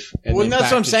life. And Well, then that's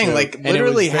back what I'm to saying. joke. Like, And it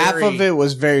literally was half very- of it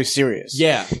was very serious.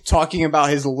 Yeah. Talking about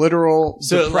his literal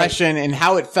So, depression and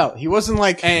how it felt. He wasn't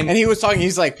like, And- and he was talking,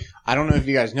 he's like, I don't know if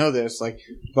you guys know this, like,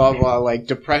 blah, blah, like,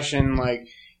 depression, like,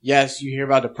 yes, you hear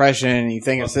about depression and you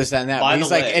think it's this, that, and that. By But the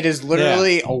he's like, way- it is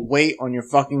literally a weight on your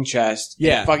fucking chest.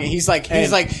 Yeah. Fucking, he's like,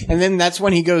 and then that's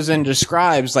when he goes and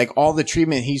describes, like, all the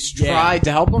treatment he's tried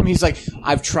to help him. He's like,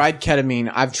 I've tried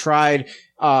ketamine. I've tried,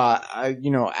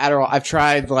 Adderall. I've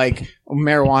tried, like,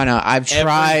 marijuana. I've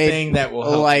tried, Everything that will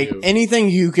help like, you. anything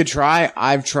you could try,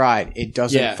 I've tried. It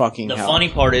doesn't Yeah. fucking The help. funny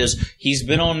part is he's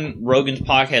been on Rogan's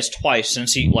podcast twice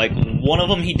since one of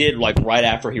them he did like right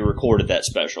after he recorded that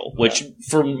special, which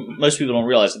for most people don't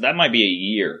realize that might be a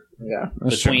year Yeah.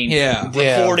 That's true. between Yeah.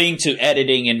 recording to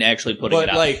editing and actually putting But,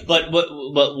 it out. like- but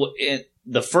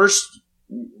the first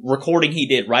recording he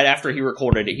did right after he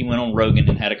recorded it, he went on Rogan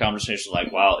and had a conversation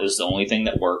like, "Wow, this is the only thing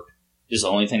that worked. This is the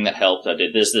only thing that helped. I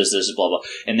did this, blah blah."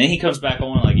 And then he comes back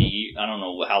on like I don't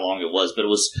know how long it was, but it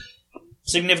was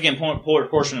significant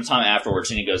portion of time afterwards,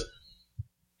 and he goes,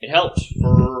 "It helped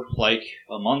for like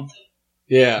a month,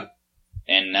 Yeah.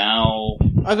 and now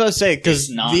I was going to say, it's because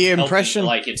not the helping, impression,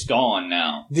 like it's gone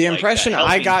now." the Like, impression the I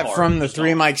helping got part from the is Three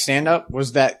gone. Mike stand up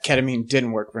was that ketamine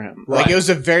didn't work for him. Like, Right. it was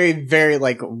a very, very,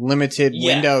 like, limited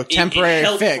Yeah, window, temporary it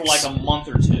helped fix. for like a month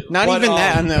or two. Not But, even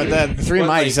that. And the Three but,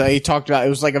 Mikes like- that he talked about, it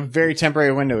was like a very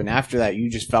temporary window. And after that, you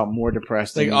just felt more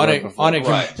depressed than Like you on were a before. on a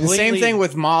Right. And the same thing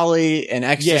with Molly and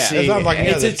ecstasy. It sounds like he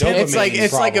has a It's a- it's like dopamine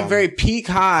it's like a problem. very peak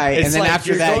high, and then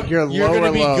after that, you're you're lower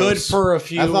gonna be lows. good for a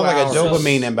few. That sounds like a hours.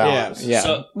 dopamine imbalance. Yeah.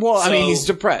 So- well, I mean, so- he's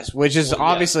depressed, which is Well,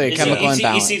 obviously a It's chemical it's,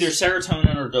 imbalance. It's either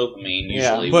serotonin or dopamine Yeah.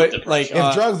 usually. But, with like, depression.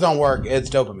 If drugs don't work, it's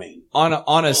dopamine.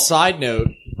 On a side note,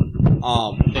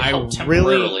 They I help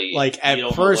temporarily. really like You at don't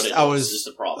know first what it I is, was is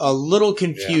the problem. a little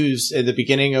confused at the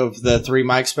beginning of the Three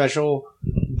Mike special,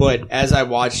 but as I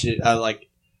watched it,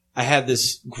 I had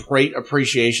this great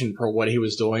appreciation for what he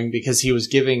was doing because he was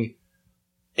giving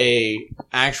a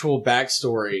actual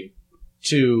backstory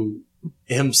to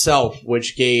himself,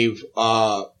 which gave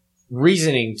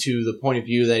reasoning to the point of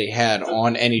view that he had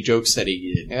on any jokes that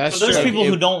he did. Yeah, that's For those true. people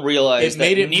who don't realize it that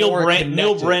made it Neil more Neil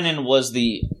connected. Brennan was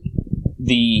the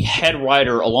head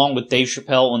writer along with Dave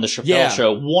Chappelle on the Chappelle Yeah.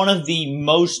 Show. One of the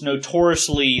most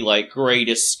notoriously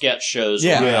greatest sketch shows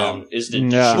Yeah. around is the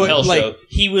Yeah. Chappelle But, like- Show.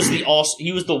 He was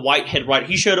the white head writer.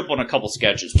 He showed up on a couple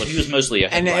sketches, but he was mostly a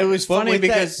head And writer. it was But funny with that-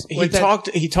 because with that-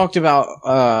 he talked about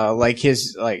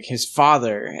his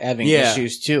father having Yeah.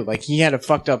 issues too. Like he had a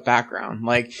fucked up background.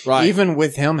 Like Right. even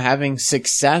with him having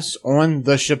success on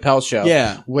the Chappelle Show,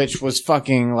 Yeah. which was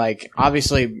fucking like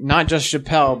obviously not just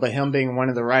Chappelle, but him being one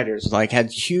of the writers, like had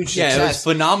huge Yeah, it was success.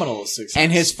 phenomenal success.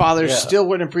 And his father Yeah. still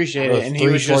wouldn't appreciate it, and he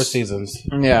was 4 just seasons.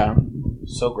 yeah.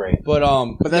 So great. but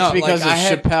But that's because I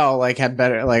had Chappelle like had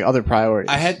better like other priorities.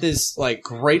 I had this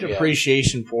great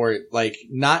appreciation for it. Like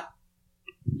not,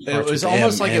 it was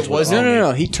almost like it wasn't.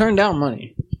 No. He turned down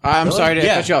money. I'm Really? sorry to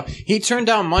Yeah. cut you off. He turned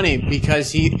down money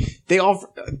because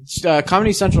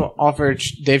Comedy Central offered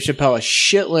Dave Chappelle a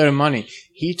shitload of money.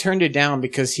 He turned it down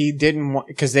because he didn't want,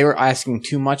 because they were asking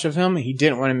too much of him. He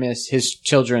didn't want to miss his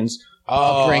children's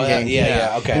upbringing.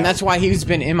 Yeah, okay. And that's why he's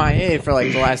been MIA for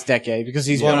like the last decade because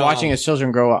he's been Well, watching his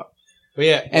children grow up. But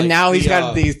yeah, And now he's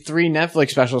got the these 3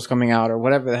 Netflix specials coming out or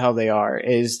whatever the hell they are.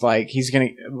 Is like he's gonna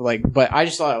like, but I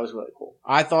just thought it was really cool.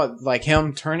 I thought like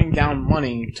him turning down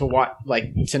money to watch,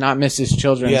 like to not miss his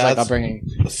children's Yeah, like that's- upbringing.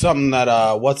 Something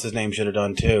that what's his name should have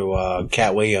done too.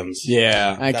 Cat Williams.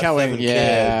 yeah. I Got can't wait. 7 Yeah,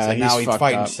 kids, and now he's fucked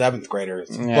fighting up. 7th graders.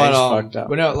 Yeah, But he's fucked up.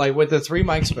 but no, like with the Three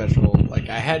Mike special, like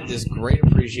I had this great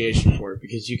appreciation for it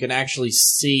because you can actually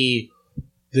see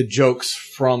the jokes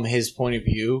from his point of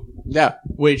view, Yeah,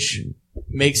 which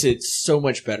makes it so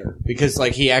much better because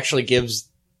like he actually gives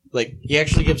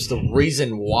the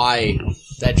reason why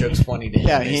that joke's funny to him.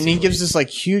 yeah, and he basically. gives this like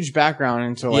huge background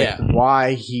into like Yeah.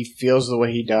 why he feels the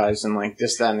way he does and like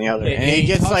this, that, and the other. And he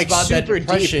gets talks like about that super deep.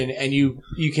 depression, and you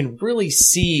can really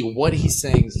see what he's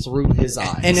saying through his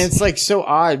eyes. And it's like so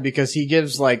odd because he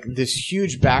gives like this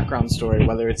huge background story,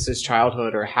 whether it's his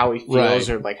childhood or how he feels Right.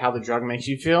 or like how the drug makes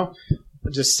you feel,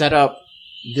 just set up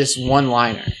this one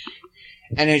liner.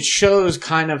 And it shows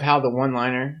kind of how the one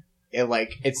liner,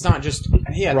 it's not just,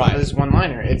 Right. this one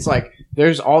liner. It's like,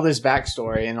 there's all this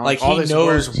backstory and like all he this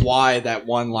knows work. why that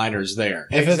one liner's there.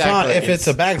 If Exactly. it's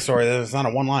a backstory, then it's not a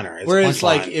one-liner. It's Whereas, a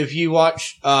like, punchline. if you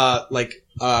watch,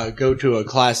 go to a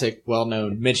classic,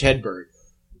 well-known Mitch Hedberg,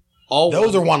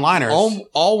 Those are one-liners.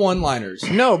 all one-liners.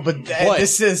 No, but What?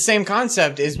 this is the same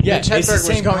concept. Is Yeah, Mitch it's the Hedberg was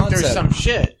same going through concept. some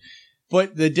shit.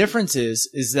 But the difference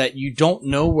is that you don't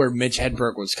know where Mitch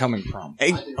Hedberg was coming from.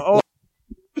 Hey, oh,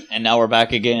 And now we're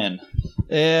back again.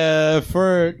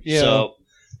 For So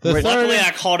the luckily, third,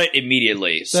 I caught it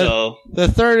immediately. So the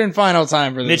third and final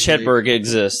time for Mitch this week. Hedberg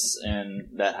exists, and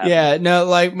that happened. Yeah, no,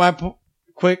 like my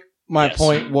Yes,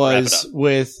 point wrap was it up.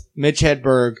 with Mitch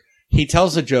Hedberg. He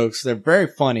tells the jokes; they're very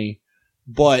funny.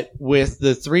 But with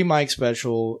the 3 mic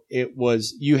special, it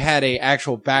was you had a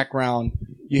actual background.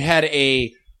 You had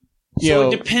a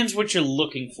So it depends what you're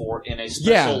looking for in a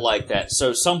special like that.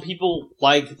 So some people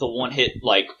like the one hit,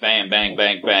 like bang, bang,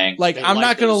 bang, bang. like They I'm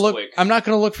not gonna those look. quick. I'm not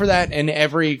gonna look for that in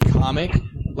every comic.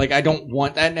 Like I don't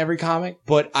want that in every comic.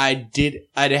 But I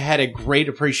had a great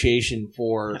appreciation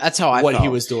for That's how I what felt. he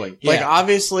was doing. Like, Yeah.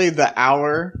 obviously, the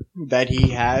hour that he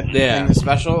had Yeah. in the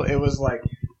special, it was like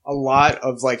a lot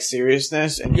of like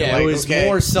seriousness, and you're Yeah, like, it was okay.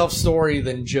 more self-story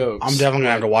than jokes. I'm definitely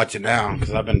gonna have to watch it now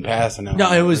because I've been passing it.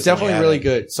 No, it was definitely really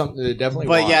good. good. Something to definitely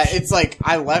But watch. yeah, it's like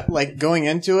I left like going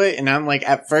into it, and I'm like,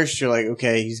 at first you're like,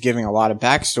 okay, he's giving a lot of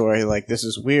backstory. Like, this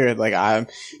is weird. Like, I'm A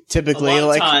typically lot of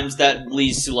like, times that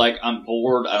leads to like I'm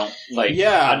bored. I don't like.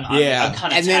 Yeah. I'm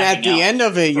kind of. and then at the end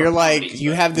of it, for you're like, comedy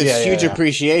you stuff. have this Yeah, huge yeah.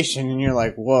 appreciation, and you're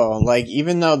like, whoa, like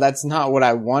even though that's not what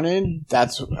I wanted,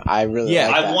 that's I really Yeah,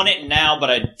 like I that. want it now, but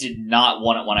I did not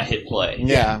want it when I hit play.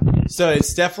 Yeah. So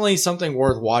it's definitely something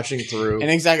worth watching through.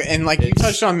 And exactly, and like you It's-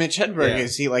 touched on Mitch Hedberg, yeah.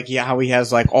 is he like how he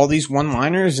has like all these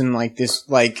one-liners and like this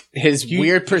like his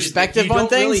weird perspective you on don't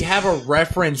things. really have a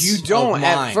reference. You don't of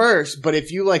at mine. first, but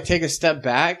if you like take a step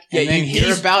back Yeah, and then you- hear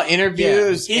his- about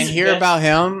interviews yeah. and His hear best- about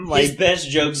him, like His best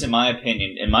jokes, in my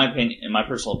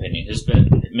personal opinion,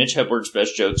 Mitch Hedberg's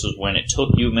best jokes was when it took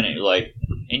you a minute, like,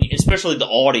 and especially the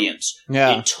audience.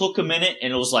 yeah, It took a minute,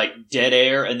 and it was like dead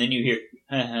air, and then you hear,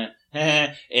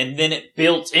 and then it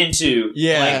built into,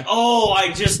 Yeah. like,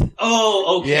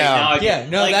 okay, Yeah. now I get. Yeah,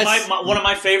 no, like that's- one of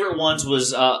my favorite ones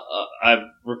was, I've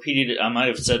repeated it. I might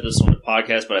have said this on the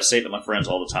podcast, but I say it to my friends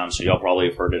all the time, so y'all probably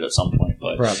have heard it at some point.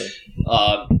 But Probably.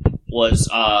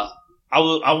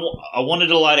 I wanted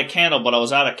to light a candle, but I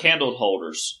was out of candle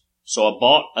holders. So I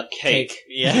bought a cake.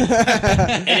 Yeah.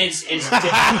 And it's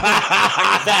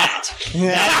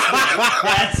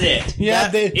that's it. Yeah,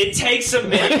 It takes a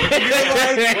minute. And you're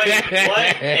like, wait,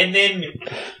 what? And then,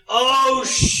 oh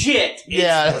shit! It's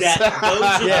Yes. those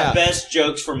are Yeah. the best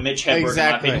jokes from Mitch Hedberg.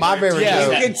 Exactly. My favorite yeah,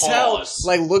 joke. you can tell,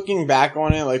 like looking back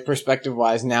on it, like perspective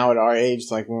wise, now at our age,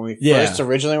 like when we Yeah. first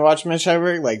originally watched Mitch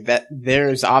Hedberg, like that,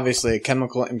 there's obviously a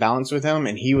chemical imbalance with him,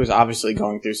 and he was obviously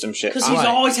going through some shit. Because he's I'm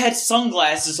like, always had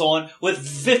sunglasses on with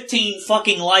 15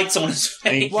 fucking lights on his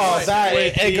face. Well, that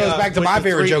With it the, goes back to with my the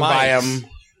favorite 3 joke by mics. him,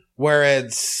 where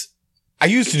it's I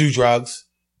used to do drugs.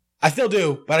 I still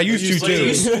do, but I used to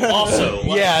too. Also,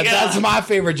 like, Yeah, that's my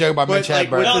favorite joke by Mitch like,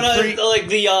 Hedberg. No, the three- like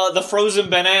the frozen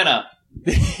banana.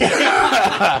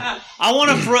 I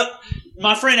want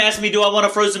my friend asked me, "Do I want a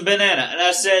frozen banana?" And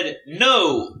I said,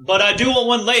 "No, but I do want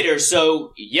one later."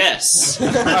 So yes.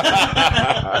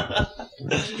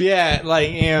 Yeah,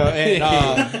 like, you know,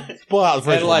 and Pull out the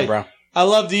first And, one, like, bro. I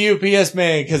love the UPS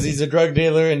man because he's a drug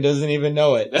dealer and doesn't even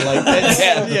know it. Like, that's,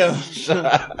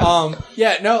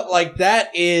 no, like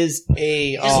that is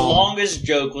a His longest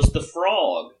joke was the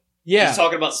frog. yeah. He's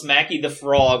talking about Smacky the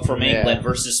Frog from England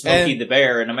versus Smokey And- the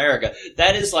Bear in America.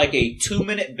 That is like a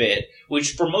 2-minute bit,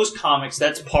 which for most comics,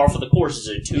 that's par for the course, is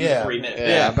a 2 to Yeah. 3 minute yeah,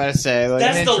 bit. I'm about to say, like,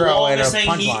 That's an the intro and longest a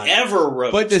thing he punchline. ever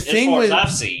wrote. But the as thing far with- as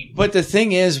I've seen. But the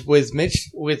thing is, with Mitch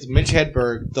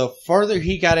Hedberg, the farther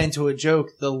he got into a joke,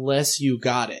 the less you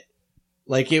got it.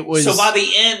 Like it was. So by the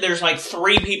end, there's like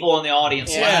 3 people in the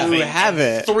audience yeah, laughing. who have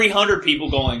it. 300 people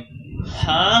going,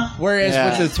 huh? Whereas Yeah.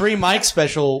 with the 3 mic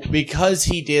special, because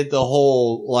he did the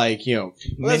whole like Well,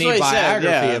 that's mini what he said, biography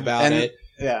yeah. about And- it,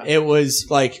 Yeah. it was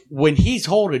like when he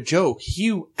told a joke,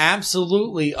 you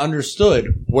absolutely understood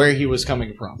where he was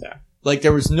coming from. Yeah. Like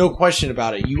there was no question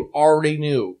about it. You already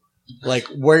knew like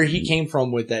where he came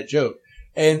from with that joke.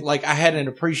 And like I had an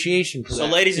appreciation for So,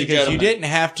 that. ladies and because gentlemen, you didn't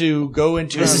have to go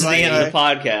into This is the like end a- of the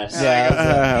podcast.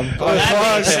 Yeah. Well,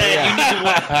 that being said,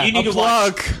 Yeah. you need to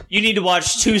watch. You need to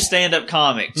watch 2 stand-up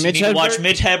comics. Mitch you need to watch Hedberg?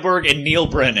 Mitch Hedberg and Neil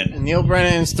Brennan. Neil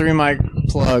Brennan's 3 mic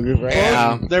plug right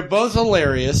now. They're both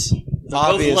hilarious.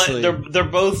 Obviously. They're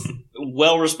both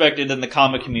well respected in the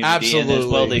comic community, and as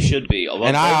Absolutely. well they should be.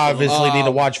 And I obviously need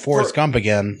to watch Forrest Gump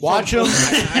again. Watch them.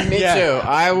 Me Yeah. too.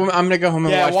 I'm gonna go home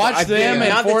and Yeah, watch. watch I them think- and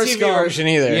not the Forrest TV Gump. version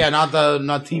either. Yeah, not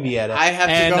TV edit. I have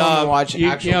to And go home and watch. you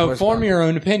actual Forrest form Gump. your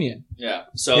own opinion. Yeah.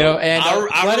 So And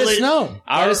I let really, us know.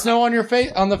 I- Let us know on your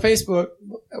on the Facebook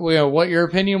what your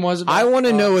opinion was about I want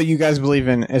to know what you guys believe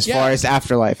in as yeah. far as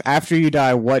afterlife. After you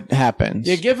die, what happens?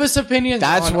 Yeah, give us opinions.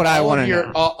 That's on what I all wanna of your,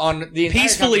 know. on the entire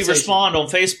Peacefully conversation. respond on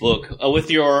Facebook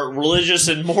with your religious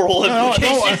and moral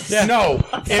implications. No,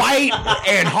 fight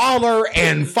and holler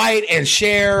and fight and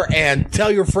share and tell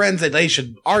your friends that they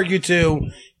should argue to.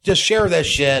 Just share that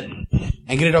shit and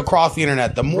get it across the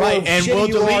internet. The more Right, and shitty we'll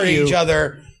you are delete at you. each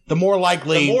other, the more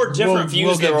likely The more different views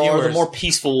we'll get there are, the viewers. more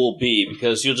peaceful we'll be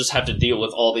because you'll just have to deal with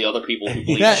all the other people who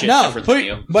believe Yeah, shit no, different put- than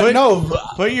you. But no,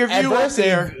 Put your view up adversity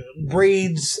there.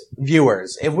 breeds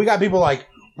viewers. If we got people like,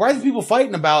 why are these people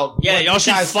fighting about? Yeah, what y'all these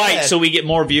should guys fight said? so we get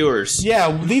more viewers.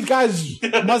 Yeah, these guys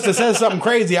must have said something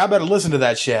crazy. I better listen to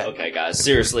that shit. Okay, guys,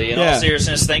 seriously. In Yeah. all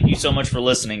seriousness, thank you so much for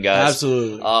listening, guys.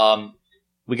 Absolutely.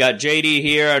 We got JD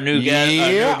here, our new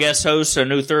guest host, our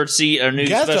new third seat, our new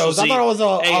Guest special host? I seat. thought it was a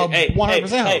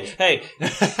 100% host. Hey.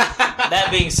 That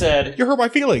being said, You hurt my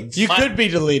feelings. You my- could be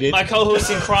deleted. my co-host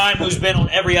in crime, who's been on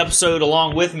every episode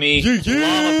along with me, Lama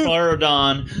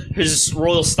Clarodon, his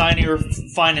Royal Steiner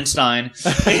Feinstein,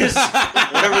 his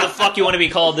whatever the fuck you want to be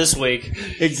called this week,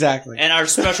 Exactly. and our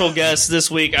special guest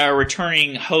this week, our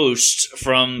returning host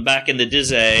from back in the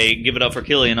Dizzy. Give it up for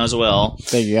Killian as well.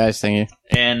 Thank you, guys. Thank you.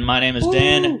 And my name is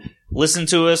Dan. Listen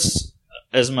to us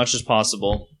as much as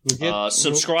possible.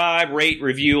 Subscribe, rate,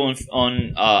 review on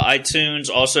iTunes.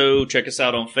 Also, check us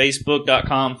out on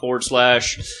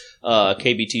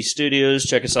Facebook.com/KBT Studios.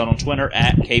 Check us out on Twitter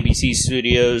at KBT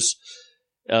Studios.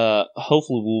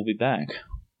 Hopefully, we'll be back.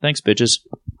 Thanks, bitches.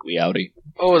 We outie.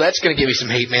 Oh, that's gonna give me some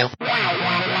hate mail.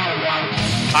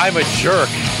 I'm a jerk.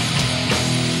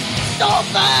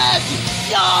 Stupid!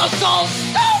 You're so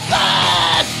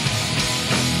stupid!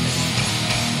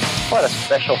 What a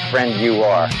special friend you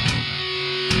are.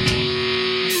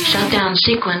 Shutdown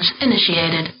sequence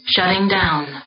initiated. Shutting down.